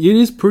creepy. It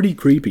is pretty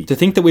creepy. To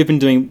think that we've been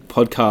doing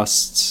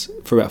podcasts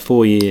for about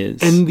 4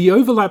 years. And the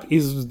overlap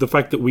is the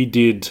fact that we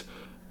did...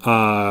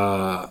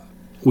 what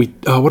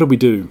did we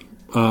do?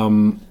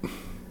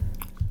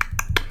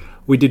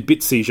 We did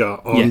Bit Seizure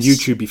on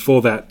YouTube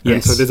before that.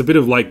 And so there's a bit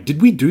of like, did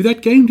we do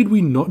that game? Did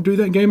we not do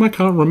that game? I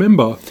can't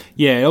remember.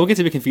 Yeah, it all gets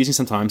a bit confusing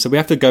sometimes. So we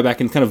have to go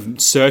back and kind of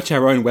search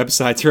our own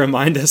website to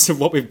remind us of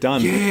what we've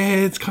done. Yeah,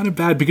 it's kind of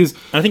bad because...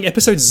 And I think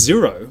episode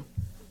 0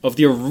 of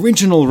the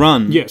original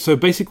run... Yeah, so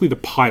basically the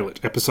pilot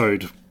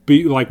episode...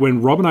 Like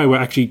when Rob and I were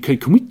actually,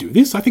 can we do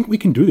this? I think we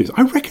can do this.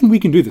 I reckon we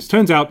can do this.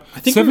 Turns out,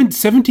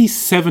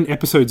 77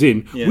 episodes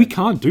in, we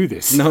can't do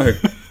this. No.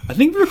 I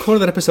think we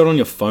recorded that episode on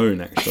your phone,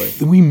 actually.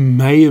 We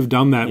may have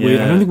done that.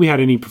 Yeah. I don't think we had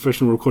any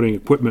professional recording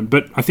equipment,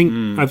 but I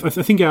think I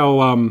think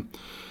our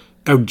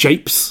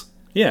japes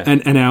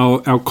and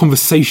our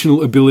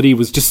conversational ability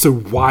was just so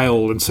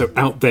wild and so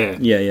out there.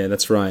 Yeah,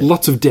 that's right.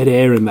 Lots of dead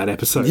air in that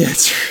episode. Yeah,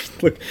 that's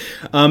right.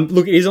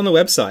 Look, it is on the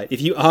website.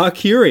 If you are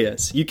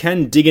curious, you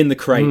can dig in the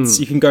crates.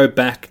 You can go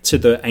back to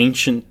the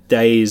ancient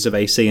days of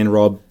AC and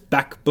Rob,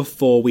 back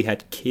before we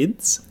had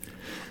kids.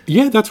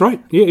 Yeah, that's right.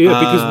 Yeah,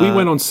 because we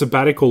went on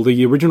sabbatical.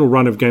 The original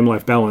run of Game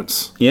Life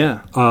Balance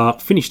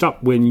finished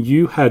up when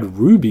you had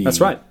Ruby.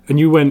 That's right. And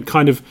you went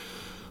kind of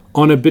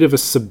on a bit of a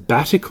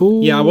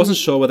sabbatical. Yeah, I wasn't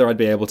sure whether I'd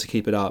be able to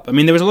keep it up. I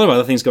mean, there was a lot of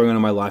other things going on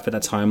in my life at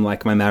that time,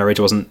 like my marriage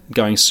wasn't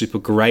going super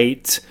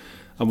great.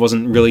 I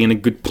wasn't really in a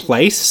good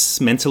place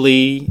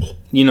mentally,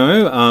 you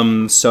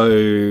know. So,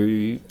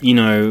 you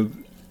know,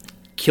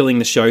 killing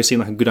the show seemed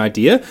like a good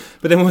idea.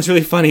 But then what was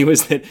really funny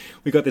was that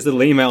we got this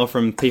little email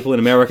from people in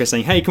America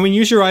saying, "Hey, can we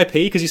use your IP?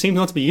 Because you seem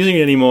not to be using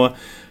it anymore."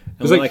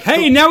 And we're like,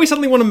 "Hey, now we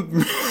suddenly want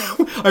to..."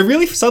 I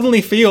really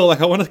suddenly feel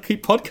like I want to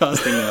keep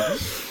podcasting now.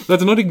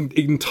 That's not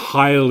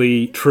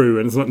entirely true,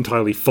 and it's not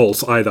entirely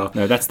false either.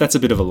 No, that's a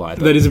bit of a lie,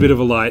 though. That is a bit of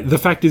a lie. The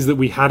fact is that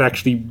we had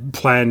actually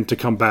planned to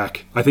come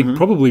back. I think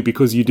probably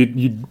because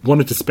you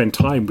wanted to spend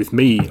time with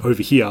me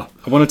over here.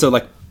 I wanted to,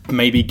 like,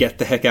 maybe get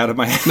the heck out of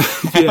my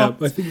house. Yeah,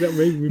 I think that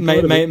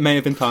may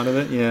have been part of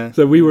it, yeah.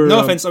 So we were... No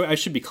offense, I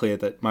should be clear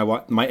that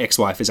my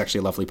ex-wife is actually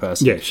a lovely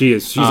person. Yeah, she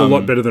is. She's a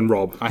lot better than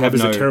Rob. Rob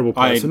is a terrible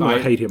person. I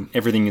hate him.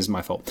 Everything is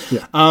my fault.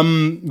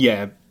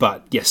 Yeah.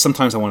 But yes,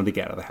 sometimes I wanted to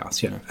get out of the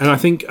house, you know. And I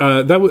think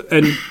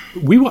and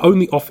we were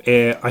only off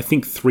air, I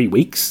think, 3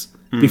 weeks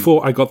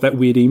before I got that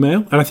weird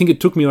email. And I think it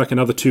took me like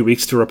another 2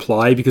 weeks to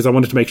reply because I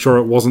wanted to make sure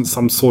it wasn't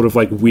some sort of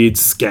like weird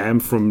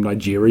scam from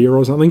Nigeria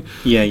or something.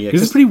 Yeah.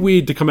 Because it's pretty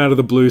weird to come out of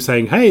the blue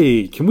saying,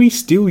 "Hey, can we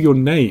steal your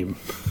name?"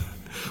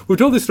 We've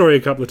told this story a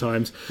couple of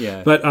times.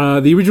 Yeah.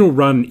 But the original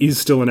run is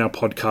still in our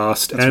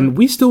podcast. And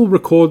we still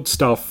record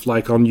stuff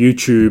like on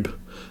YouTube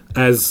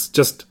as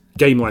just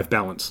Game Life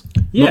Balance.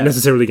 Yeah. Not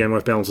necessarily Game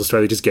Life Balance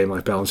Australia, just Game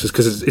Life Balance, just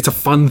because it's a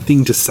fun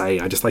thing to say.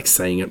 I just like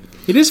saying it.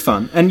 It is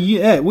fun. And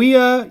you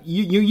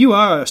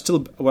are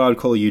still what I would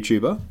call a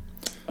YouTuber.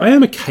 I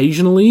am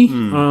occasionally.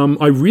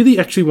 I really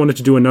actually wanted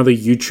to do another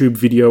YouTube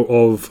video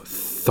of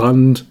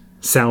Thund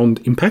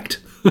Sound Impact.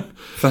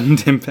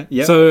 Thund Impact,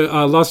 yeah. So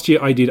last year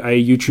I did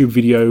a YouTube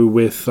video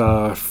with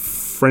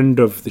friend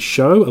of the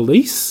show,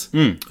 Elise,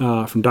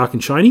 from Dark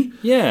and Shiny.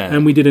 Yeah.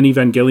 And we did an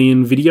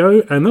Evangelion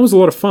video, and that was a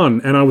lot of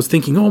fun. And I was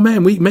thinking, oh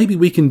man, maybe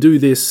we can do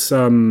this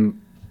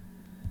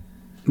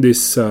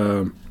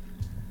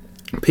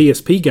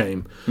PSP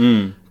game.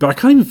 But I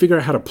can't even figure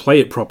out how to play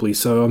it properly,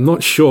 so I'm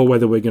not sure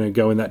whether we're going to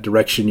go in that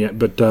direction yet.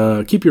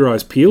 But keep your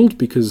eyes peeled,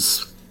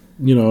 because,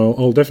 you know,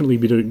 I'll definitely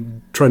be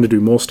trying to do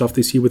more stuff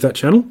this year with that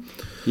channel.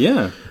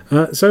 Yeah.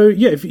 So,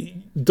 yeah, if you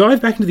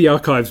dive back into the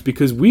archives,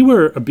 because we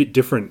were a bit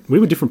different. We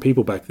were different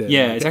people back then.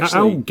 Yeah, it's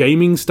actually... Our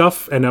gaming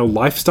stuff and our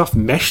life stuff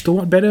meshed a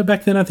lot better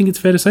back then, I think it's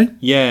fair to say.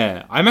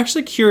 Yeah. I'm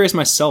actually curious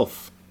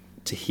myself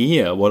to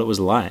hear what it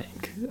was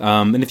like.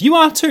 And if you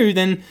are too,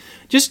 then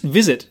just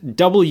visit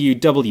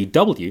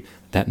www,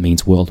 that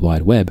means World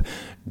Wide Web,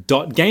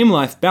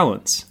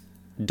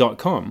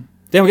 .gamelifebalance.com.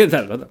 Then we get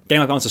that,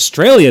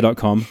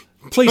 GameLifeBalanceAustralia.com.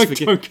 Please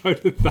forgive. Don't go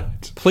to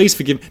that. Please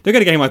forgive. Don't go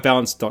to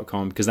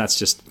GameLifeBalance.com because that's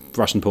just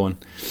Russian porn.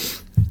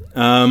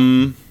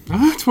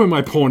 That's where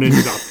my porn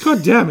ended up.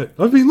 God damn it.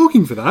 I've been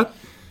looking for that.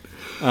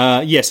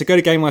 So go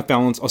to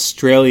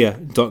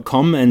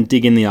GameLifeBalanceAustralia.com and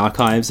dig in the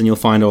archives and you'll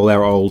find all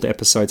our old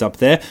episodes up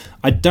there.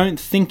 I don't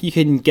think you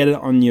can get it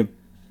on your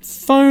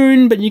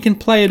phone, but you can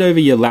play it over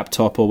your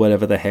laptop or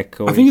whatever the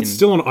heck. Or I think it's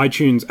still on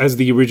iTunes as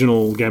the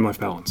original Game Life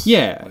Balance.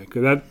 Yeah. Like,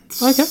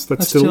 that's Okay. still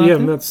still out there?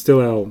 that's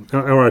still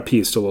our IP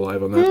is still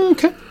alive on that.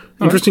 Okay.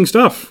 Interesting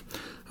stuff.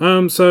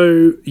 That's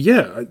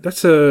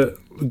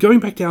going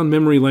back down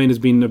memory lane has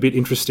been a bit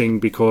interesting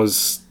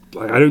because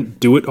I don't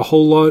do it a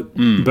whole lot,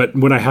 but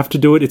when I have to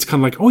do it, it's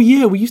kind of like, oh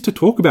yeah, we used to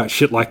talk about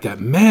shit like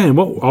that, man.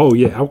 What? Oh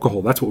yeah,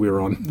 alcohol. That's what we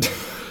were on.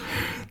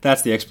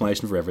 That's the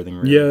explanation for everything,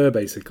 really. Yeah,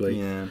 basically.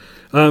 Yeah.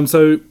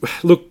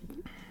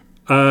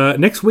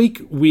 Next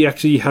week we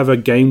actually have a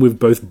game we've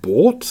both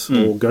bought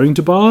or going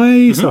to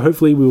buy, so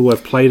hopefully we will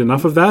have played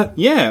enough of that.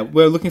 Yeah,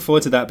 we're looking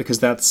forward to that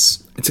because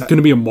it's going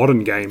to be a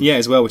modern game. Yeah,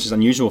 as well, which is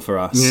unusual for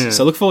us. Yeah.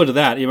 So look forward to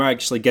that. You might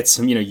actually get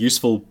some,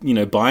 useful,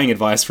 buying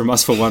advice from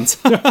us for once.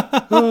 You're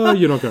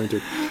not going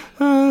to.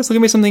 It's going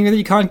to be something that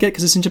you can't get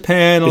because it's in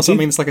Japan or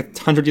something that's like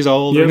 100 years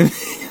old. Yeah.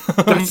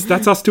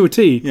 That's us to a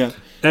T. Yeah.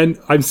 And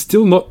I'm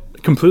still not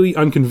completely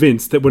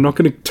unconvinced that we're not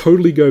going to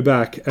totally go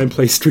back and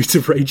play Streets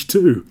of Rage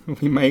 2.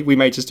 We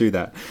may just do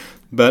that.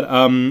 But,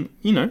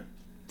 we'll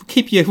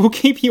keep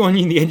you on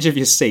the edge of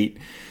your seat.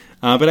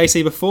 But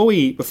AC, before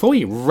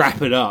we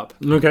wrap it up,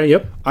 Okay,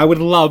 yep. I would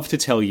love to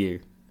tell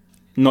you,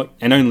 not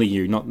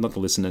the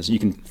listeners, you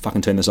can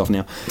fucking turn this off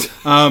now,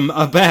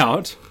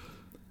 about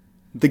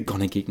the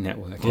Gonna Geek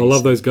Network. I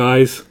love those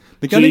guys.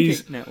 The Gonna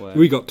Geek Network.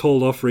 We got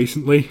told off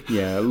recently.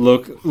 Yeah,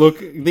 look,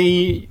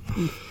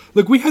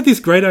 Look, we had this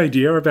great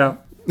idea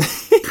about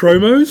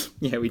promos.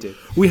 Yeah, we did.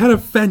 We had a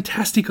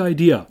fantastic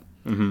idea.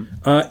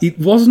 It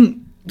wasn't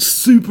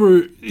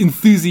super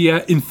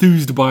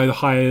enthused by the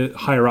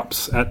higher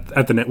ups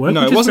at the network.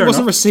 No, it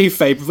wasn't received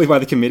favourably by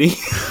the committee.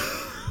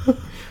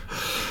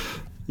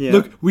 Yeah.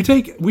 Look, we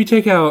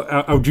take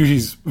our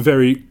duties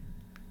very,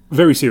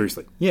 very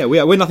seriously. Yeah,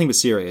 we're nothing but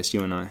serious,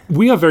 you and I.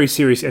 We are very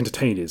serious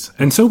entertainers,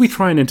 and so we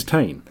try and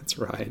entertain. That's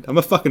right. I'm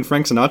a fucking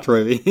Frank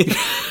Sinatra over here.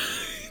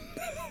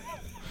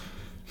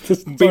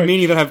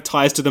 Meaning that I have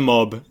ties to the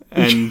mob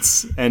and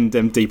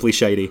am deeply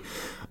shady.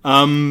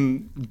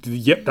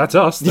 Yep, that's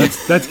us.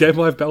 That's Game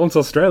Life Balance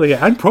Australia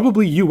and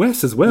probably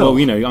US as well.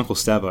 Well, Uncle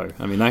Stabbo.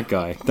 I mean, that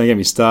guy. Don't get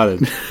me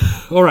started.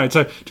 All right,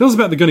 so tell us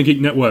about the Gonna Geek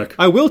Network.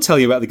 I will tell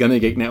you about the Gonna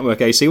Geek Network,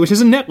 AC, which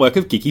is a network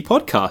of geeky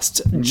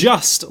podcasts,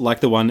 just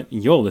like the one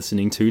you're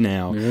listening to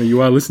now. Yeah,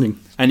 you are listening.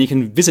 And you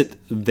can visit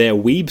their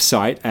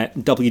website at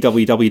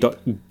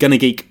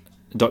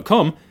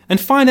www.gonnageek.com and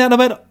find out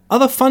about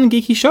other fun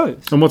geeky shows.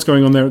 And what's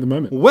going on there at the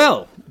moment?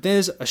 Well,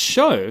 there's a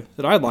show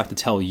that I'd like to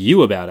tell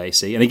you about,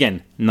 AC, and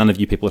again, none of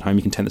you people at home,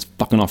 you can turn this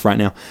fucking off right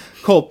now,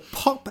 called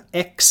Pop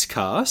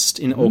Xcast,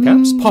 in all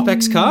caps. Pop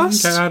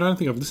Xcast. Okay, I don't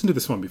think I've listened to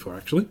this one before,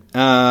 actually.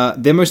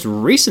 Their most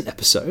recent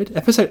episode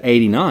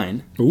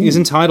 89, is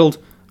entitled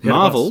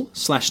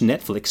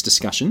Marvel/Netflix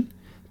Discussion,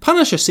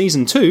 Punisher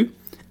Season 2,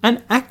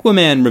 and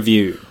Aquaman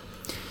Review.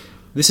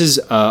 This is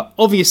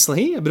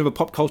obviously a bit of a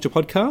pop culture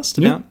podcast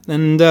about,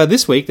 and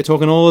this week they're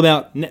talking all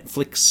about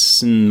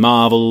Netflix and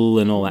Marvel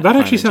and all that. That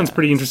actually sounds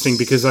pretty interesting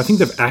because I think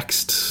they've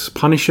axed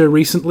Punisher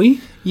recently.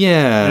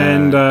 Yeah,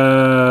 and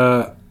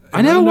I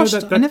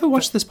never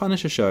watched this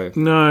Punisher show.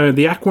 No,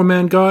 the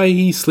Aquaman guy,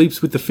 he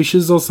sleeps with the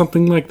fishes or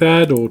something like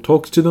that, or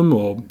talks to them,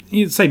 or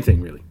same thing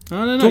really.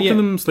 I don't know. Talk to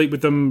them, sleep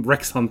with them,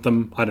 Rex hunt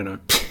them. I don't know.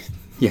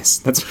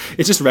 Yes, it's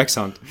just Rex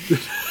Hunt.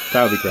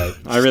 That would be great.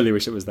 I really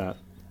wish it was that.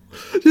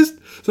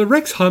 So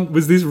Rex Hunt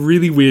was this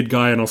really weird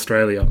guy in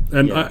Australia,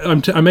 and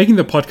I'm making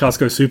the podcast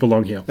go super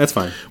long here. That's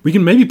fine. We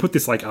can maybe put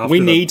this after. We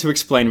need to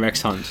explain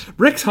Rex Hunt.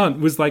 Rex Hunt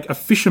was like a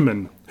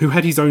fisherman who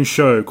had his own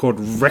show called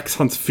Rex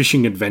Hunt's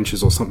Fishing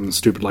Adventures or something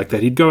stupid like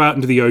that. He'd go out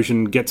into the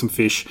ocean, get some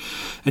fish,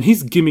 and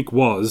his gimmick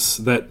was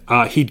that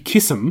he'd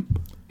kiss them.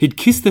 He'd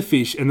kiss the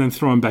fish and then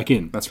throw them back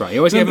in. That's right. He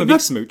always gave him a big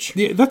smooch.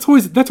 Yeah, that's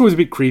always a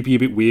bit creepy, a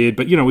bit weird,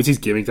 but it was his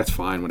gimmick. That's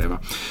fine, whatever.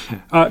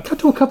 Cut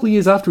to a couple of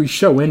years after his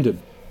show ended.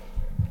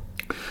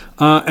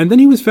 And then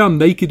he was found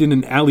naked in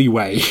an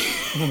alleyway,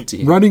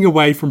 running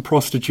away from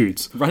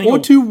prostitutes,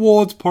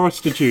 towards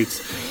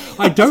prostitutes.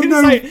 I don't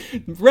know.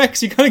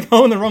 Rex, you're kind of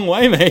going the wrong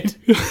way, mate.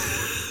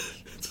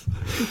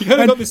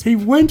 He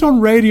went on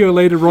radio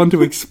later on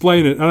to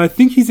explain it, and I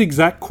think his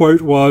exact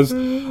quote was,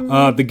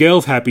 "The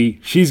girl's happy.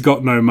 She's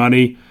got no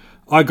money.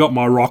 I got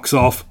my rocks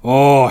off.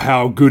 Oh,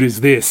 how good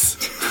is this?"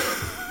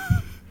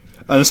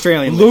 An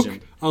Australian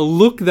legend. I'll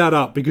look that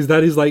up because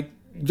that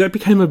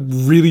became a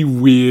really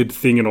weird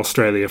thing in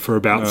Australia for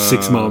about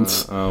 6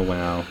 months. Oh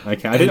wow!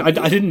 Okay, I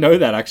didn't know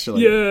that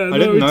actually. Yeah, I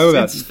didn't know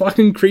that. It's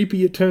fucking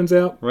creepy. It turns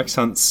out Rex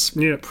Hunt's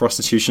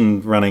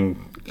prostitution running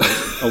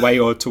away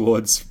or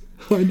towards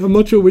I'm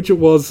not sure which it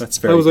was. That's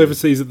very I was good.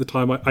 overseas at the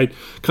time. I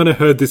kind of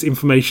heard this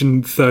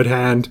information third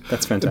hand.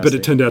 That's fantastic. But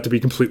it turned out to be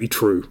completely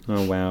true.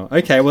 Oh wow.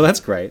 Okay, well that's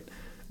great.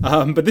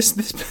 But this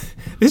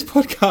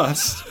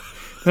podcast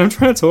that I'm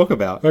trying to talk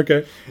about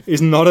Okay.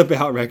 is not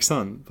about Rex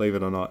Sun, believe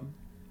it or not.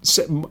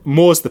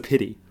 More's the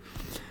pity.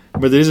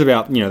 But it is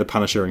about, the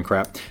Punisher and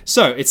crap.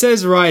 So, it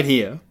says right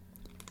here,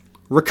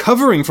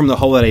 recovering from the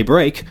holiday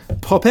break,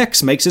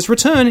 PopX makes its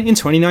return in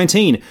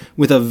 2019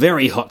 with a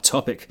very hot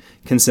topic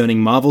concerning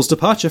Marvel's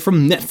departure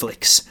from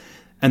Netflix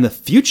and the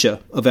future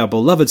of our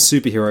beloved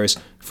superheroes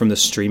from the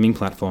streaming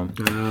platform.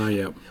 Ah,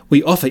 yeah.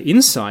 We offer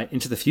insight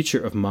into the future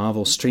of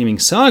Marvel streaming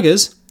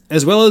sagas,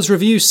 as well as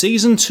review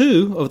Season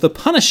 2 of The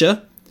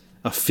Punisher,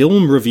 a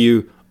film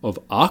review of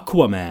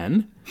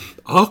Aquaman.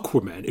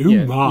 Aquaman.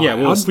 Ooh, my. Yeah,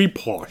 well, How'd we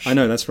posh? I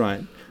know, that's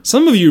right.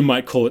 Some of you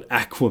might call it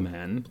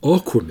Aquaman,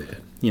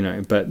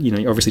 Aquaman. but,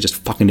 you're obviously just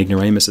fucking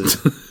ignoramuses.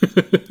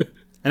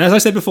 And as I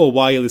said before,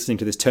 while you're listening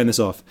to this, turn this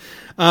off.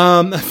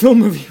 A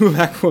film review of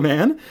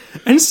Aquaman,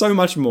 and so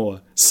much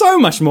more. So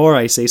much more,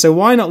 AC. So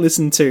why not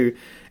listen to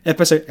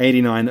episode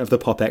 89 of the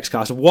PopX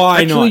cast?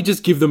 Why Actually, not?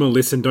 just give them a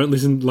listen.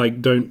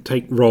 Don't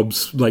take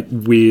Rob's,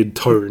 weird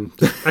tone.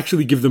 Just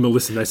actually give them a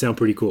listen. They sound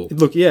pretty cool.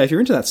 Look, yeah, if you're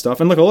into that stuff,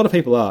 and look, a lot of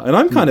people are, and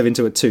I'm kind of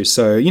into it too,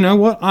 so you know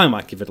what? I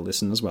might give it a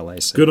listen as well,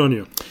 AC. Good on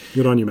you.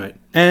 Good on you, mate.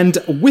 And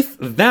with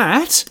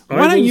that,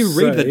 why don't you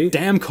read the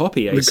damn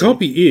copy, AC? The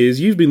copy is,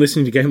 you've been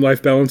listening to Game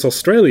Life Balance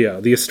Australia,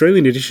 the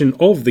Australian edition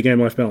of the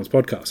Game Life Balance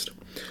podcast.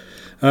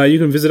 You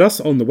can visit us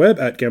on the web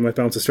at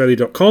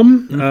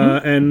GameLifeBalanceAustralia.com,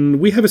 and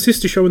we have a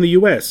sister show in the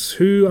US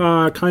who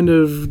kind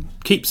of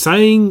keep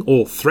saying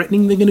or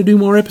threatening they're going to do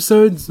more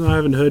episodes. I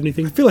haven't heard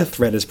anything. I feel like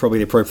thread is probably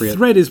the appropriate.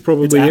 Thread is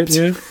probably It's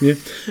it, apt. yeah.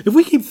 If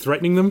we keep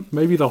threatening them,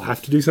 maybe they'll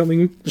have to do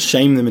something.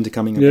 Shame them into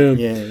coming. Yeah.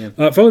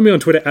 Yeah. Follow me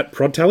on Twitter at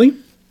ProdTally.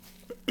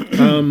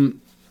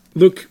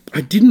 Look,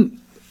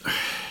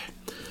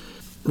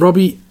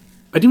 Robbie,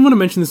 I didn't want to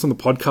mention this on the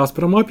podcast,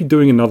 but I might be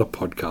doing another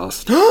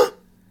podcast.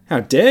 How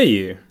dare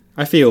you?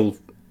 I feel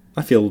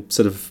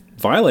sort of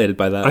violated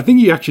by that. I think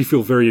you actually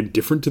feel very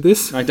indifferent to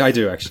this. I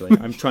do, actually.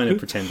 I'm trying to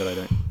pretend that I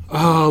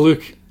don't.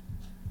 Look,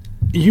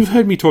 you've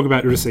heard me talk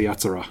about Urusei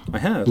Yatsura. I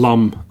have.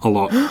 Lum a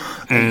lot.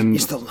 And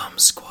Is the Lum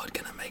Squad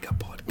going to make a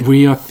podcast?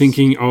 we are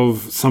thinking of,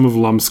 some of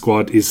Lum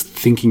Squad is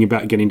thinking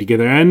about getting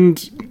together.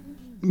 And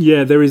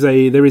yeah, there is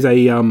a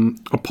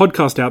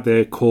podcast out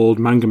there called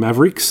Manga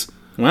Mavericks.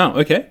 Wow,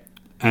 okay.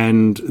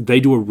 And they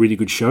do a really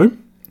good show.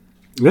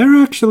 They're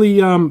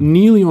actually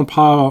nearly on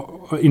par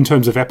in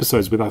terms of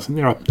episodes with us, and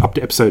they're up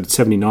to episode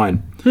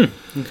 79.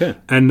 Okay.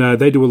 And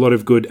they do a lot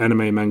of good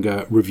anime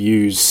manga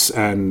reviews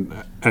and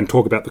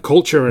talk about the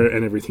culture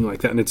and everything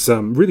like that. And it's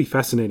really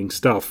fascinating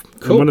stuff.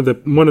 Cool.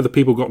 And one of the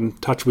people got in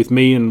touch with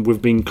me, and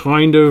we've been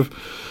kind of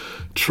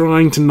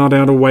trying to nut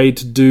out a way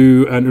to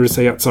do an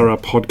Urusei Yatsura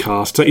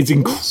podcast. So it's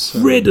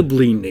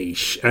incredibly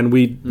niche, and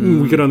we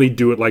could only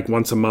do it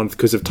once a month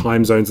because of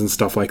time zones and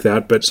stuff like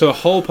that. But So a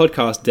whole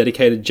podcast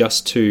dedicated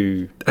just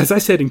to... as I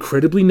said,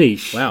 incredibly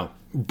niche. Wow.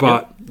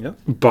 But Yep.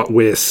 but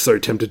we're so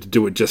tempted to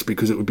do it just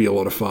because it would be a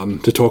lot of fun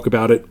to talk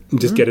about it and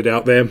just get it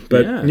out there.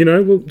 But Yeah.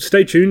 well,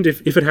 stay tuned.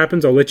 If it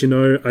happens, I'll let you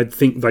know. I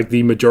think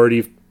the majority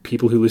of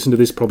people who listen to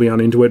this probably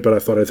aren't into it, but I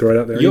thought I'd throw it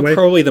out there You're anyway.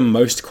 probably the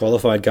most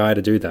qualified guy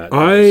to do that.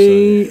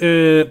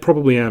 I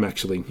probably am,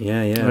 actually.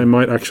 Yeah. I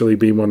might actually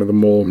be one of the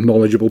more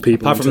knowledgeable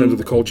people Apart in from terms of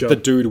the culture. the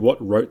dude what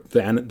wrote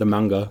the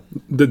manga.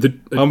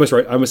 I almost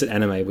said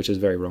anime, which is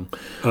very wrong.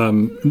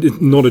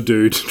 Not a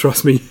dude,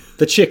 trust me.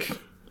 The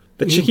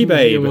chicky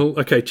babe. Yeah, well,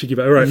 okay, Chicky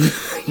Babe. All right.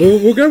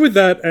 we'll go with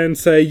that and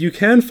say you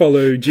can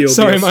follow GLB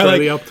Sorry,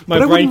 Australia. my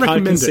but I brain wouldn't can't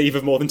recommend conceive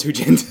of more than two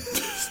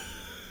genders.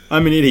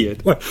 I'm an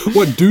idiot. What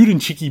dude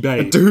and Chicky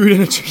Babe? Dude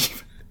and a chicky.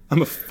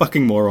 I'm a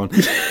fucking moron.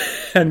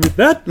 And with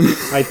that,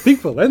 I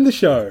think we'll end the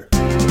show.